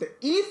with you with the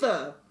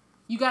ether.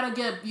 You gotta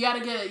get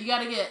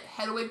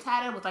Hedwig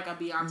tatted with like a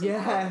Beyonce.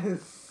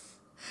 Yes.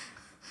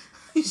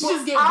 You should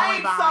just get Boy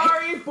I'm Bye.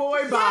 Sorry,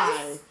 Boy Bye.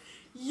 Yes.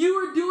 You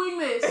were doing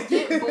this.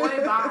 Get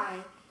Boy Bye.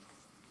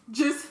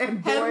 Just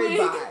and Boy Hedwig,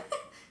 Bye.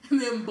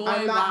 And then Boy Bye.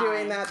 I'm not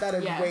doing that. That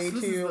is way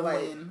this too is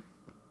like win.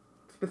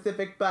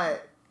 specific,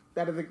 but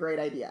that is a great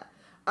idea.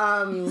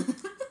 But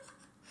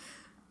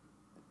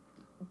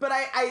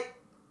I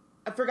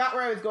forgot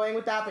where I was going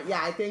with that, but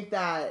yeah, I think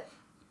that...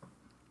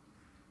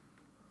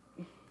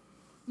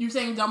 You're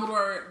saying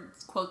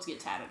Dumbledore's quotes get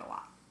tatted a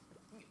lot.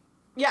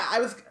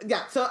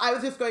 So I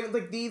was just going,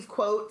 like, these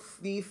quotes,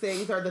 these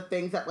things are the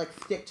things that, like,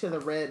 stick to the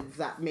ribs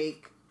that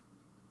make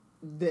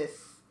this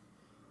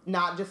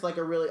not just, like,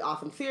 a really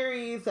awesome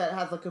series that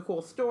has, like, a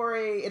cool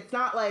story. It's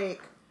not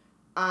like,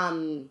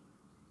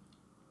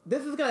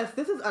 this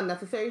is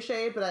unnecessary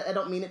shade, but I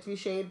don't mean it to be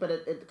shade, but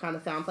it kind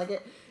of sounds like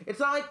it. It's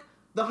not like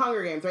The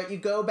Hunger Games, right? You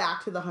go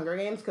back to The Hunger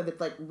Games because it's,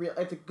 like,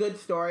 it's a good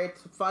story,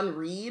 it's a fun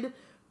read,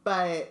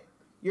 but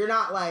you're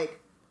not like,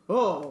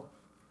 oh,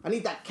 I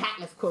need that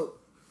Katniss quote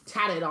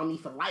tatted on me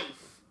for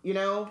life, you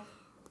know?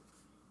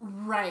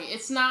 Right.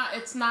 It's not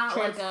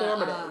like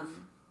a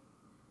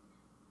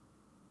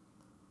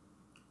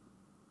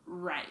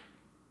right.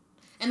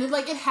 And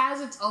it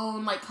has its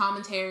own like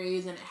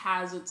commentaries, and it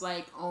has its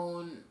like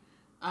own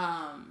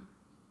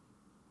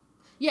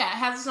it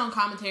has its own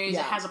commentaries.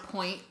 Yeah. It has a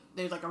point.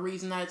 There's like a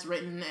reason that it's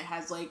written. It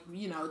has like,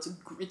 you know, it's a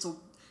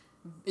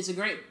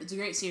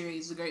great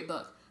series, it's a great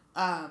book.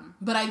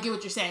 But I get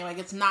what you're saying. Like,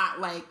 it's not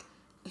like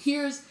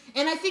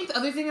and I think the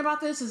other thing about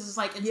this is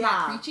like, it's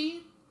not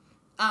preachy.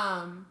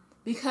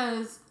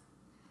 Because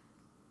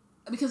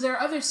there are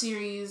other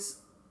series,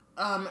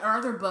 or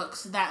other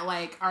books that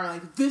like, are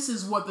like, this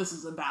is what this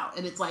is about.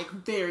 And it's like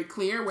very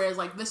clear. Whereas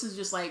like, this is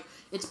just like,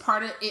 it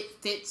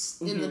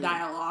fits in the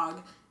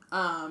dialogue.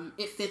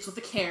 It fits with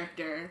the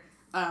character.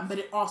 But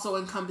it also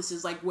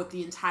encompasses like what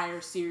the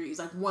entire series,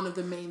 like one of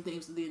the main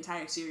things of the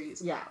entire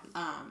series. Yeah.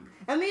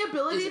 And the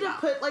ability to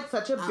put like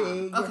such a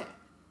big,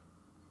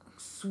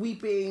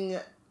 sweeping,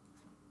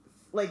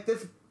 like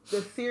this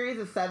series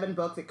of 7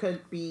 books. It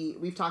could be.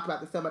 We've talked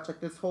about this so much. Like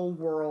this whole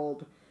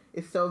world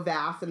is so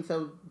vast and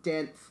so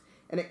dense,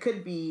 and it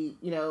could be,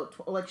 you know,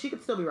 like she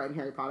could still be writing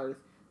Harry Potter's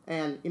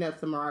and, you know,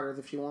 some Marauders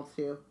if she wants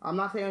to. I'm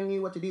not telling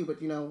you what to do,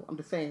 but you know, I'm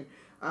just saying.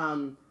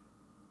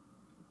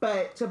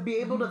 But to be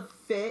able to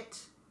fit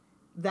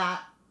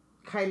that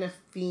kind of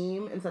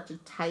theme in such a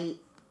tight,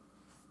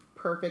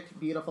 perfect,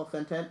 beautiful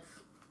sentence.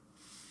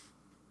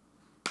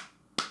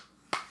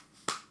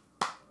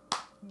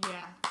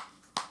 Yeah.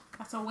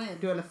 That's a win.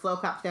 Doing a slow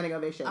clap standing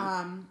ovation.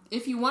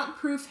 If you want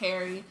proof,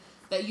 Harry,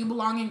 that you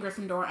belong in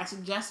Gryffindor, I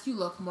suggest you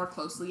look more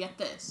closely at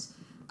this.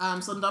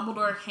 So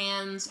Dumbledore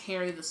hands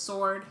Harry the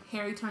sword.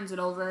 Harry turns it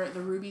over,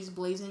 the rubies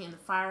blazing in the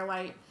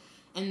firelight,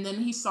 and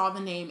then he saw the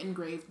name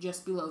engraved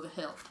just below the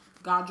hilt.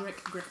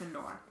 Godric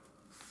Gryffindor.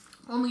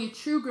 Only a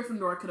true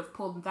Gryffindor could have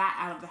pulled that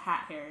out of the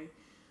hat, Harry.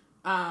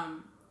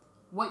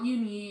 What you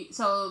need...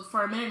 So,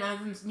 for a minute,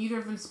 neither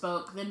of them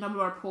spoke. Then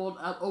Dumbledore pulled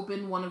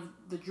open one of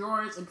the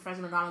drawers in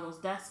Professor McGonagall's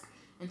desk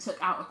and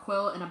took out a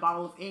quill and a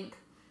bottle of ink.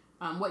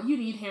 What you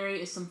need, Harry,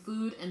 is some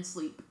food and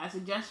sleep. I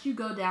suggest you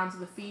go down to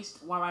the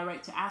feast while I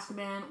write to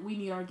Azkaban. We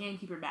need our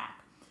gamekeeper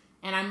back.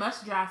 And I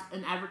must draft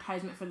an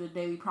advertisement for the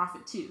Daily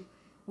Prophet, too.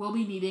 We'll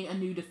be needing a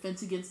new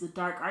Defense Against the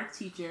Dark Arts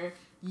teacher.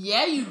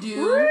 Yeah, you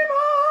do. Remus!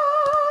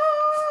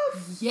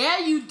 Yeah,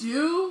 you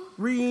do.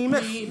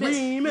 Remus.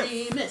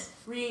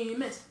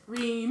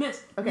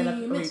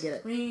 Okay, we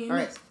get it. All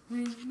right.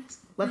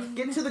 Let's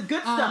get to the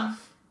good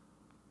stuff.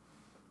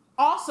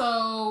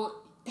 Also,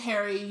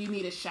 Harry, you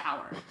need a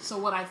shower. So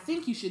what I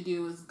think you should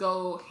do is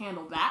go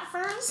handle that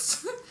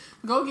first.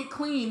 Go get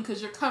clean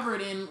because you're covered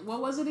in, what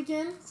was it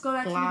again? Let's go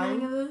back to the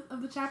beginning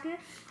of the chapter.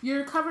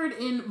 You're covered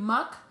in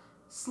muck,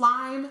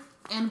 slime,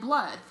 and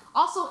blood.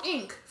 Also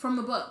ink from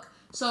the book.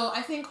 So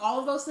I think all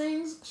of those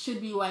things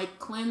should be like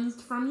cleansed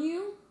from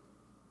you.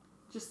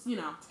 Just, you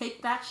know,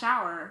 take that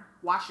shower,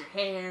 wash your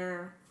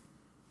hair,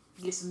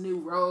 get some new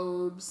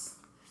robes,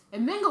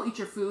 and then go eat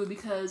your food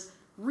because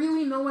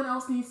really no one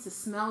else needs to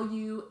smell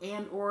you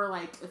and or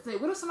like,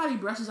 what if somebody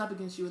brushes up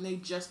against you and they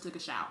just took a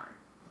shower?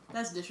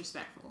 That's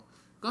disrespectful.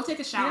 Go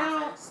take a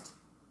shower first.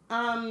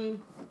 I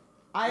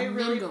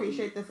really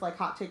appreciate this like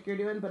hot take you're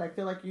doing, but I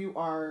feel like you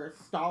are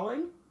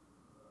stalling.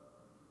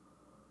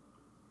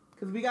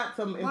 Because we got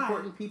some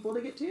important people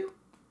to get to.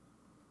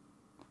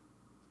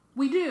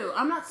 We do.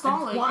 I'm not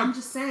stalling. I'm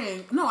just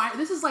saying. No,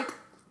 this is like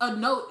a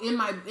note in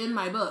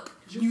my book.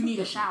 You need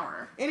a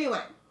shower.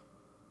 Anyway.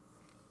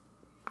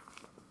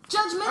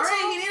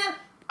 Judgmental.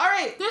 All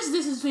right. There's a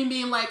difference between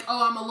being like,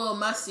 oh, I'm a little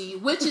musty,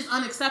 which is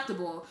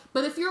unacceptable.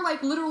 But if you're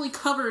like literally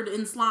covered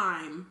in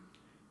slime.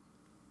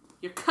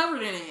 You're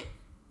covered in it.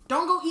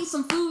 Don't go eat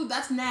some food.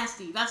 That's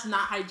nasty. That's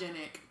not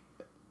hygienic.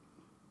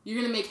 You're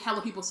going to make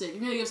hella people sick. You're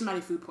going to give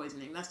somebody food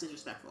poisoning. That's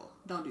disrespectful.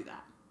 Don't do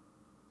that.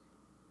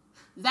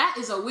 That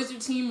is a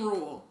wizard team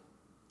rule.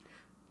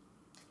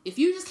 If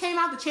you just came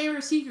out the Chamber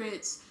of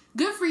Secrets,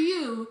 good for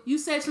you. You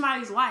saved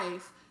somebody's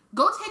life.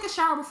 Go take a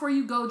shower before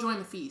you go join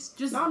the feast.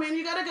 Just no, man,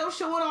 you gotta go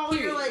show it all.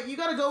 You're like, you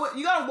gotta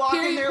walk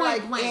in there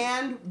like, blank.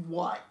 And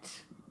what?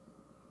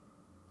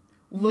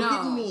 Look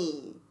at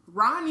me.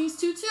 Ron needs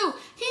to too.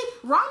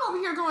 Ron over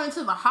here going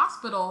to the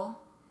hospital.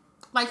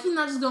 Like, he's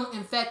not just gonna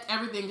infect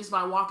everything just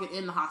by walking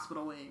in the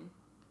hospital wing.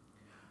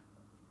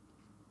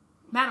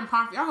 Madame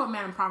Pomfrey, I hope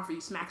Madame Pomfrey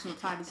smacks him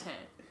upside his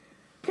head.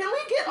 Can we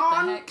get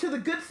on to the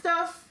good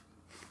stuff?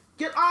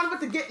 Get on with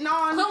the getting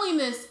on.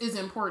 Cleanliness is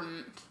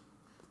important.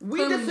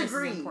 We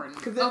disagree.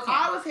 Because if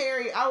I was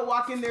Harry, I would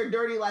walk in there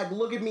dirty, like,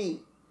 look at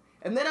me.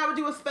 And then I would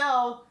do a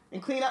spell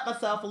and clean up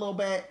myself a little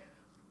bit.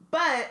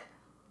 But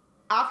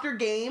after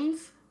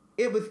games,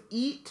 it was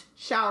eat,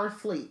 shower,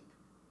 sleep.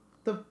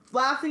 The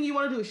last thing you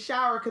want to do is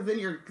shower because then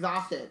you're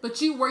exhausted. But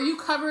were you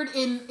covered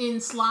in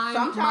slime,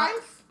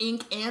 sometimes,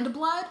 ink, and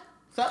blood?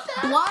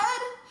 Sometimes. Blood?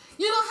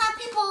 You don't have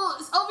people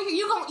over here.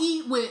 You gonna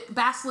eat with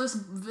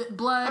basilisk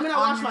blood? I mean, I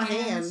wash my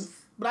hands,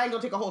 but I ain't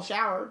gonna take a whole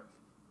shower.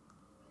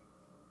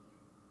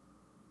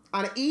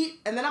 I'm gonna eat,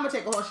 and then I'm gonna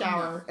take a whole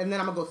shower, and then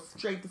I'm gonna go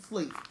straight to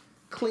sleep.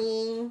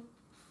 Clean.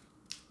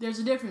 There's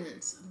a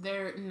difference.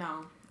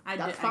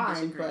 That's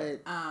fine,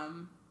 but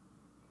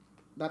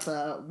that's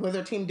a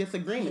wizard team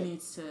disagreement. He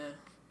needs to.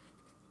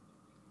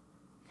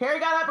 Harry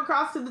got up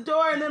across to the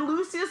door, and then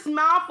Lucius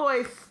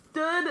Malfoy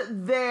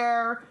stood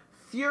there,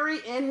 fury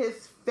in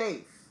his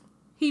face.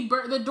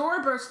 The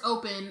door burst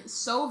open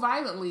so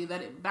violently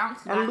that it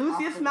bounced back. And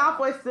Lucius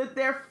Malfoy stood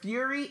there,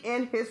 fury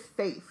in his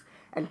face,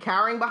 and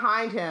cowering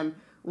behind him,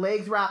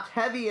 legs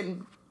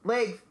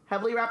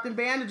heavily wrapped in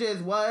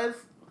bandages, was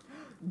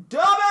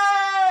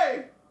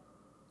Dobby!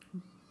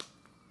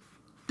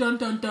 Dun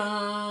dun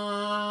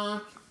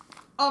dun!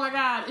 Oh my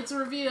God! It's a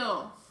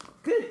reveal.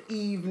 Good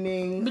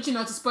evening. But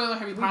it's a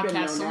spoiler-heavy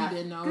podcast, so we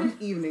didn't know.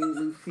 Good evening,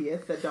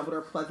 Lucius, said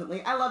Dumbledore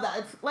pleasantly. I love that.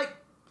 It's like,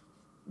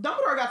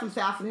 Dumbledore got some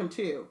sass in him,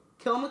 too.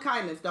 Kill him with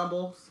kindness,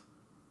 Dumbles.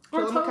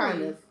 Kill him with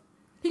kindness.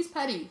 He's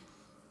petty.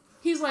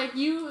 He's like,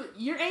 you're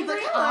angry?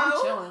 Like, I'm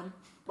chilling.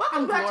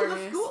 Welcome back to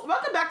the school.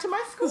 Welcome back to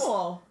my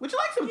school. Would you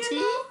like some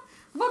tea?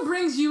 What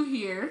brings you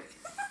here?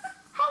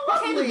 How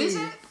lovely. You came to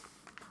visit?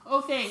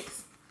 Oh,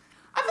 thanks.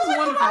 I feel like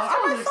wonderful. the last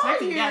time I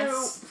saw you,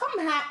 guests.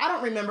 something happened. I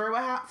don't remember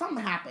what happened.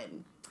 Something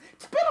happened.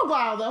 It's been a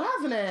while, though,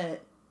 hasn't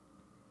it?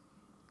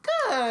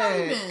 Good. How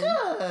you been?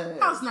 Good.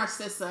 How's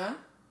Narcissa?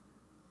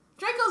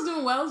 Draco's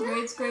doing well.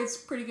 His grades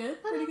pretty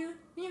good. Pretty good.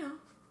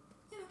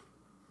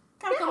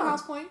 Got a couple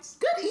house points.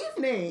 Good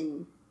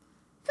evening.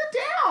 Sit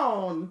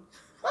down.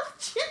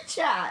 Let's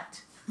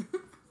chit-chat.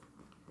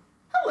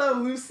 Hello,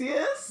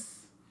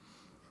 Lucius.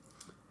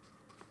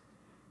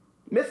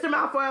 Mr.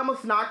 Malfoy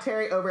almost knocked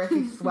Harry over as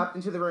he swept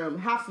into the room.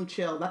 Have some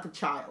chill. That's a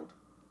child.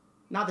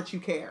 Not that you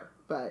care,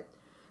 but...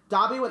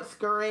 Dobby went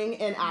scurrying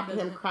in after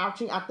him,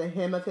 crouching at the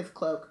hem of his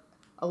cloak,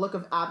 a look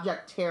of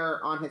abject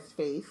terror on his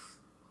face.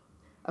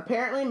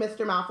 Apparently,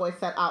 Mr. Malfoy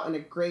set out in a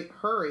great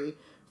hurry,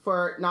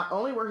 for not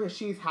only were his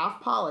shoes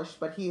half polished,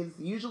 but his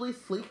usually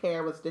sleek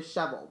hair was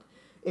disheveled.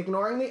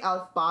 Ignoring the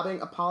elf bobbing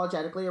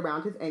apologetically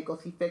around his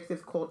ankles, he fixed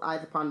his cold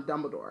eyes upon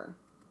Dumbledore.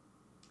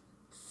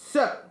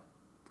 So,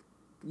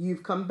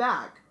 you've come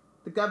back.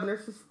 The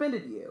governor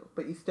suspended you,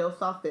 but you still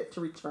saw fit to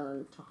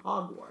return to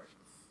Hogwarts.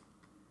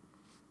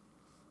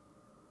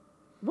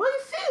 What do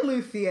you see,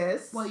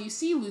 Lucius? Well, you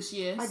see,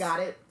 Lucius. I got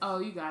it. Oh,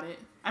 you got it.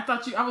 I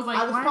thought I was like,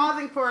 I was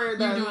pausing for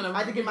the... I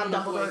had to get my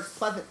Dumbledore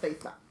pleasant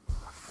face up.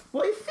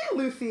 Well, you see,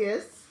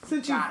 Lucius,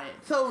 since you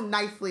so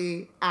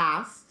nicely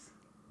asked,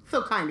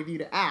 so kind of you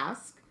to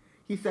ask,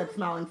 he said,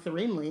 smiling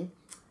serenely.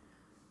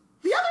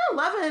 The other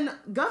 11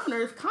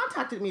 governors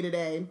contacted me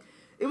today.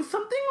 It was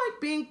something like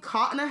being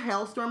caught in a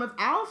hailstorm of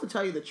owls, to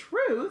tell you the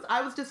truth.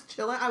 I was just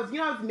chilling. I was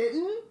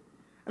knitting.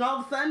 And all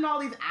of a sudden, all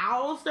these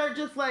owls start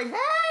just like,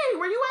 hey,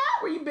 where you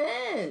at? Where you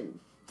been?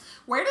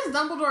 Where does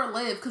Dumbledore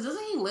live? Because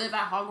doesn't he live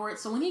at Hogwarts?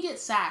 So when he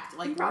gets sacked,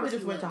 like, he probably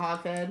just went to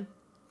Hogshead.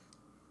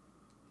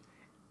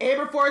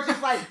 Aberforth's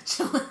just like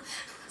chilling,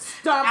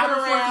 stomping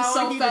around.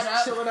 So he's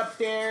just chilling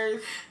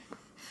upstairs.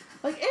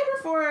 Like,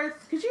 Aberforth,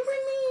 could you bring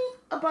me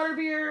a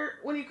butterbeer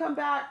when you come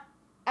back?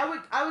 I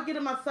would get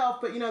it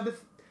myself, but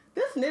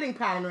this knitting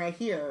pattern right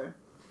here,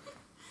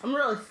 I'm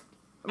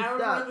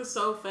Aberforth is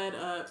so fed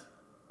up.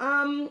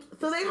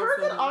 So they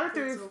heard that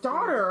Arthur's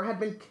daughter had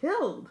been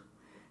killed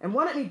and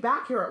wanted me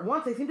back here at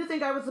once. They seem to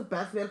think I was the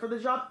best man for the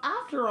job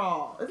after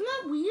all. Isn't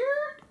that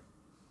weird?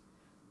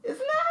 Isn't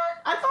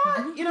that? I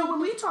thought, when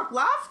we talked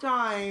last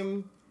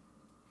time...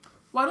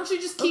 Why don't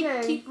you just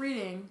keep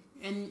reading?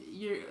 And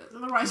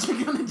otherwise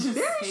you're gonna just...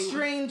 Very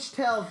strange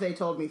tales, they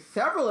told me.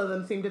 Several of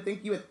them seemed to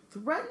think you had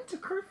threatened to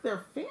curse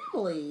their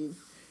families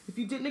if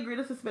you didn't agree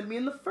to suspend me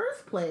in the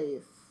first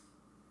place.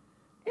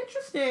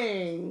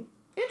 Interesting,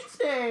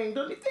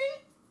 don't you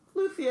think,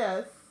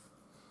 Lucius?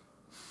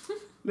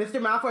 Mr.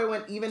 Malfoy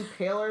went even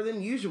paler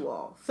than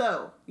usual.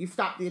 So, you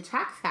stopped the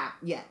attacks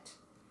yet?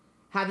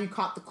 Have you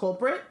caught the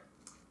culprit?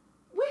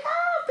 We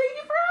have! Thank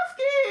you for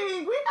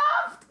asking! We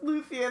have,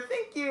 Lucia!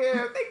 Thank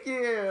you! Thank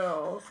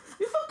you!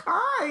 You're so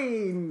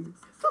kind!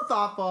 So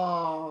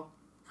thoughtful!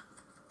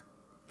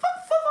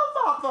 So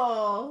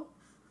thoughtful!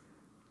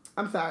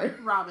 I'm sorry.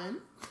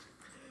 Robin.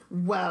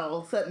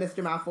 Well, said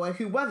Mr. Malfoy,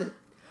 who was it?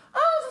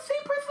 Oh, it's the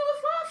same person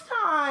as last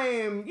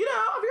time! You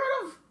know, have you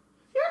heard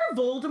of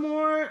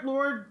Voldemort?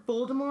 Lord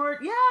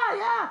Voldemort?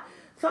 Yeah.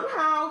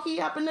 Somehow he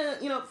happened to,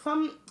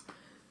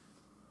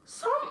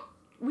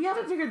 we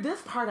haven't figured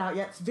this part out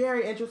yet. It's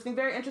very interesting,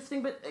 but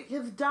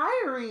his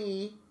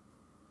diary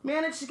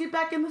managed to get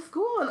back in the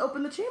school and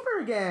open the chamber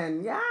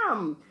again.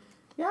 Yeah,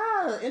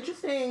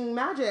 interesting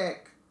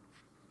magic.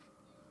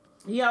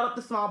 He held up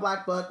the small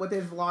black book with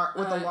a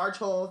large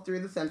hole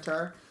through the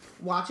center,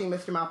 watching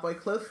Mr. Malfoy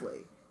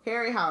closely.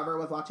 Harry, however,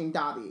 was watching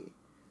Dobby.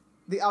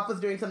 The elf was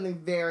doing something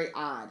very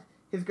odd.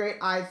 His great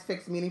eyes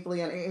fixed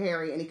meaningfully on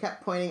Harry, and he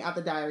kept pointing at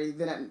the diary,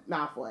 then at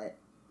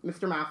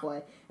Mr.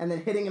 Malfoy, and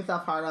then hitting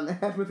himself hard on the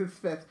head with his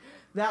fist.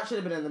 That should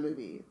have been in the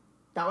movie.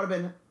 That would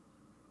have been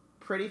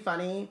pretty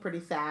funny, pretty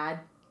sad.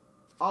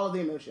 All of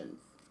the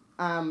emotions.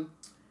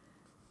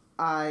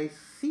 I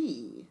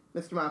see,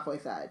 Mr.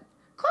 Malfoy said.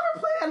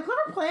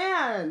 Clever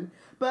plan.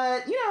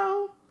 But,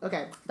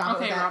 okay. Stop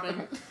it with that.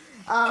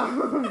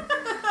 Robin. Okay.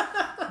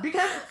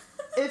 Because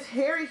if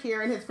Harry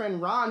here and his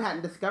friend Ron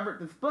hadn't discovered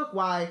this book,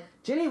 why,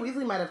 Ginny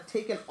Weasley might have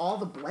taken all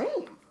the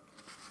blame.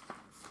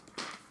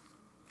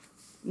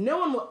 No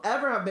one would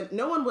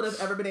have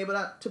ever been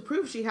able to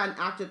prove she hadn't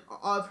acted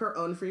of her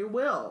own free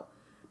will.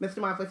 Mr.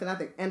 Malfoy said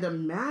nothing. And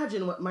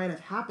imagine what might have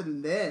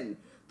happened then.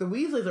 The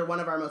Weasleys are one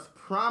of our most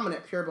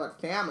prominent pureblood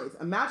families.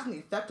 Imagine the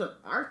effect on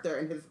Arthur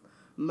and his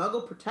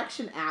Muggle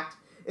Protection Act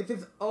if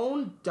his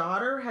own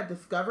daughter had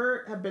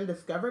been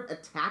discovered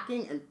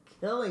attacking and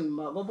killing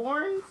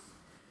Muggleborns.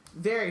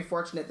 Very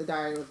fortunate the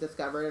diary was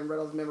discovered and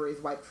Riddle's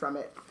memories wiped from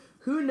it.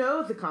 Who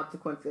knows the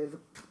consequences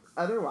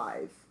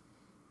otherwise?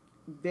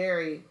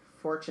 Very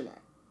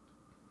fortunate.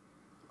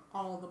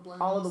 All of the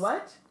blims. All of the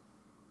what?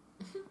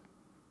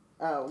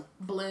 Oh.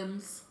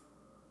 Blims.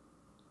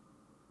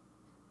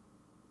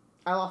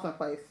 I lost my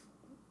place.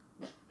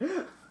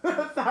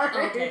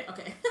 Sorry.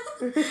 Okay.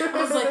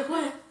 I was like,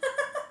 what?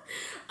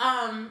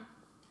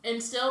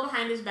 And still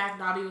behind his back,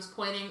 Dobby was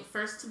pointing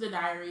first to the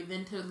diary,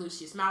 then to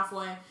Lucius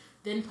Malfoy,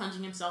 then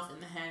punching himself in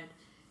the head.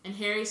 And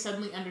Harry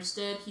suddenly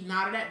understood. He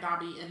nodded at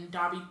Dobby, and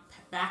Dobby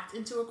backed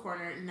into a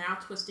corner, now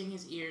twisting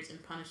his ears in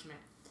punishment.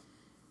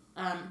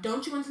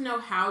 Don't you want to know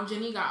how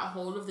Ginny got a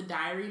hold of the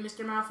diary,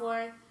 Mr.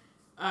 Malfoy?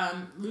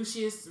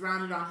 Lucius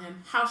rounded on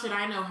him. How should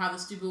I know how the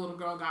stupid little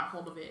girl got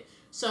hold of it?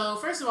 So,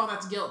 first of all,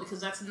 that's guilt, because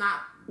that's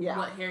not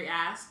what Harry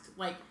asked.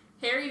 Like,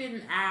 Harry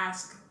didn't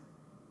ask,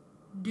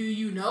 do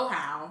you know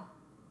how?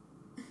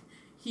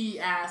 He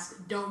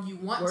asked, don't you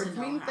want Words to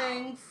know mean how?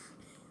 Things.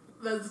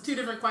 Those are two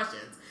different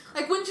questions.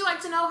 Like, wouldn't you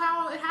like to know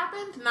how it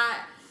happened? Not,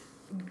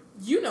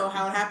 you know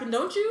how it happened,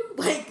 don't you?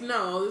 Like,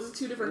 no, those are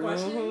two different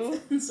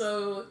questions.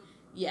 So,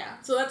 yeah.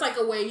 So that's like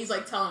a way he's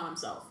like telling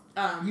himself.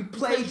 You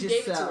played you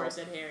yourself. Gave it to her,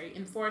 said Harry,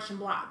 in Flourish and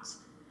Blotts.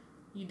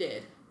 You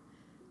did.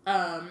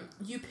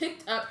 You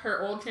picked up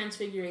her old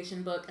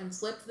Transfiguration book and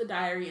slipped the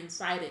diary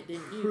inside it,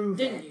 didn't you?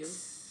 Didn't you?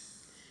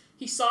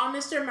 He saw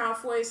Mr.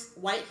 Malfoy's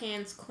white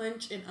hands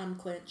clench and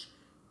unclench.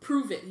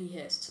 Prove it, he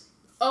hissed.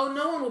 Oh,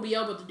 no one will be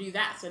able to do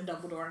that, said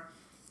Dumbledore,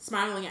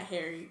 smiling at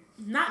Harry.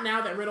 Not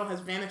now that Riddle has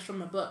vanished from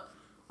the book.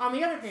 On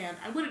the other hand,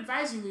 I would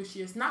advise you,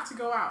 Lucius, not to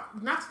go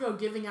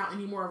giving out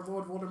any more of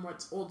Lord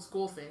Voldemort's old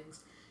school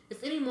things.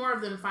 If any more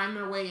of them find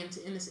their way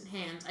into innocent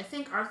hands, I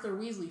think Arthur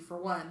Weasley, for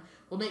one,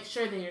 will make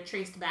sure they are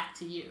traced back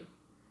to you.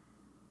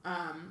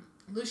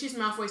 Lucius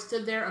Malfoy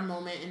stood there a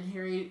moment, and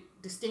Harry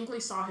distinctly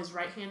saw his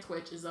right hand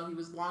twitch as though he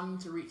was longing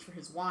to reach for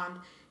his wand.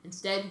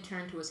 Instead, he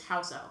turned to his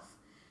house elf.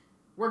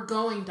 We're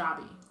going,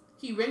 Dobby.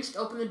 He wrenched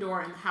open the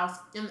door, and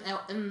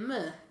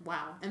the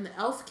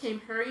elf came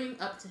hurrying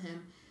up to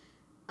him.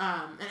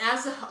 And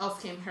as the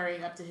elf came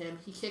hurrying up to him,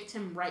 he kicked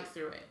him right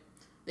through it.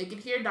 They could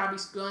hear Dobby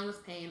squealing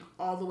with pain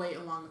all the way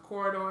along the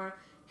corridor.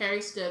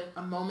 Harry stood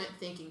a moment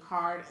thinking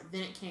hard,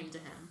 then it came to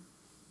him.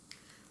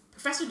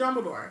 Professor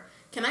Dumbledore,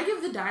 can I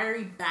give the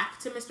diary back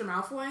to Mr.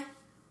 Malfoy?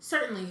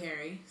 Certainly,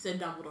 Harry, said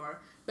Dumbledore.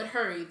 But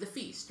hurry, the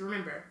feast,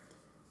 remember.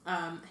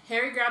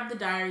 Harry grabbed the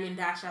diary and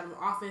dashed out of the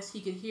office.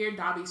 He could hear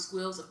Dobby's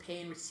squeals of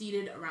pain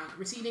receding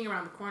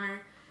around the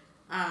corner.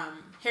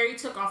 Harry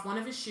took off one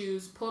of his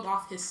shoes, pulled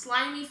off his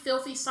slimy,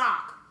 filthy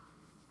sock.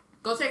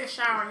 Go take a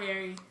shower,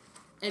 Harry.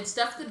 And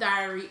stuffed the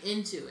diary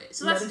into it.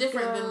 So that's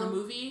different than the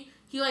movie.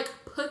 He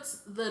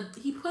puts the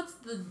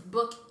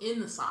book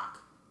in the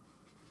sock.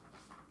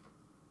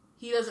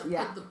 He doesn't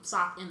put the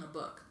sock in the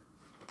book.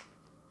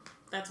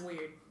 That's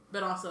weird,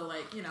 but also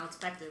it's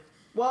effective.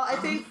 Well, I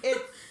think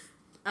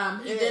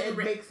it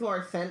makes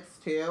more sense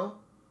too.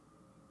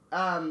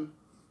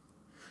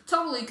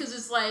 Totally, because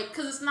it's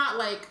not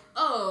like,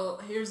 oh,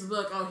 here's the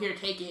book, oh, here,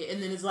 take it,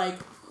 and then it's like,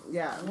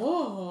 Yeah.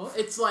 Whoa.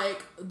 It's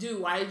like,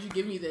 dude, why did you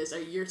give me this?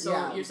 You're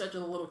such a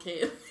little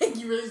kid.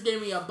 You really just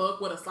gave me a book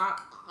with a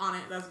sock on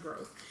it. That's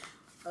gross.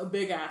 A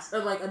big ass,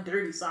 like a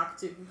dirty sock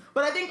too.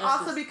 But I think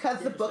also because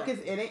the book is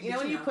in it, you know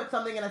when you put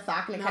something in a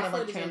sock and it kind of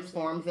like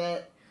transforms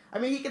it? I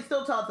mean, you can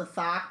still tell it's a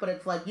sock, but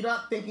it's like, you're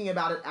not thinking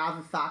about it as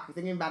a sock, you're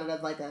thinking about it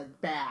as like a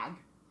bag.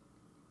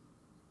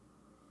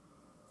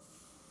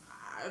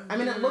 I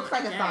mean, it looks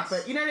like a sock,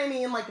 but you know what I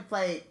mean? Like, it's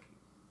like...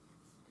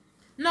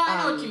 No,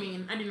 I know what you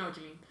mean. I do know what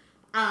you mean.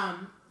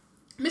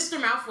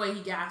 Mr. Malfoy, he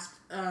gasped,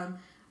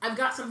 I've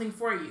got something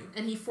for you.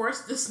 And he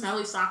forced the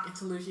smelly sock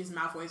into Lucius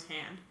Malfoy's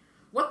hand.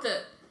 What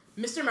the...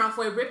 Mr.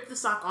 Malfoy ripped the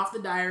sock off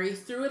the diary,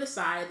 threw it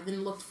aside,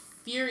 then looked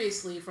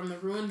furiously from the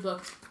ruined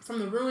book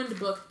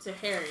to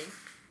Harry.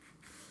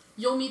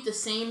 You'll meet the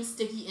same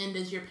sticky end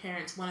as your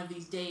parents one of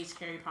these days,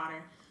 Harry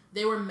Potter.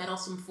 They were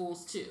meddlesome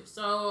fools too.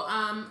 So,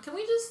 can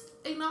we just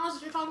acknowledge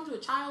that you're talking to a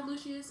child,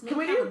 Lucius? Maybe can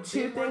we do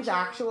two things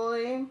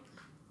actually?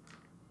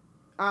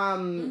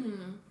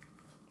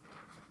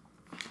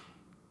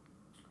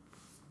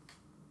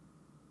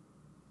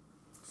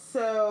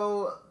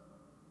 So,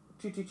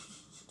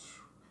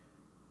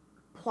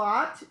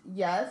 plot,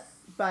 yes,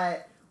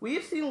 but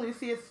we've seen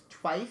Lucius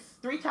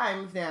three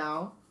times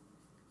now,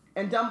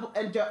 and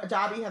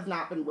Dobby has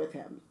not been with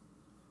him.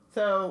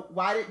 So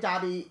why did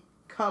Dobby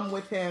come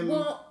with him?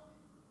 Well,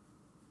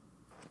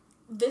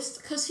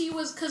 because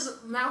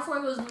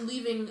Malfoy was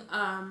leaving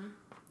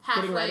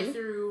halfway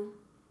through.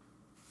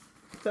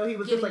 So he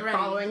was just like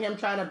following him,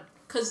 trying to.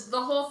 Because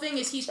the whole thing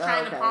is he's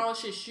trying to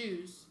polish his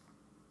shoes.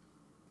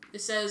 It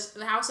says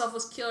the house elf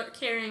was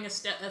carrying a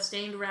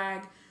stained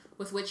rag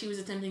with which he was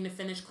attempting to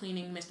finish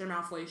cleaning Mr.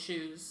 Malfoy's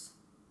shoes.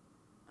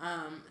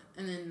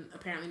 And then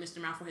apparently Mr.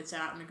 Malfoy had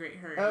set out in a great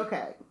hurry.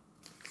 Okay.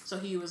 So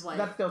he was like,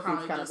 that still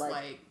probably seems just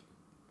like,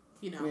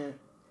 you know. Yeah.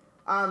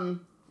 I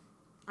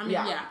mean,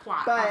 yeah,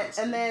 plot. But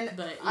and then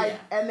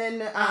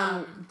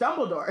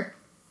Dumbledore.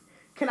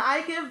 Can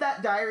I give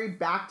that diary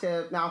back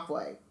to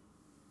Malfoy?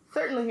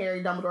 Certainly,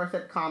 Harry, Dumbledore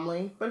said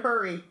calmly, but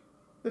hurry.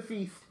 The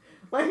feast.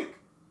 Like...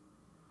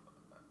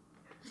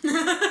 He's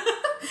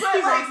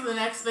on to the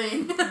next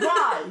thing.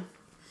 Why?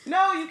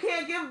 No, you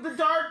can't give the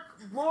Dark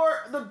Lord,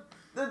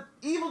 the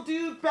evil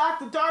dude back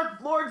the Dark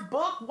Lord's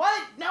book?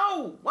 What?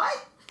 No!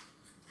 What?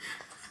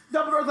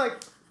 Dumbledore's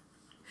like...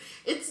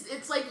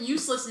 It's like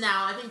useless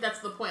now. I think that's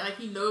the point. Like,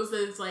 he knows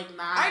that it's like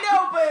not... I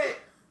know, but...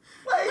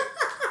 Like...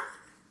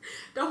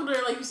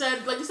 Dumbledore, like you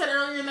said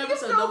earlier in the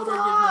episode,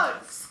 Dumbledore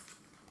gives no.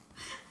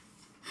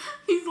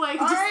 He's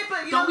like, alright,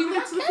 but don't be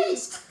late to the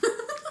feast.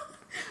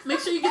 Make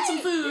sure you get some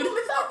food.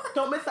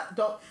 Don't miss out.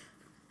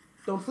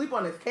 Don't sleep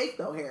on this cake,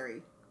 though,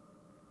 Harry.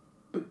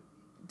 But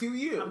do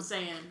you? I'm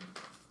saying.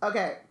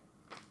 Okay.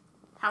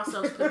 House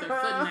elves put their foot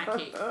in that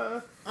cake.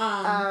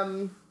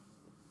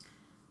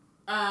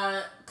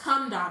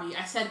 Come, Dobby.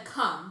 I said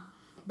come.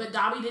 But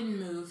Dobby didn't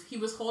move. He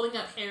was holding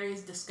up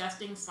Harry's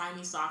disgusting,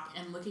 slimy sock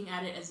and looking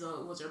at it as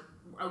though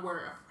it were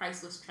a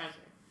priceless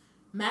treasure.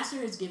 Master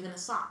has given a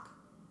sock.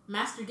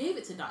 Master gave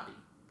it to Dobby.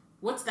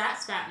 What's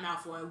that, spat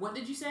Malfoy? What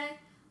did you say?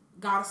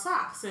 Got a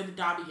sock, said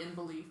Dobby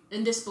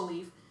in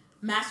disbelief.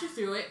 Master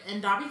threw it,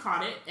 and Dobby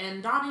caught it,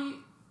 and Dobby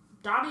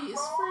is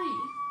free.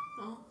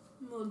 Oh,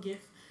 little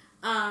gif.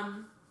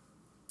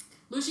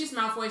 Lucius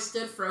Malfoy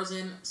stood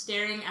frozen,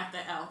 staring at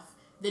the elf.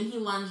 Then he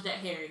lunged at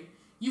Harry.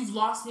 You've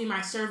lost me,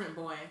 my servant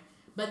boy.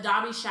 But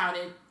Dobby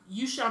shouted,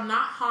 you shall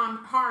not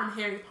harm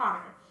Harry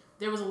Potter.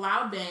 There was a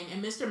loud bang,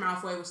 and Mr.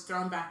 Malfoy was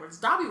thrown backwards.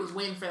 Dobby was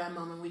waiting for that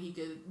moment when he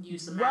could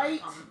use some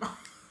magic on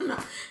him.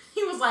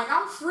 He was like,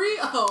 I'm free.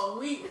 Oh,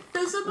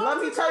 let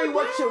me tell you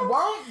what you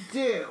won't do.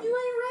 You ain't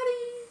ready.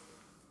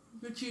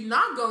 What you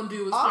not gonna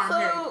do is harm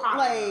Harry Potter.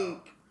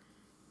 Like,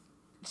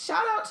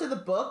 shout out to the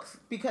books,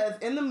 because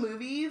in the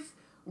movies,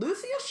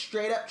 Lucius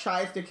straight up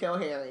tries to kill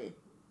Harry.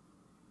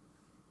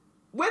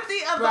 With the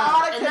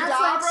Avada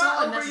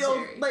Kedavra over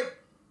your, like...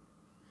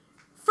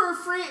 For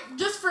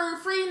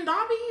freeing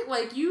Dobby,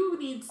 like, you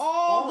need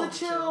all the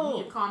chill. You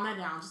need to calm that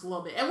down just a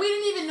little bit. And we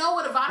didn't even know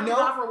what Avada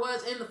Kedavra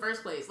was in the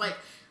first place. Like,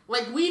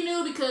 we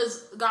knew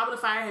because Goblet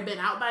of Fire had been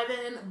out by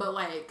then, but,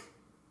 like,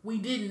 we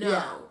didn't know.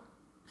 Yeah.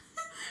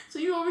 So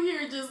you over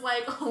here just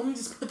like, oh, we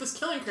just put this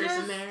killing curse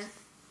in there.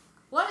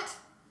 What?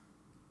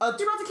 You're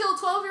about to kill a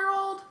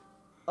 12-year-old?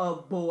 A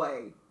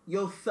boy.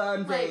 Your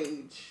son's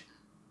age.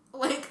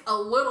 Like, a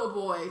little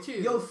boy, too.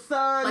 Your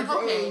son's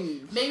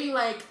age. Maybe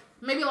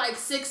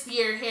 6th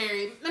year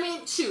Harry. I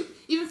mean, shoot.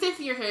 Even 5th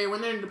year Harry,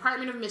 when they're in the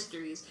Department of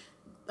Mysteries,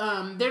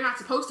 they're not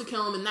supposed to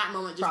kill him in that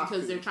moment just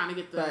because they're trying to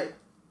get the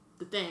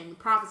thing,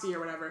 prophecy or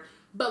whatever.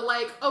 But,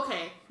 like,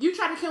 okay, you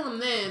try to kill him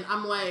then,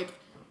 I'm like,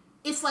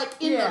 it's like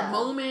in the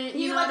moment,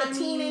 you know like what a I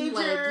mean?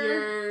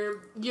 teenager.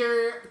 Like,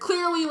 you're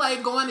clearly,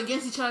 like, going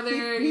against each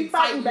other. He's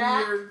fighting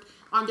back. You're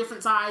on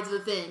different sides of the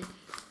thing.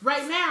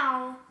 Right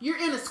now, you're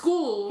in a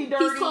school. He's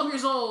 12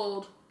 years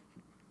old.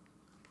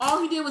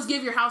 All he did was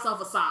give your house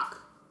elf a sock.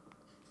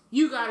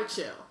 You gotta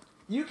chill.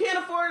 You can't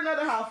afford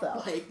another house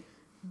elf. Like,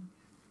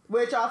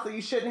 which also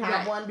you shouldn't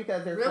have one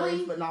because they're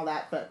slaves and all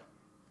that, but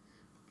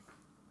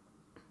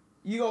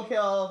you gonna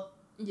kill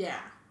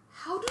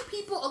How do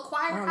people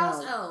acquire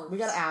house elves? We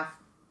gotta ask.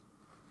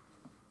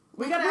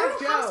 Where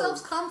do house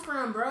elves come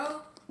from,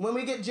 bro? When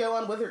we get Joe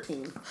on Wizard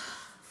Team.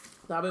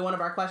 That'll be one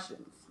of our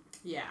questions.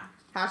 Yeah.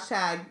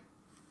 Hashtag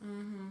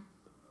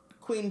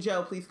Queen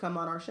Joe, please come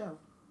on our show.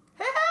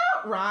 Hey,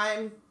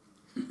 rhyme.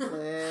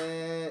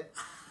 Lit.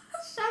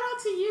 Shout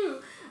out to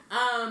you.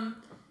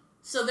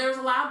 So there was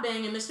a loud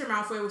bang and Mr.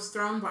 Malfoy was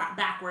thrown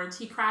backwards.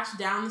 He crashed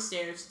down the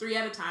stairs 3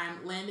 at a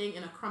time, landing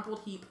in a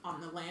crumpled heap on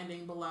the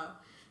landing below.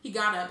 He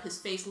got up, his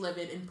face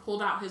livid, and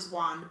pulled out his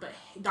wand, but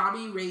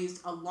Dobby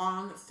raised a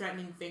long,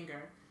 threatening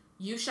finger.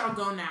 You shall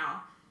go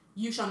now.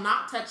 You shall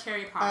not touch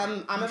Harry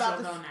Potter. I'm about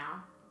to go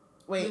now.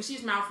 Wait.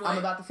 Lucius Malfoy. I'm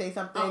about to say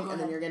something, and ahead.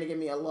 then you're going to give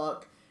me a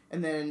look,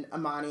 and then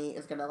Amani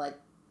is going to,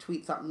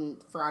 tweet something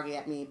froggy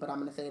at me, but I'm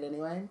going to say it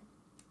anyway.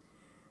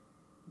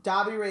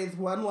 Dobby raised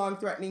one long,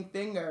 threatening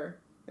finger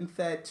and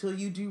said, till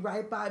you do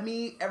right by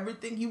me,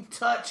 everything you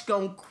touch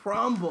gon'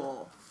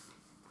 crumble.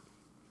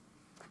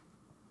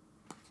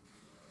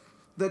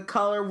 The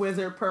color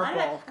wizard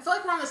purple. I feel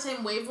like we're on the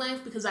same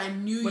wavelength because I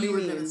knew you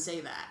were going to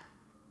say that.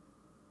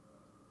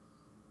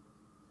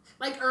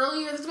 Like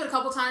earlier, there's been a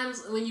couple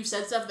times when you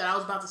said stuff that I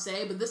was about to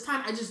say, but this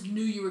time I just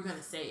knew you were going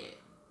to say it.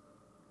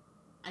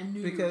 I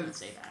knew you were going to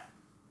say that.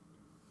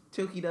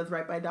 Till he does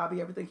right by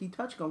Dobby, everything he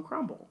touch gon'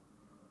 crumble.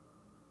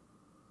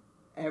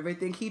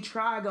 Everything he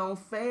try gon'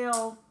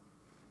 fail.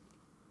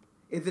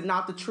 Is it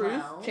not the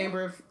truth? Well,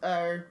 Chamber of...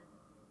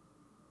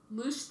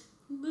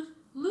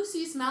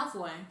 Lucius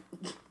Malfoy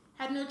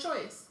had no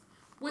choice.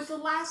 With the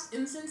last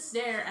instant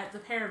stare at the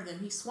pair of them,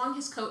 he swung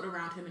his coat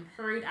around him and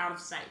hurried out of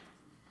sight.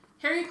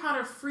 Harry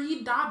Potter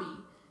freed Dobby.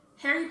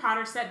 Harry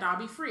Potter set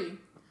Dobby free.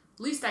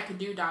 Least I could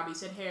do, Dobby,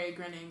 said Harry,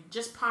 grinning.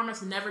 Just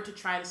promise never to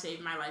try to save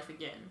my life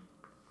again.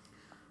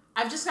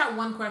 I've just got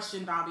one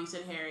question, Dobby,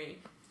 said Harry,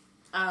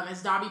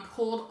 as Dobby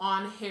pulled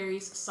on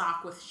Harry's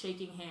sock with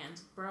shaking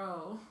hands.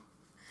 Bro,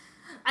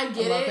 I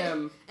get it,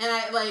 him. And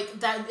I like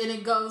that, and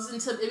it goes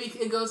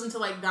into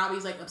like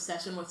Dobby's like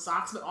obsession with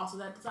socks, but also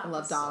that sock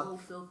is so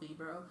filthy,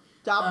 bro.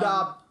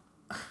 Dob.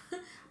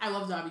 I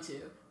love Dobby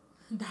too.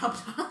 Dob.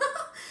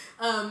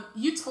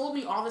 You told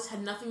me all this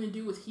had nothing to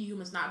do with he who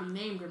must not be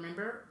named.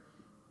 Remember?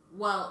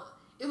 Well,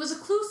 it was a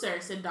clue, sir,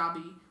 said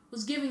Dobby.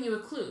 Was giving you a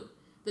clue.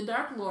 The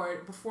Dark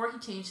Lord, before he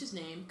changed his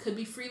name, could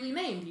be freely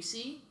named, you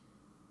see?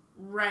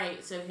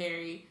 Right, said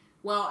Harry.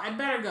 Well, I'd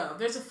better go.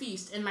 There's a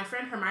feast, and my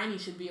friend Hermione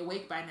should be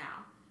awake by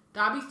now.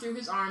 Dobby threw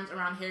his arms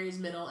around Harry's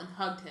middle and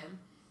hugged him.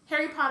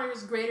 Harry Potter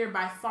is greater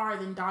by far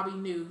than Dobby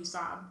knew, he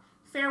sobbed.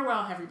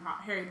 Farewell,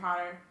 Harry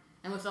Potter.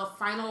 And with a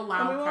final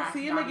loud crack, we won't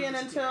see him Dobby again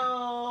disappeared.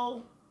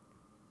 until...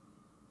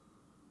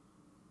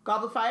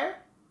 Goblet of Fire?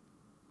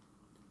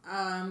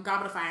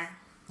 Goblet of Fire.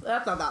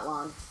 That's not that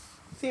long.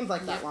 Seems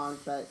like that long,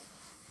 but...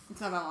 It's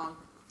not that long.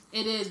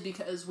 It is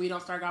because we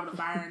don't start Goblet of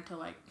Fire until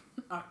like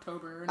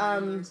October or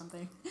November or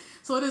something.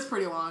 So it is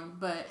pretty long.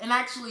 And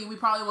actually, we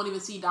probably won't even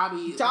see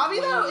Dobby.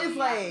 Dobby though is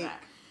like,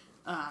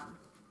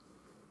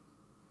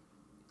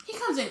 he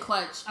comes in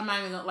clutch. I'm not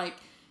even gonna like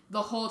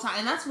the whole time,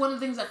 and that's one of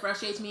the things that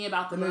frustrates me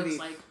about the books. Movies.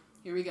 Like,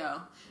 here we go.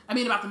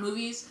 About the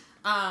movies,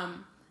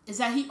 is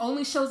that he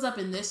only shows up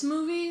in this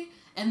movie,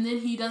 and then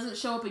he doesn't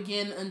show up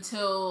again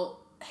until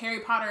Harry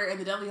Potter and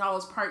the Deathly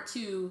Hallows Part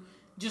 2.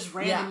 Just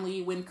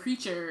randomly with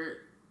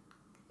Creature,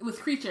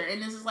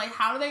 and this is like,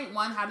 how do they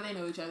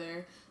know each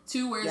other?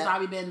 2, where's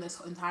Dobby been this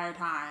entire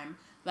time?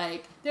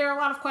 Like, there are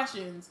a lot of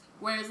questions.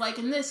 Whereas, like,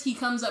 in this, he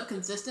comes up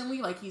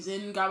consistently. Like, he's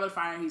in Goblet of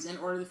Fire, he's in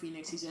Order of the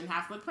Phoenix, he's in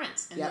Half-Blood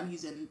Prince, and then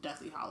he's in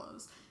Deathly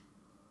Hallows.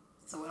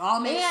 So it all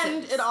makes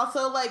sense. And it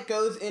also, like,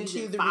 goes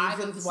into the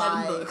reasons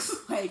why books.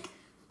 Like,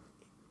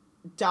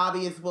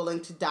 Dobby is willing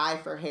to die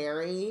for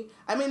Harry.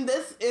 I mean,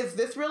 this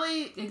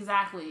really...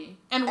 Exactly.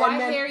 And why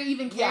Harry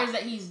even cares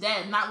that he's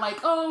dead. Not like,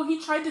 oh,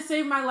 he tried to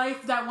save my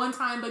life that one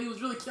time, but he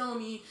was really killing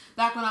me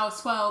back when I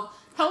was 12.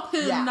 Help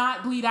him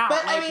not bleed out.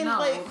 But, like, I mean,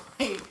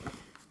 no.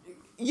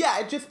 Yeah,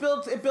 it just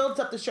builds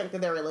up the strength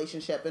of their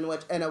relationship in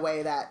a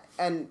way that...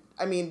 And,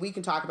 I mean, we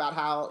can talk about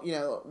how,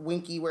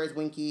 Winky, where's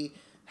Winky,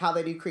 how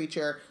they do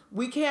Creature.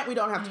 We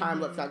don't have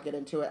time. Let's not get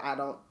into it. I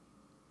don't...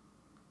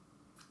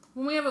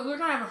 We're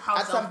gonna have a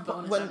house elf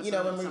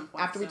bonus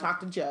after we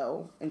talk to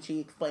Jo and she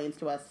explains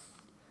to us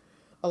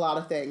a lot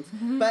of things.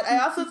 But I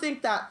also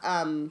think that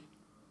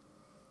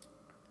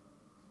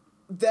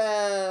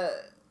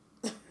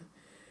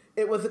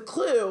it was a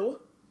clue.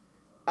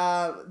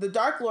 The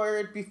Dark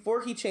Lord,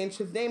 before he changed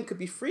his name, could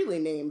be freely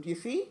named. You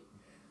see?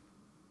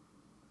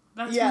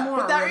 That's more.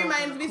 But that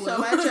reminds me so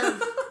much of.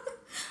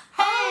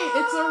 Hey,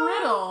 it's a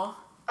riddle.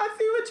 I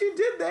see what you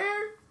did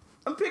there.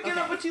 I'm picking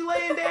up what you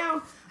laying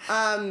down.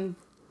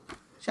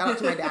 Shout out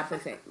to my dad for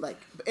saying,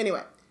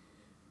 anyway.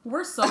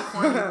 We're so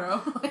corny,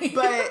 bro.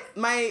 But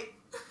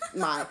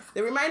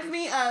it reminds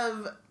me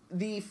of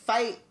the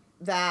fight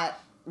that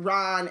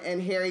Ron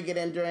and Harry get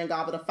in during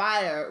Goblet of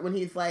Fire when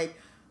he's like,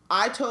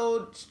 I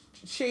told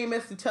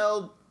Seamus to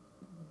tell...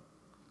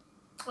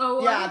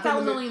 Oh, well, I think that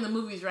was only in the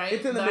movies, right?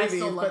 It's in the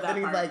movies, but then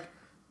he's like,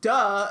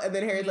 duh, and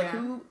then Harry's like,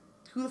 who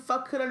the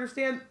fuck could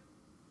understand,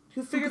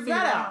 who figures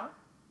that out?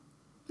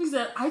 He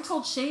said, I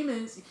told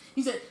Seamus.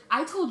 He said,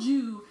 I told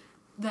you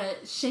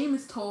that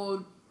Seamus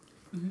told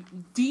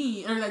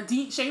Dean, or that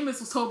Seamus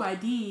was told by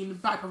Dean,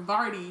 by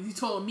Pavarti. He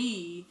told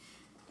me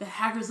that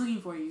Hagrid's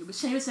looking for you. But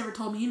Seamus never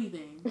told me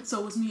anything.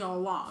 So it was me all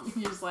along.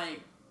 And you're just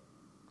like,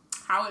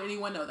 how would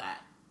anyone know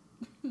that?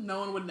 No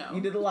one would know.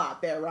 You did a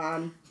lot there,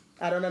 Ron.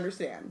 I don't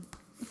understand.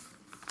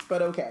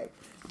 But okay.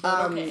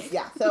 Okay.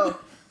 Yeah, so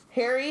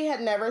Harry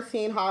had never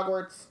seen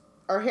Hogwarts,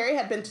 or Harry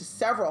had been to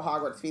several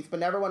Hogwarts feasts, but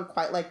never one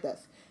quite like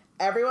this.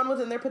 Everyone was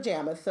in their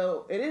pajamas,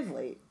 so it is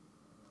late.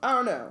 I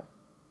don't know.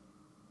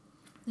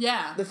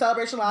 Yeah. The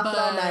celebration lasted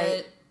all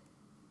night.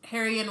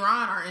 Harry and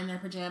Ron are in their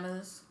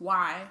pajamas.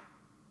 Why?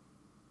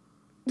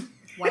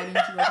 Why didn't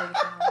you go take a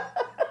shower?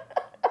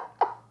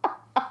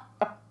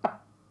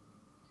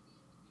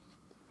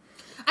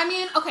 I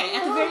mean, okay,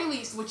 at the very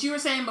least, what you were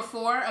saying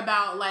before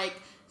about, like,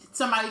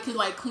 somebody could,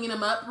 like, clean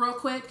him up real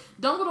quick,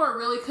 Dumbledore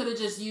really could have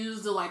just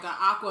used, like, an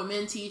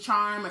Aquamenti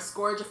charm, a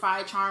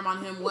Scourgify charm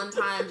on him one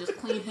time, just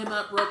cleaned him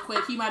up real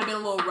quick. He might have been a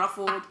little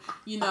ruffled,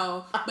 you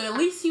know, but at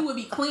least he would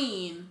be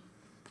clean.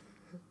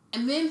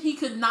 And then he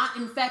could not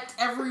infect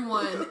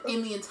everyone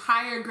in the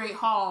entire Great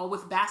Hall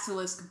with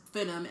basilisk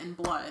venom and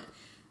blood.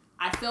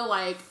 I feel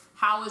like,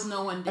 how is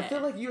no one dead? I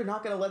feel like you're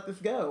not going to let this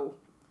go.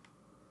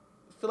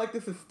 I feel like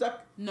this is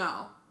stuck.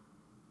 No.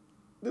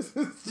 This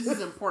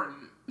is important.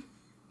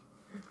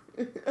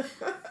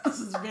 This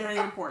is very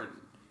important.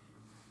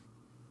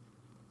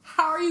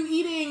 How are you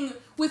eating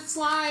with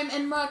slime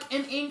and muck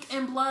and ink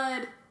and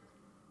blood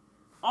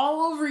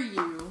all over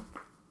you?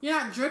 You're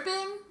not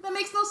dripping? That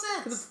makes no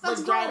sense. That's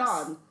like dried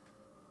on.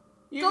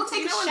 Go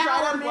take a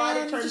shower, man. Blood,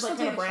 it turns like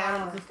kind of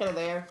brown. It's just kind of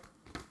there.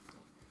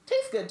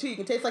 Tastes good too. You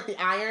can taste like the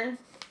iron.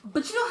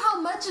 But you know how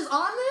much is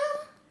on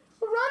them?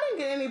 Well, Ron didn't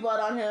get any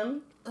blood on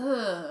him.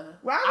 Ugh.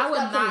 I would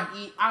not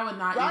eat. Ron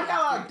got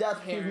a lot of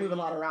dust. He was moving a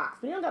lot of rocks,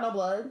 but he don't got no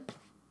blood,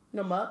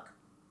 no muck.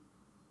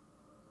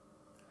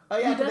 Oh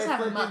yeah, he does have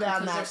muck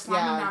because they're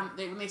sliding down.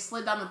 When they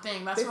slid down the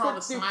thing, that's where all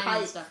the slime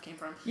and stuff came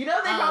from. You know,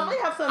 they probably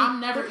have some.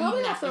 I'm never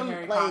eating after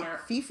Harry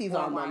Potter. Feces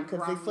on them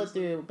because they slid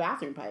through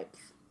bathroom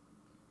pipes.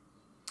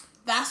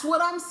 That's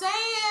what I'm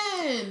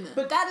saying.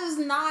 But that is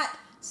not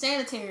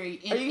sanitary.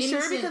 In Are you any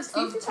sure? sense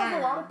Because feces have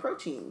a lot of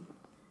protein.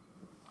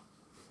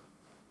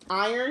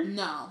 Iron?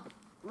 No.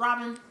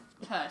 Robin,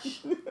 hush.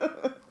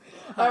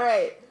 All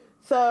right.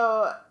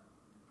 So,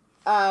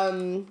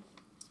 Harry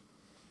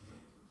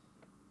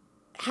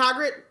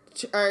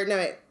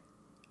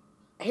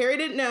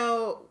didn't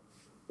know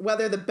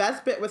whether the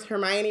best bit was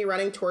Hermione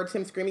running towards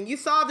him screaming, "You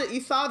solved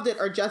it,"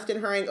 or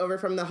Justin hurrying over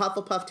from the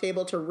Hufflepuff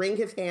table to wring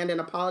his hand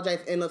and apologize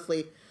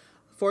endlessly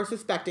for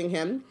suspecting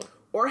him,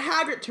 or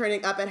Hagrid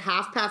turning up at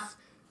 5:30.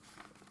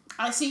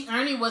 I see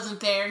Ernie wasn't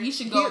there. He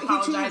should go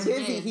apologize He's too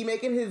busy. again. He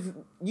making his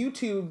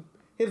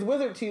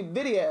WizardTube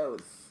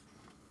videos.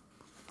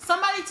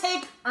 Somebody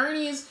take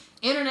Ernie's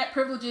internet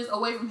privileges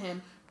away from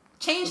him.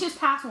 Change his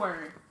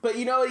password. But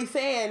you know what he's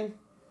saying?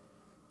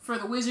 For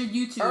the Wizard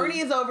YouTube. Ernie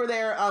is over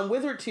there on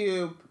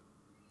WizardTube.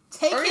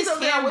 Ernie's over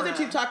there on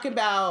WizardTube talking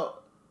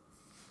about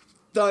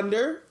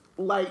thunder,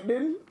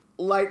 lightning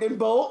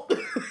bolt,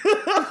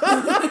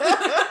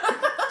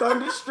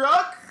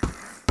 thunderstruck,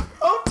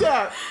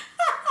 OTAP,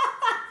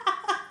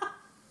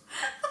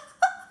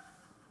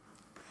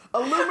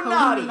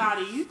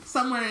 Illuminati.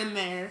 Somewhere in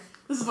there.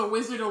 This is a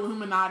Wizard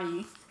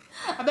Illuminati.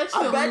 I bet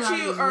you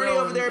Ernie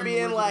over there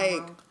being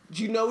like, did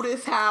you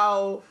notice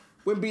how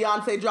when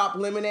Beyonce dropped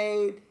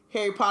Lemonade,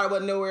 Harry Potter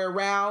wasn't nowhere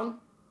around?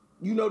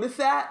 You notice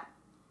that?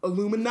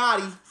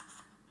 Illuminati.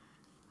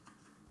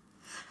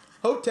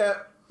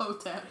 Hotep.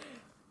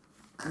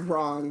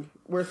 Wrong.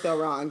 We're so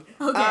wrong.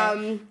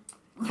 Okay.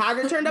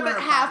 Hagrid turned up at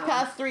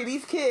 3:30.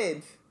 These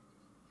kids.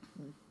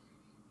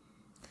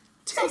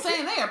 So I'm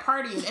saying they are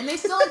partying and they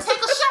still didn't take a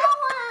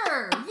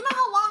shower. You know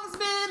how long it's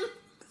been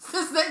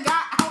since they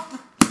got out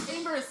the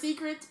Chamber of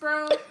Secrets,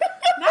 bro?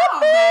 Now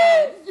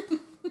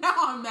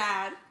I'm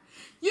mad.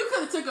 You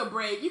could have took a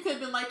break. You could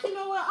have been like, you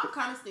know what? I'm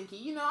kind of stinky.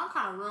 You know, I'm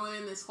kind of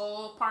ruining this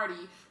whole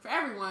party for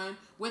everyone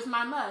with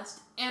my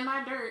must and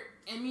my dirt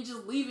and me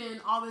just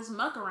leaving all this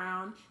muck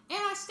around and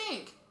I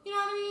stink. You know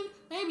what I mean?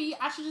 Maybe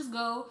I should just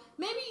go.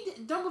 Maybe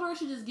Dumbledore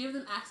should just give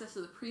them access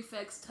to the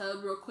prefect's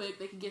tub real quick.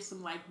 They could get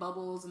some, like,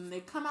 bubbles, and they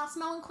come out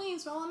smelling clean,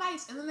 smelling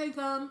nice, and then they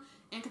come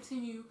and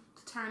continue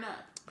to turn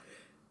up.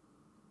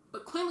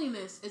 But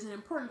cleanliness is an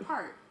important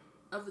part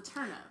of the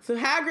turn up. So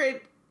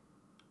Hagrid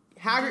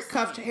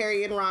cuffed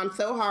Harry and Ron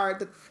so hard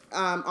that,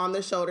 on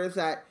the shoulders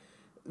that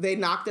they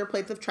knocked their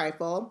plates of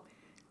trifle.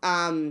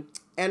 And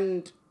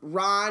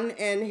Ron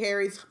and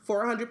Harry's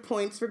 400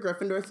 points for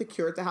Gryffindor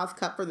secured the House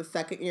Cup for the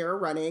second year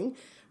running.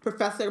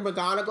 Professor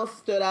McGonagall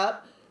stood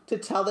up to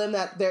tell them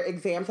that their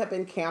exams had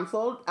been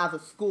canceled as a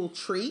school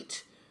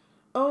treat.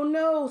 Oh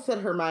no, said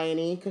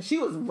Hermione, because she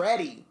was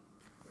ready.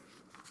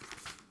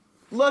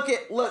 Look.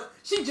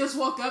 She just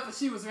woke up and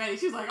she was ready.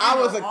 She was like, I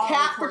was a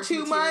cat for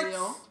 2 months.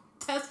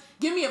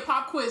 Give me a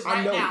pop quiz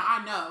right now.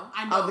 I know.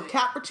 I was a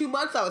cat for 2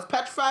 months. I was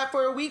petrified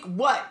for a week.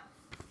 What?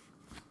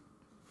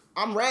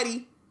 I'm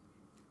ready.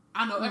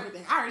 I know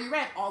everything. I already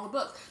read all the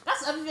books.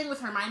 That's the other thing with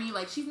Hermione.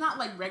 Like, she's not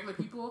like regular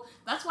people.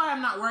 That's why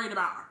I'm not worried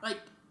about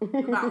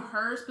about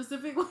her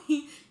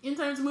specifically in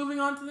terms of moving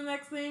on to the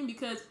next thing.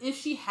 Because if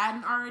she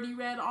hadn't already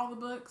read all the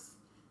books,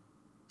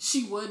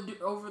 she would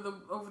over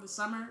the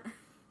summer.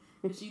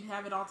 She'd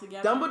have it all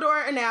together.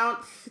 Dumbledore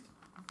announced.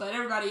 But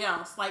everybody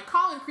else, like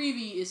Colin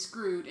Creevey, is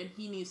screwed, and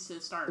he needs to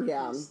start.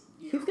 Yeah,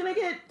 he's gonna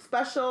get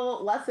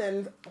special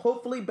lessons.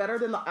 Hopefully, better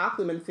than the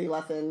occlumency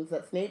lessons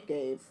that Snape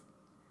gave.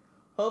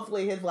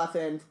 Hopefully, his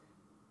lessons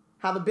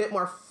have a bit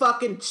more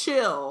fucking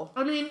chill.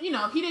 I mean, you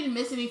know, he didn't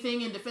miss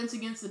anything in Defense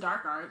Against the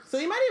Dark Arts, so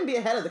he might even be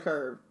ahead of the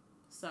curve.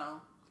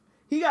 So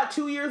he got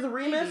 2 years of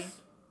Remus. Maybe.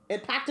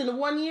 It packed into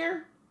 1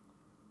 year.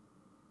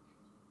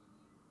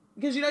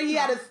 Because you know he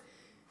had his.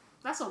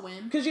 That's a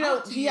win. Because, you know,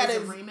 he had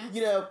his,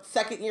 you know,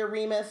 second year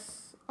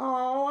Remus.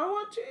 Oh, I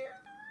want 2 years.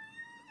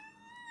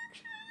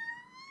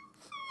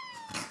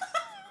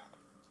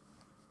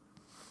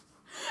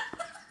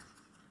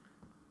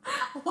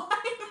 Why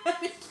did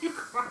that make you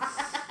cry?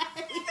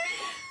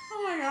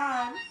 Oh, my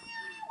God.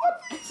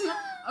 It's not,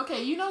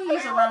 okay, you know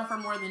he's around for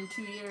more than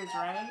 2 years,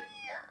 right?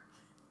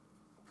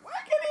 Why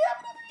can't he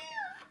have another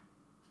year?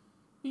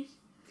 He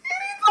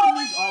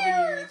needs all the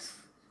years.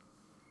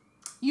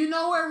 You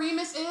know where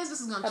Remus is? This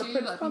is going to cheer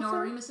you up. You know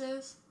where Remus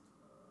is?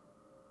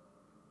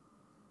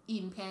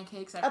 Eating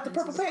pancakes at the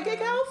Purple Pancake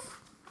House?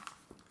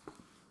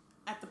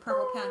 At the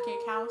Purple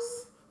Pancake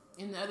House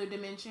in the other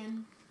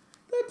dimension.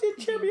 That did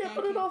cheer me up,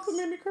 but it also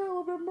made me cry a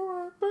little bit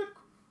more. But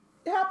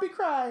happy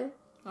cry.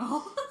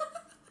 Oh.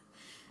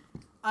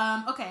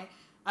 Okay.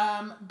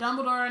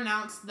 Dumbledore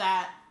announced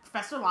that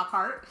Professor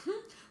Lockhart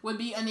would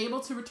be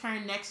unable to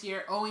return next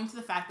year owing to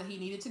the fact that he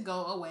needed to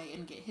go away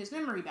and get his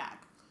memory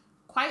back.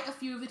 Quite a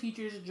few of the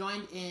teachers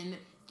joined in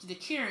the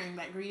cheering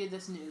that greeted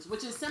this news,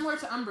 which is similar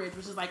to Umbridge,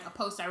 which is like a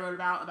post I wrote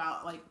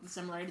about like the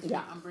similarities between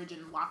Umbridge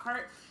and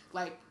Lockhart.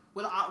 Like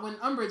when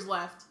Umbridge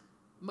left,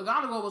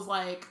 McGonagall was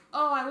like,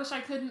 "Oh, I wish I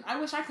could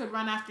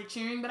run after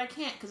cheering, but I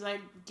can't because I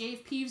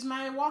gave Peeves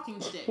my walking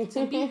stick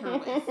to beat her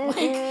with."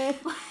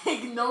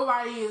 Like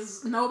nobody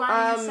is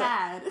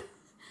sad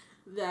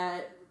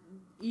that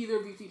either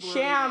of these people.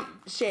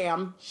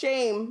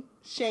 Shame.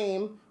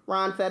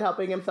 Ron said,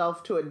 helping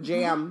himself to a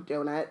jam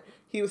donut.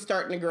 He was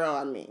starting to grow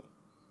on me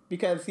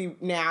because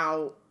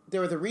there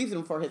was a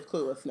reason for his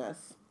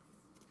cluelessness,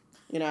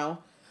 you know.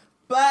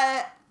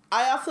 But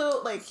I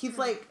also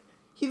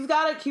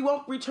he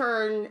won't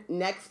return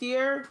next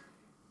year.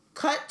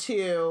 Cut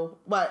to,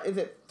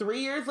 3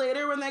 years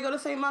later when they go to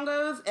St.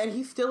 Mungo's, and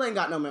he still ain't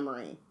got no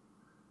memory.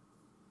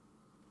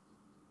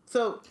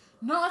 So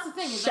no, that's the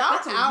thing.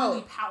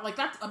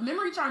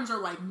 Memory charms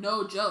are like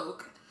no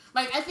joke.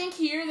 Like, I think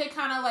here they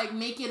kind of, like,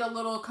 make it a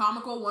little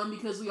comical, one,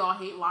 because we all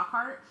hate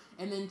Lockhart,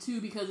 and then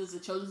two, because it's a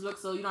children's book,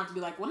 so you don't have to be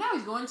like, well, now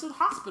he's going to the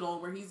hospital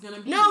where he's going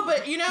to be. No,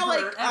 but, you know,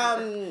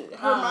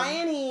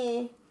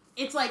 Hermione...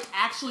 It's, like,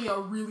 actually a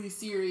really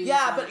serious,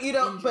 but, you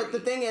know, injury. But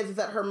the thing is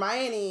that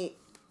Hermione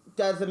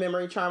does the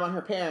memory charm on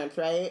her parents,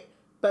 right?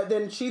 But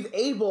then she's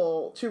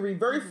able to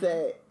reverse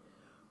it.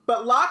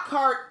 But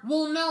Lockhart...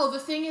 Well, no, the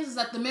thing is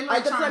that the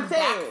memory charm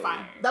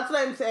backfired. That's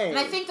what I'm saying. And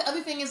I think the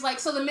other thing is, like,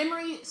 so the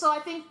memory... So I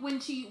think when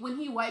he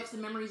wipes the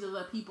memories of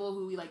the people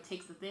who he, like,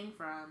 takes the thing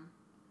from,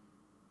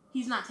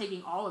 he's not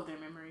taking all of their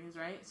memories,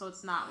 right? So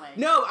it's not, like...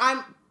 No,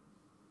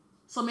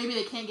 So maybe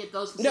they can't get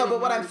those specific. No,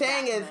 but what I'm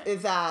saying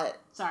is that...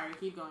 Sorry,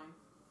 keep going.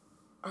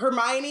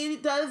 Hermione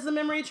does the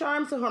memory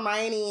charm, so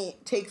Hermione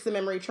takes the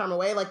memory charm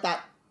away, like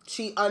that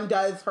she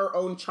undoes her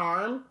own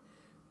charm.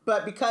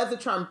 But because the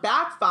charm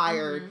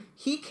backfired,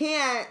 he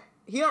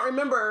don't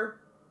remember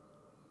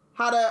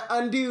how to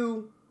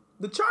undo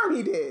the charm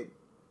he did.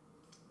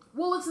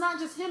 Well, it's not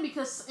just him,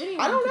 because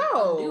anyone can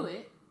undo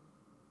it.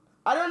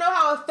 I don't know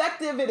how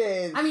effective it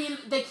is. I mean,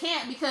 they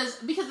can't, because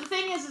the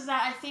thing is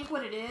that I think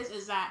what it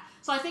is that,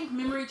 so I think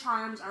memory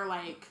charms are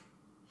like,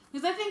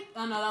 because I think,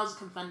 oh no, that was a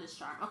Confundus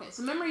charm. Okay,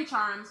 so memory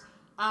charms,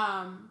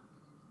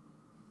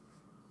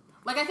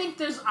 like I think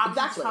there's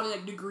obviously probably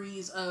like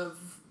degrees of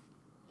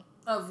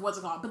what's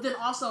it called, but then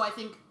also I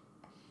think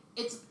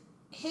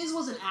his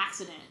was an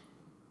accident,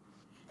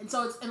 and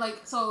so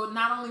so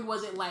not only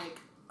was it like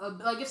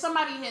if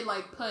somebody had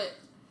like put,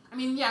 I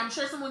mean, yeah, I'm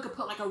sure someone could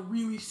put like a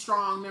really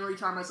strong memory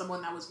charm on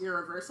someone that was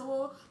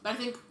irreversible, but I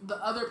think the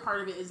other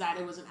part of it is that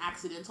it was an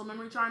accidental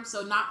memory charm,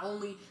 so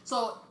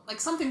like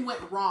something went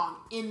wrong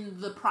in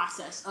the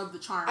process of the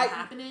charm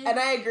happening, and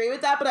I agree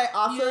with that, but I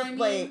also, you know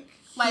what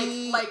I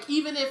mean?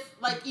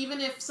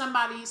 even if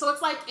somebody, so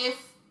it's like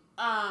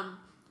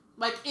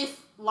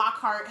if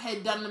Lockhart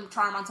had done the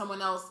charm on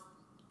someone else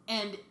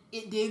and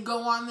it did go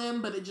on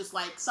them, but it just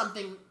like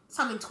something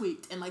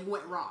tweaked and like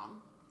went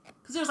wrong.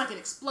 Because there was like an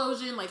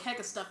explosion, like heck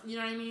of stuff, you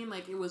know what I mean?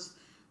 Like it was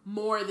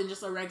more than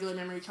just a regular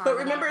memory charm. But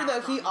remember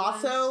though, he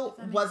also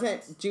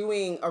wasn't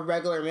doing a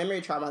regular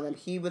memory charm on them.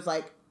 He was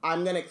like,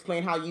 I'm going to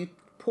explain how the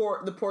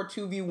poor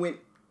two of you went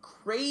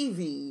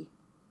crazy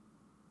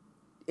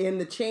in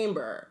the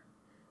chamber.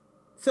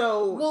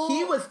 So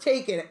he was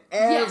taking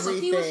everything. Yeah, so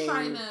he was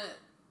trying to...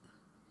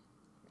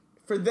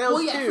 for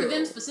those two. For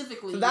them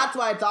specifically. So that's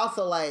why it's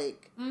also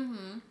like...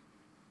 Mm-hmm.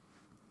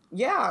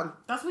 Yeah.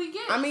 That's what you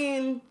get. I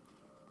mean,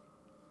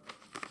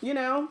 you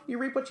know, you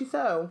reap what you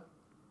sow.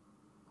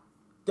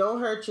 Don't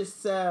hurt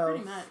yourself.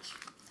 Pretty much.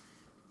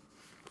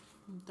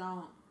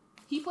 Don't.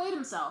 He played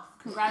himself.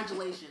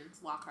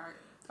 Congratulations, Lockhart.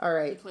 All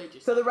right.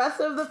 So the rest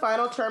of the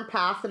final term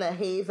passed in a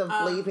haze of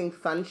blazing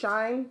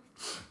sunshine.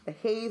 A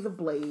haze of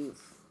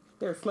blaze.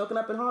 They're smoking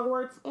up in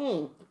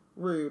Hogwarts?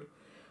 Rude.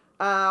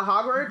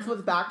 Hogwarts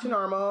was back to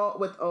normal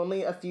with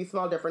only a few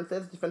small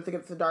differences. Defense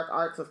Against the Dark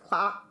Arts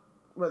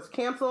was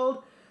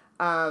canceled.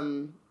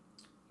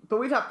 But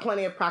we've had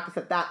plenty of practice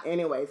at that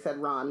anyway, said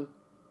Ron.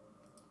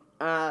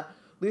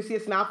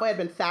 Lucius Malfoy had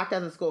been sacked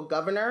as a school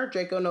governor.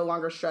 Draco no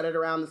longer strutted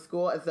around the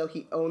school as though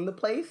he owned the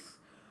place.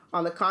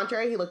 On the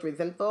contrary, he looked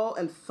resentful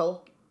and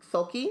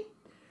sulky.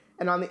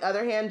 And on the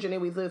other hand, Ginny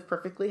Weasley was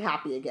perfectly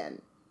happy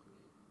again.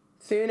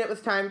 Soon it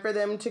was time for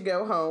them to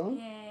go home.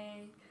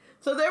 Yay.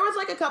 So there was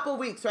like a couple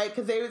weeks, right?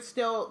 Because they were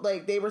still,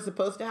 like, they were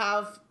supposed to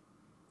have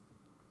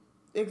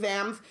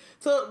exams.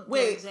 So,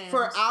 wait,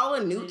 for Owl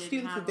and Newt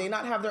students, did they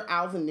not have their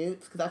Owls and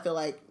Newts? Because I feel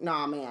like,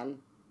 nah, man.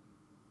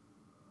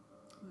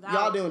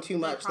 Y'all doing too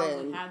much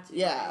then.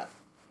 Yeah.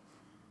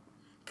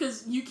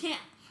 Because you can't...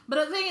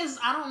 But the thing is,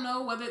 I don't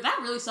know whether... That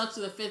really sucks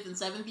to the 5th and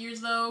 7th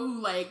years, though,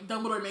 who, like,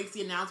 Dumbledore makes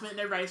the announcement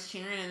and everybody's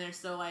cheering and they're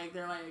still, like...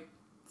 They're like...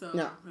 So,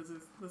 no. This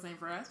is the same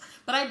for us.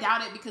 But I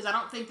doubt it because I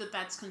don't think that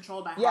that's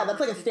controlled by... Yeah, that's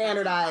like a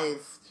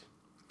standardized...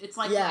 It's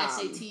like the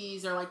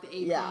SATs or, like,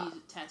 the AP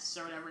tests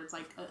or whatever. It's,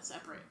 like,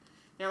 separate.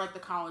 They're, like, the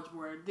college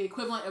board. The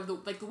equivalent of the...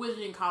 Like, the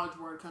Wizarding College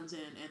Board comes in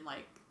and,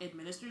 like,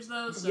 administers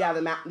those. So, yeah,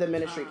 the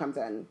ministry comes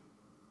in.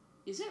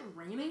 Is it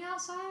raining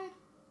outside?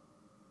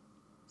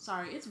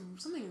 Sorry,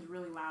 something is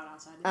really loud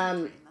outside. It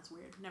doesn't rain. That's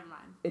weird. Never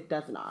mind. It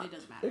does not. It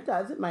doesn't matter. It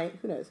does. It might.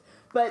 Who knows?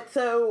 But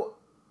so,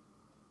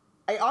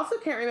 I also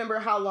can't remember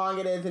how long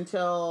it is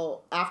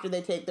until after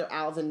they take their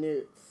Owls and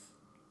Newts.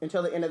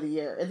 Until the end of the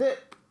year. Is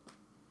it?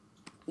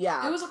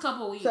 Yeah. It was a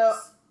couple weeks. So,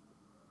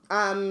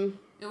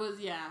 it was,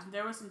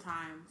 there was some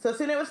time. So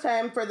soon it was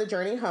time for the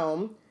journey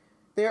home.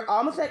 They're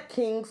almost at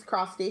King's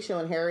Cross Station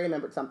when Harry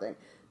remembered something.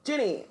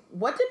 Ginny,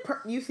 what did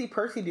you see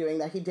Percy doing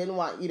that he didn't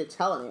want you to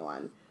tell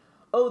anyone?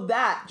 Oh,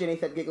 that, Ginny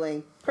said,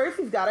 giggling.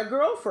 Percy's got a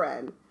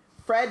girlfriend.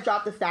 Fred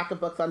dropped a stack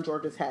of books on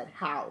George's head.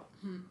 How?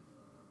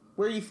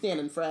 Where are you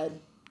standing, Fred?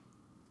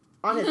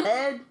 On his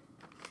head?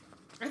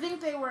 I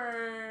think they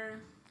were...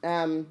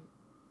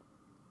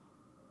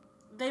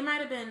 They might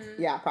have been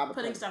probably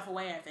putting stuff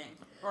away, I think.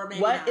 Or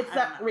maybe what? Not. It's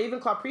that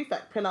Ravenclaw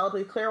prefect,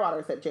 Penelope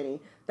Clearwater, said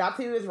Ginny. That's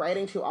who he was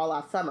writing to all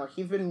last summer.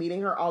 He's been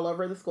meeting her all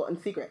over the school in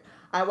secret.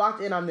 I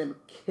walked in on them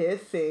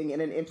kissing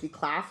in an empty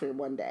classroom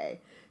one day.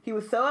 He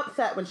was so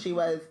upset when she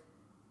was,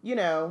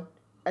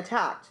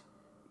 attacked.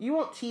 You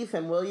won't tease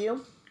him, will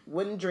you?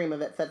 Wouldn't dream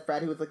of it, said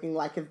Fred, who was looking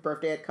like his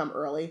birthday had come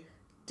early.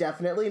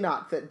 Definitely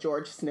not, said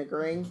George,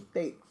 sniggering.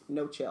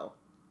 No chill.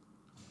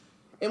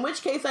 In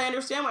which case, I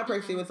understand why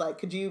Percy was like,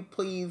 could you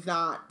please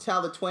not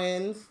tell the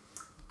twins?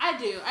 I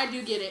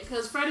do get it,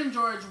 because Fred and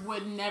George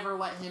would never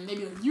let him. They'd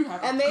be like, you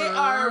have a And they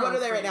are, what are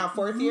they right now,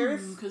 4th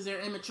years? Because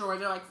they're immature.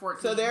 They're like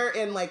 14. So they're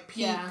in, like,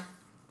 peak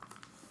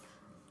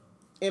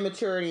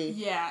immaturity.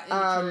 Yeah,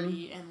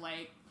 immaturity and,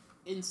 like,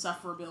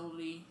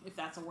 insufferability, if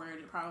that's a word.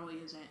 It probably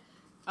isn't.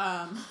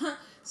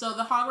 So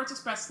the Hogwarts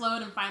Express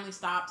slowed and finally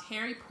stopped.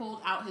 Harry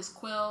pulled out his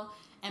quill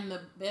and the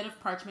bit of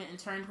parchment and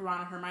turned to Ron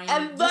and Hermione.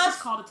 And this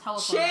is called a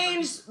telephone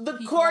changed the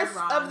course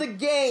of the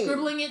game.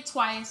 Scribbling it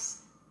twice.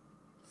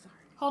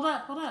 Hold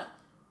up.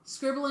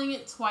 Scribbling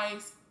it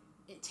twice,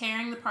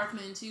 tearing the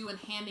parchment in two, and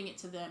handing it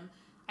to them.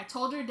 I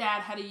told your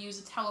dad how to use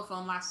a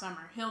telephone last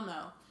summer. He'll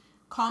know.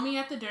 Call me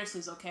at the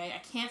Dursleys, okay? I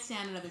can't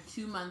stand another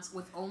 2 months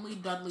with only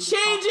Dudley to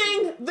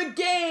changing the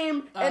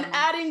game and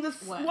adding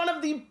this one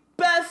of the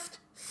best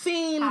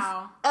scenes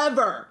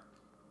ever.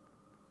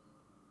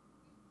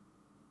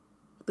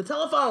 The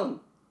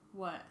telephone.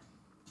 What?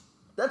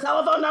 The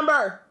telephone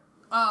number.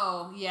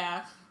 Oh,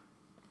 yeah.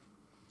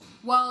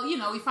 Well,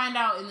 we find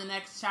out in the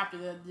next chapter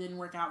that it didn't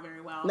work out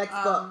very well. Next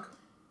book.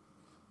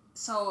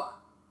 So,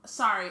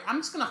 sorry. I'm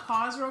just going to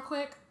pause real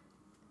quick.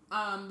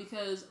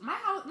 Because my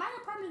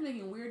apartment is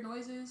making weird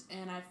noises,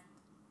 and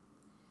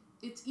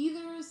it's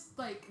either,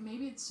 like,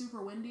 maybe it's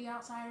super windy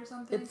outside or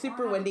something. It's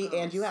super windy,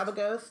 and you have a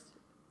ghost.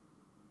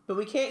 But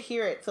we can't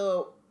hear it,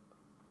 so...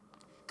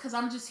 Because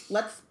I'm just...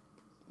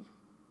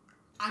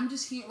 I'm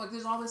just here, like,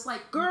 there's all this,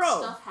 like,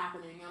 stuff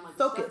happening. And, like,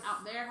 there's stuff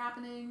out there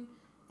happening,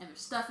 and there's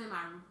stuff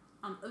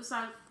on the other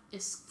side.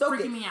 It's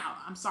freaking me out.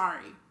 I'm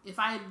sorry.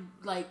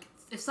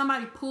 If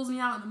somebody pulls me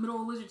out in the middle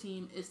of a wizard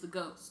team, it's the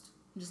ghost.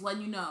 I'm just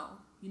letting you know.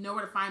 You know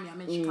where to find me.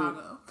 I'm in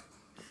Chicago.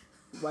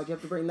 Why'd you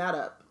have to bring that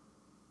up?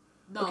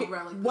 No, okay,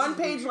 really. One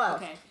page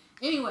left. Okay.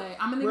 Anyway,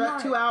 I'm gonna We're ignore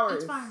at 2 hours.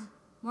 It's fine.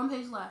 One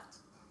page left.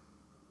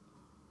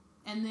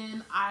 And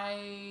then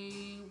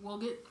I will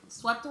get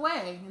swept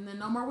away, and then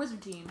no more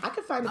wizard team. I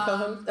could find a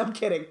co-host. I'm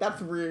kidding.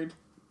 That's rude.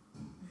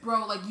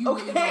 Bro, like, you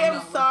really don't know.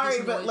 I'm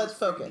sorry, but let's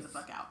focus. The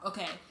fuck out.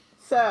 Okay.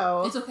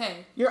 So... It's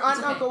okay. Your aunt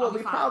and uncle will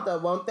be proud, though,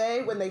 won't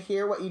they? When they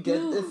hear what you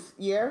did this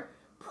year.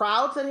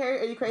 Proud, said Harry,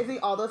 are you crazy?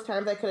 All those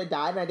times I could have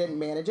died and I didn't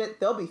manage it.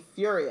 They'll be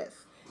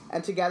furious.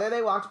 And together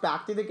they walked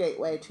back through the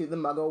gateway to the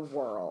Muggle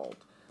world.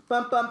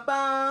 Bum, bum,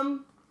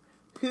 bum.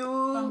 Who?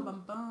 Bum,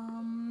 bum,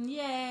 bum.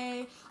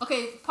 Yay.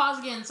 Okay, pause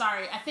again.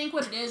 Sorry. I think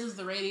what it is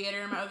the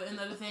radiator and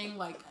the other thing.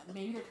 Like,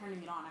 maybe they're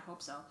turning it on. I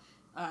hope so.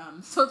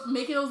 So it's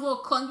making those little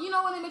clunky, you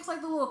know when they make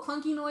like the little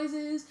clunky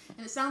noises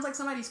and it sounds like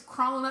somebody's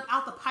crawling up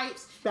out the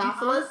pipes.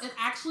 And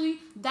actually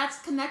that's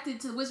connected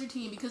to the wizard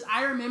team because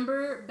I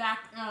remember back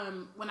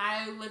when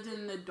I lived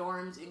in the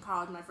dorms in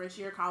college, my first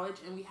year of college,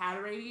 and we had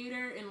a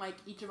radiator in like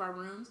each of our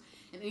rooms,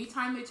 and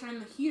anytime they turned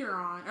the heater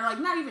on, or like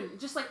not even,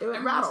 just like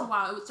every once in a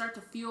while, it would start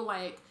to feel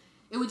like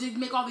it would just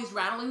make all these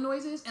rattling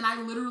noises, and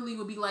I literally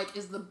would be like,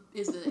 is the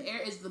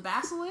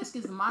basilisk,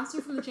 is the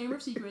monster from the Chamber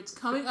of Secrets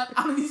coming up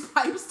out of these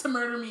pipes to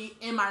murder me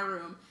in my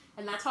room?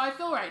 And that's how I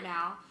feel right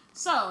now.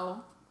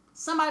 So,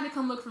 somebody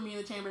come look for me in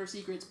the Chamber of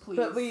Secrets,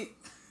 please.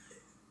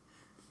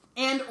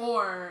 And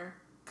or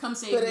come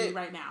save me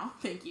right now.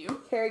 Thank you.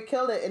 Harry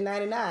killed it in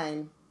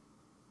 99.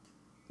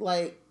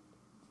 Like,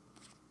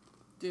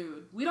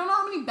 dude, we don't know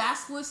how many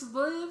basilisks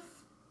live.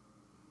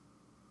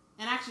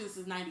 And actually, this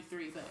is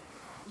 93, but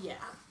yeah,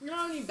 you know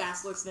how many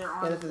basilisks there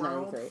are in the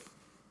world.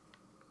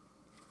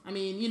 I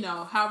mean, you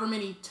know, however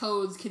many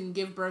toads can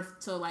give birth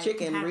to like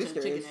chicken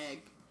roosters. Chicken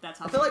egg. That's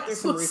how. I feel like there's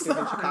some roosters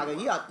in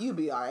Chicago. You'd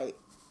be all right.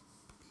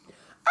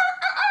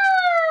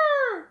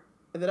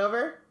 Is it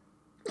over?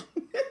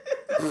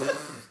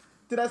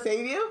 Did I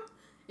save you?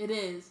 It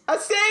is. I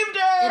saved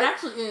her. It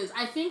actually is.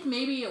 I think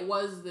maybe it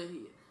was the.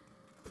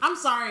 I'm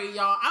sorry,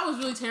 y'all. I was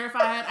really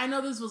terrified. I know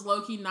this was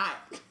low key not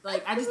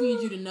like. I just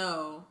need you to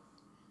know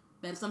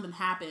that if something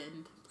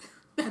happened.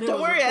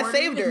 Don't worry, I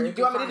saved her. Do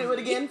you want me to do it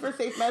again for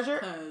safe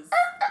measure?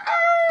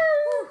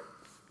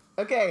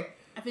 Okay.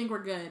 I think we're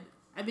good.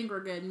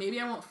 Maybe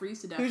I won't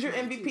freeze to death. Who's your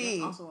MVP?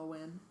 That's also a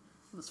win.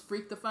 Let's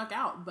freak the fuck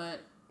out,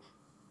 but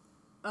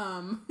you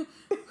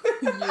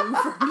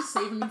for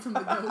saving me from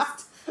the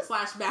ghost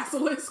 /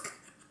 basilisk.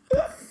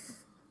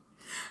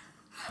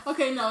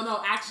 Okay,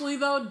 no. Actually,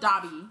 though,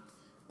 Dobby.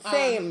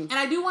 Same. And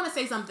I do want to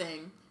say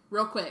something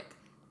real quick.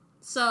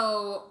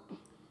 So,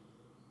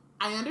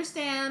 I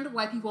understand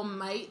why people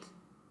might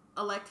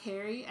elect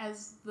Harry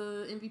as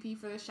the MVP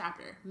for this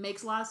chapter.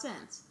 Makes a lot of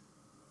sense.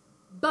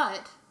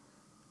 But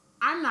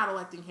I'm not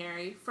electing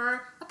Harry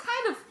for a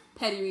kind of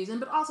petty reason,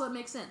 but also it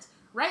makes sense.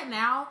 Right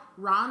now,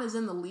 Ron is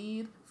in the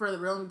lead for the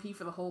real MVP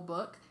for the whole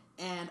book,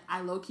 and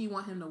I low-key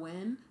want him to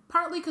win.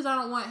 Partly because I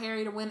don't want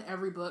Harry to win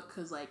every book,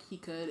 because like he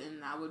could,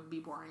 and that would be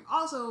boring.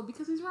 Also,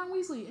 because he's Ron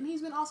Weasley, and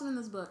he's been awesome in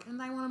this book, and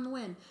I want him to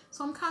win.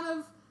 So I'm kind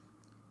of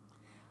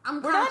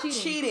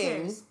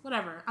cheating.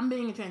 Whatever. I'm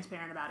being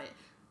transparent about it.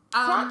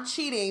 It's not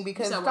cheating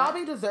because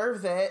Dobby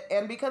deserves it,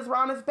 and because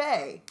Ron is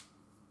bae.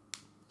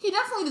 He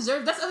definitely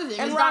deserves. That's the other thing.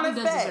 And Ron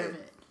Dobby does deserve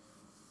it.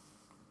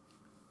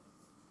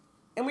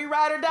 And we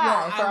ride or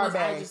die for our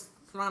bae.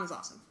 Ron is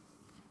awesome.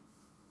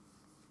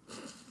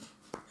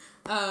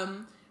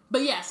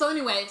 But yeah. So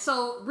anyway,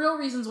 real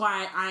reasons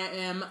why I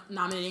am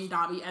nominating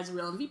Dobby as a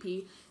real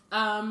MVP.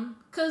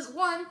 Because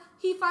one,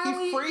 he's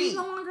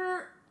no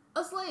longer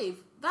a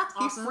slave. That's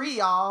awesome. He's free,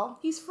 y'all.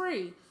 He's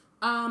free.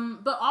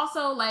 But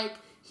also, like,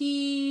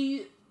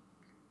 he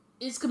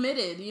is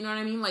committed, you know what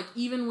I mean? Like,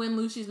 even when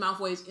Lucius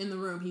Malfoy is in the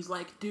room, he's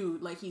like,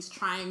 dude, like, he's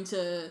trying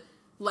to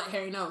let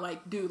Harry know,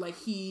 like, dude, like,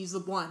 he's the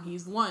one,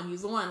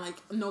 like,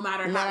 no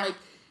matter how, like,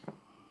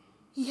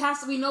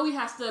 we know he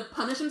has to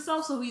punish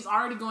himself, so he's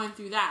already going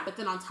through that, but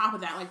then on top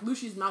of that, like,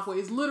 Lucius Malfoy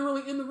is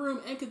literally in the room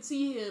and could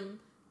see him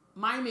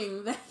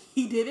miming that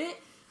he did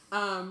it,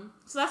 so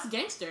that's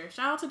gangster.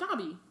 Shout out to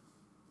Dobby.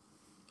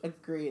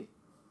 Agreed.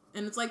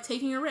 And it's like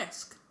taking a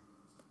risk.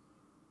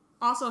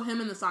 Also, him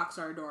and the socks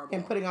are adorable.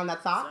 And putting on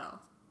that sock? So,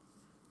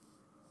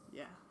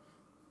 yeah.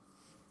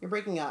 You're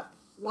breaking up.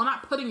 Well,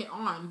 not putting it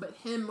on, but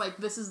him, like,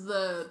 this is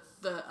the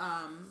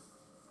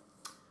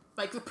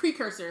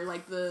precursor,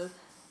 like, the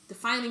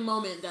defining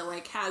moment that,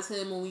 like, has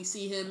him when we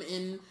see him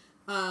in,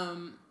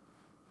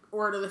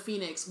 Order of the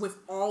Phoenix with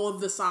all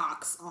of the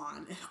socks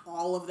on and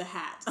all of the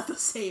hats at the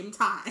same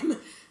time.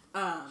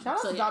 Shout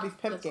out to Dobby's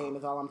pimp game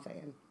is all I'm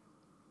saying.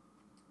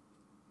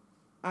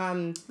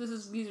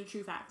 These are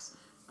true facts.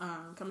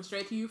 Coming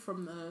straight to you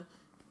from the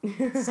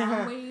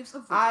sound waves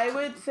of I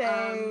would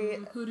say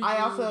who did I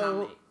you also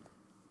nominate?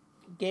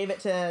 Gave it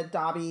to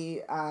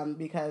Dobby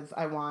because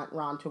I want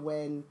Ron to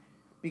win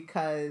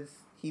because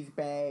he's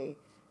bae.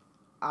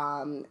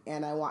 And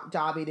I want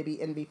Dobby to be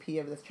MVP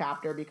of this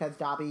chapter because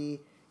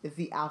Dobby is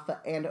the alpha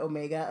and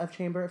omega of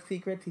Chamber of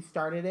Secrets. He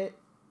started it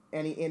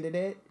and he ended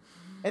it.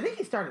 I think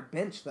he started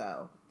Bench,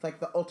 though. It's like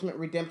the ultimate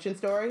redemption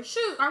story.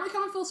 Shoot, aren't we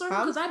coming full circle?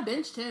 Because I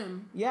benched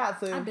him. Yeah,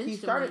 so he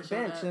started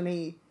Bench and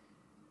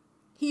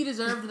he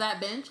deserved that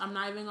bench. I'm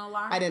not even gonna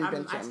lie. I didn't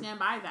bench him. I stand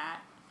by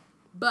that.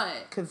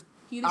 But because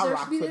he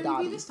deserves to be the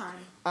MVP this time.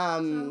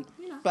 So,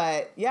 you know.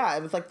 But yeah,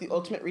 it was like the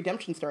ultimate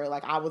redemption story.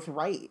 Like, I was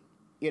right,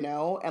 you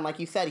know? And like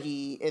you said,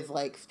 he is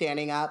like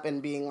standing up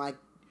and being like,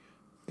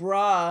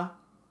 bruh,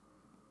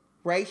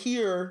 right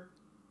here,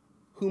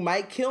 who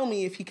might kill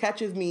me if he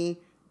catches me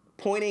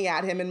pointing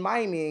at him and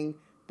miming,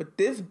 But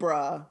this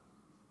bruh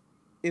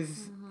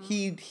is,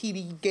 he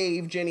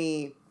gave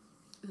Jenny,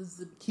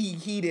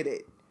 he did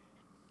it.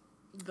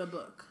 The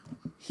book.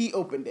 He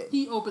opened it.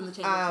 He opened the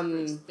Chamber of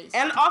Secrets, basically.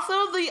 And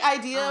also the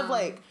idea of,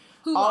 like,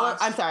 who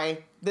lost? I'm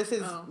sorry. This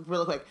is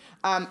really quick.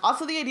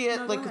 Also the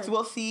idea, because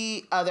we'll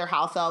see other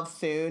house elves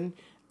soon,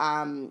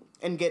 and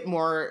get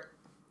more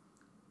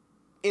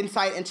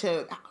insight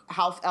into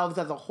house elves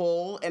as a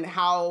whole and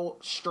how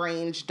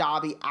strange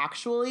Dobby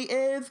actually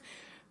is.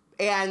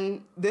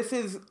 And this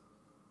is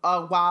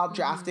a wild,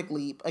 drastic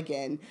leap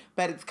again,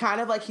 but it's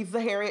kind of like he's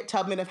the Harriet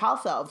Tubman of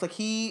house elves. Like,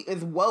 he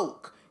is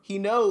woke. He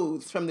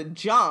knows from the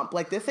jump,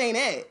 like, this ain't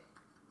it.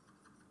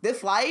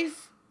 This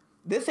life,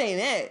 this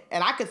ain't it.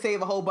 And I could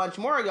save a whole bunch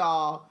more of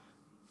y'all,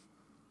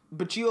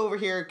 but you over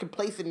here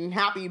complacent and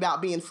happy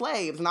about being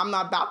slaves, and I'm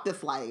not about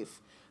this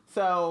life.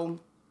 So,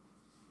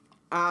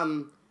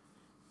 I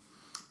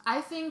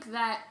think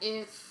that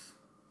if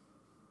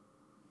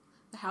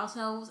the house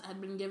elves had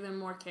been given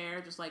more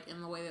care, just, like,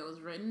 in the way that it was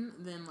written,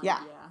 then, like,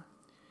 yeah.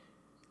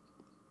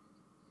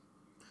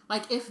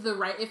 Like, if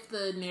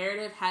the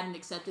narrative hadn't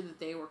accepted that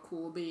they were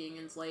cool being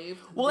enslaved.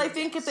 Well, I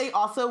think if they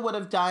also would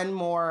have done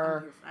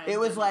more, it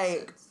was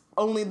like,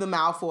 only the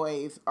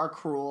Malfoys are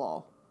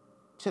cruel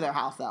to their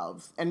house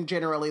elves, and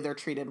generally they're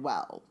treated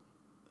well.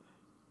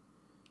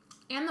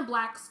 And the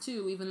blacks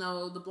too, even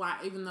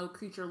though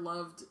Creature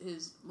loved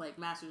his, like,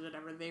 masters or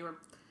whatever, they were.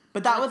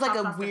 But that was like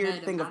a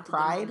weird thing of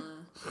pride.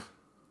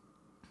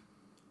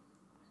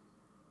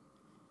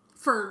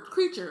 For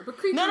Creature, but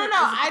Creature. No,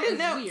 I didn't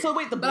know. Weird. So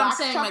wait, the but blacks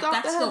saying, chopped like,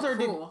 off the heads, or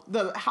cool. did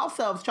the house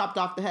elves chopped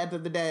off the heads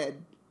of the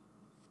dead?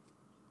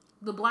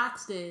 The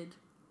blacks did.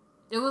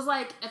 It was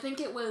like, I think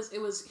it was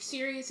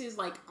Sirius's,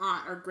 like,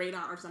 aunt or great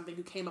aunt or something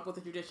who came up with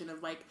the tradition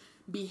of, like,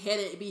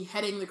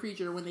 beheading the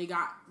Creature when they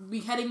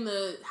beheading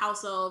the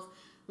house elf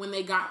when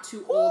they got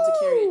too old to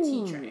carry a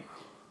tea tray.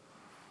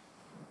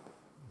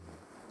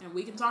 And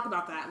we can talk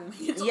about that when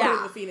we get to Order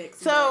of the Phoenix.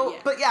 So,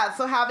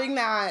 so having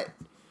that,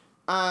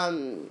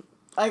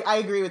 I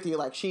agree with you.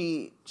 Like,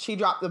 she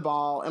dropped the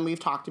ball, and we've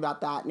talked about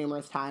that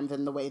numerous times,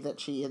 and the way that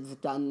she has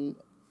done,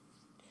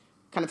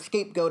 kind of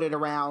scapegoated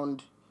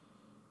around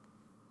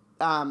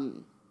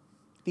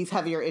these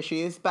heavier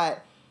issues.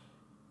 But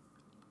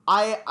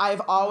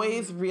I've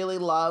always really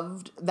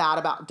loved that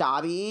about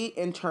Dobby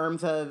in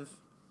terms of,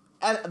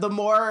 and the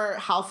more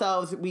house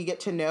elves we get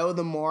to know,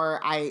 the more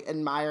I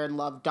admire and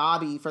love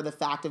Dobby for the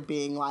fact of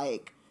being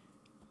like,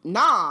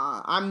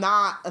 nah, I'm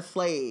not a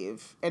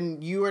slave,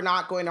 and you are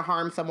not going to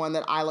harm someone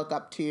that I look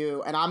up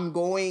to, and I'm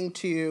going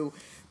to,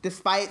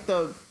 despite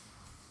the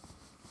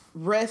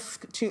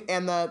risk to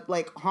and the,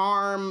 like,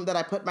 harm that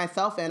I put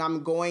myself in,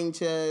 I'm going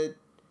to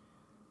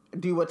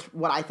do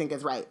what I think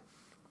is right.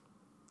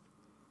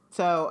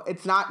 So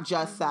it's not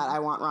just that I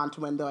want Ron to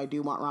win, though I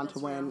do want Ron to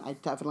win. Real. I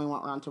definitely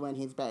want Ron to win.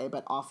 He's bae,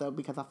 but also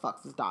because I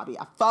fucks with Dobby.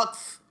 I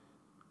fucks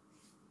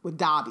with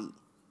Dobby.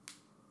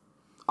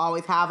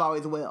 Always have,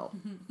 always will.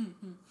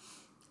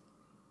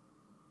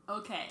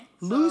 Okay.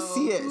 So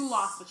Lucius. Who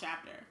lost the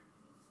chapter?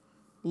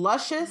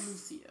 Luscious.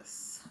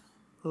 Lucius.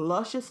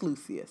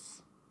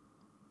 Lucius.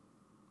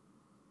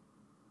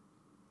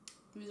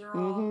 These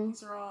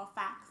are all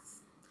facts.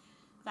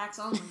 Facts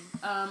only.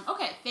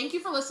 Okay, thank you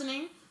for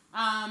listening.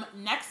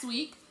 Next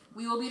week,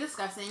 we will be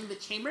discussing the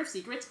Chamber of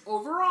Secrets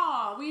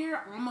overall. We're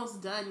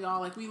almost done, y'all.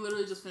 Like, we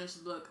literally just finished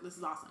the book. This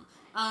is awesome.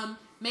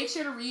 Make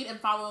sure to read and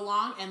follow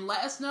along, and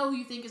let us know who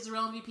you think is the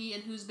real MVP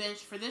and who's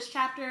benched for this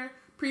chapter,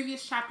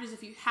 previous chapters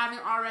if you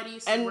haven't already,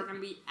 so and we're going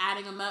to be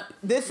adding them up.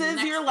 This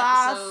is your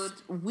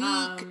last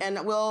week,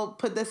 and we'll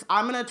put this,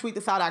 I'm going to tweet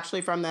this out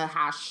actually from the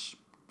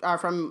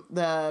from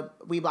the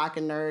We Black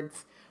and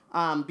Nerds,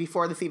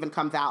 before this even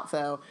comes out.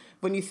 So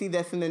when you see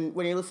this, and then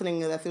when you're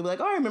listening to this, you'll be like,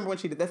 oh, I remember when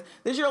she did this.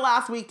 This is your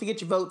last week to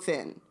get your votes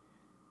in.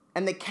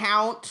 And they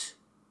count.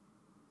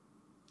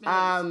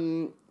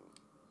 Because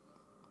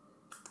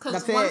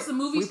once the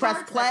movie we starts,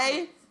 press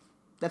play,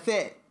 that's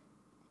it.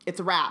 It's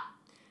a wrap.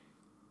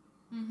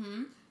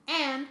 Mm-hmm.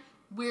 And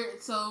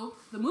the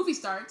movie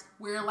starts.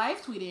 We're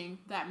live tweeting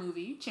that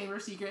movie, Chamber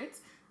of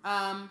Secrets,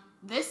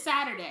 this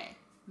Saturday,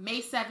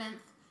 May 7th,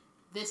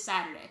 this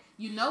Saturday.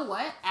 You know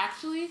what?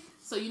 Actually,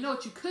 so you know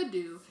what you could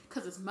do,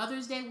 because it's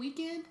Mother's Day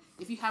weekend.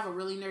 If you have a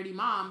really nerdy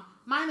mom,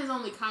 mine is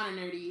only kind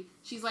of nerdy.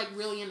 She's, like,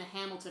 really into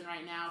Hamilton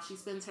right now. She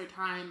spends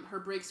her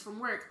breaks from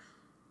work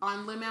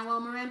on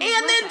Lin-Manuel Miranda's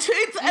and website. Then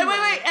tweets,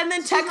 anyway, and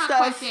then text us.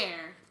 Quite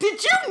there.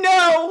 Did you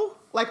know?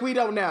 Like, we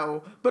don't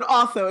know, but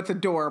also it's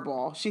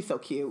adorable. She's so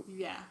cute.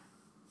 Yeah,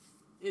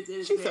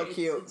 she's so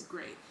cute. It's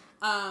great.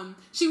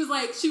 She was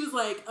like,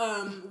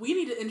 we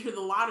need to enter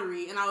the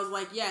lottery, and I was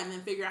like, yeah, and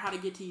then figure out how to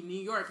get to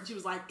New York. And she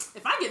was like,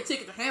 if I get a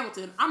ticket to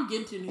Hamilton, I'm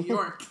getting to New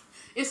York.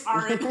 It's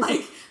already,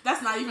 like,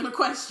 that's not even a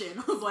question.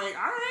 I was like,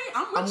 all right,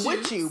 I'm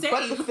with you.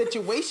 But the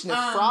situation is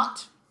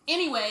fraught.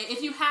 Anyway,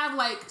 if you have,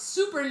 like,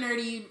 super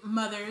nerdy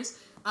mothers,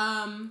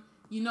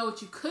 you know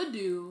what you could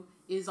do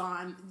is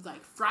on,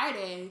 like,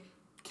 Friday,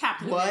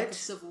 Captain America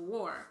Civil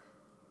War.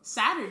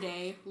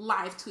 Saturday,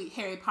 live tweet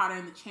Harry Potter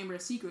and the Chamber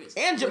of Secrets.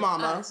 And your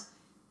mama.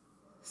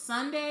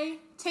 Sunday,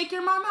 take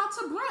your mom out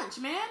to brunch,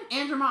 man.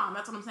 And your mom,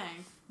 that's what I'm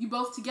saying. You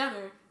both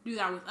together do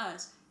that with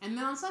us. And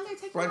then on Sunday,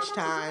 take your mom out to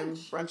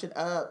brunch. Brunch it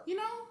up. You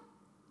know?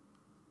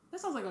 That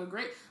sounds like a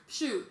great...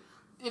 Shoot.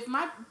 If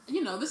my...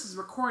 this is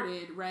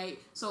recorded, right?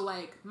 So,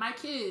 like, my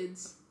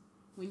kids,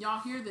 when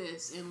y'all hear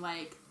this in,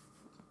 like,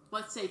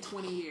 let's say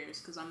 20 years,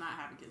 because I'm not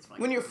having kids for,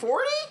 like... When you're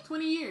 40?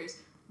 20 years.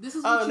 This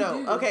is what you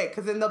do. Okay,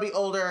 because then they'll be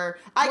older.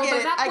 I get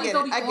it. By that point,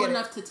 they'll be old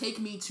enough to take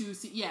me to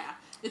see... Yeah.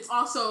 It's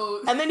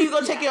also... And then you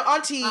go take your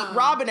auntie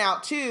Robin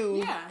out,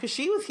 too. Yeah. Because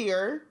she was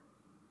here.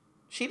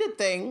 She did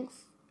things.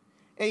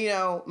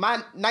 And,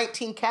 my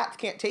 19 cats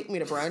can't take me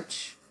to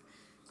brunch.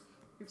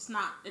 It's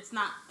not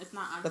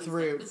That's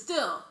rude. But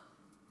still,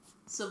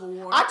 Civil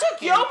War. I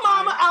took your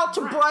mama out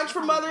to brunch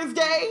for Mother's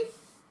Day.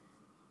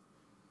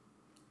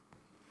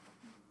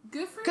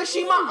 Good for you. Because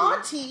she my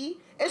auntie,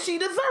 and she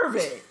deserve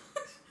it.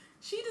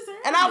 She deserves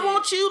it. And I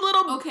want you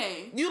little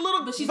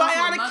but she's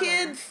bionic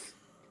kids.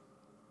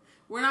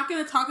 We're not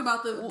going to talk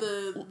about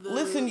the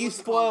listen, you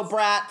spoiled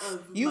brats.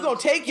 You gonna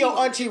take your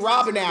auntie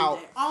Robin out.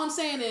 All I'm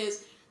saying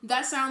is,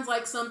 that sounds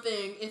like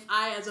something, if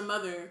I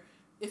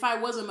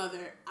was a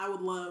mother, I would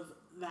love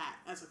that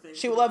as a thing.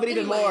 She would love it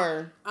even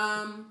more.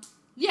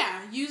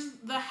 Use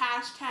the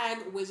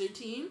hashtag Wizard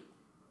Team,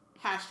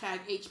 hashtag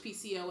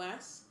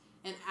HPCOS,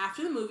 and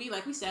after the movie,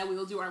 like we said, we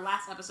will do our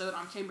last episode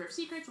on Chamber of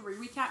Secrets, where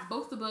we recap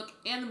both the book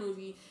and the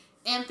movie,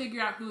 and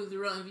figure out who is the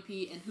real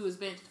MVP and who is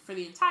benched for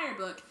the entire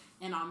book.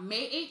 And on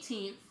May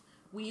 18th,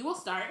 we will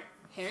start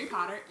Harry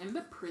Potter and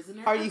the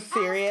Prisoner Are you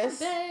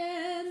serious?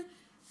 Azkaban.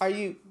 Are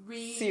you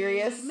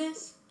serious?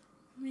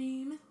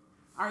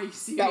 Are you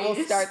serious? That will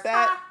start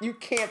that? You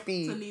can't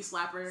be. It's a knee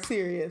slapper.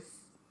 Serious.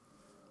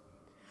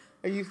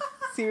 Are you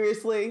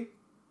seriously?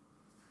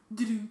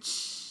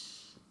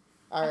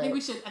 All right. I think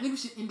we should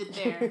end it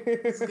there.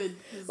 It's good.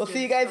 We'll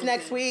see you guys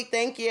next week.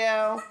 Thank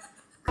you.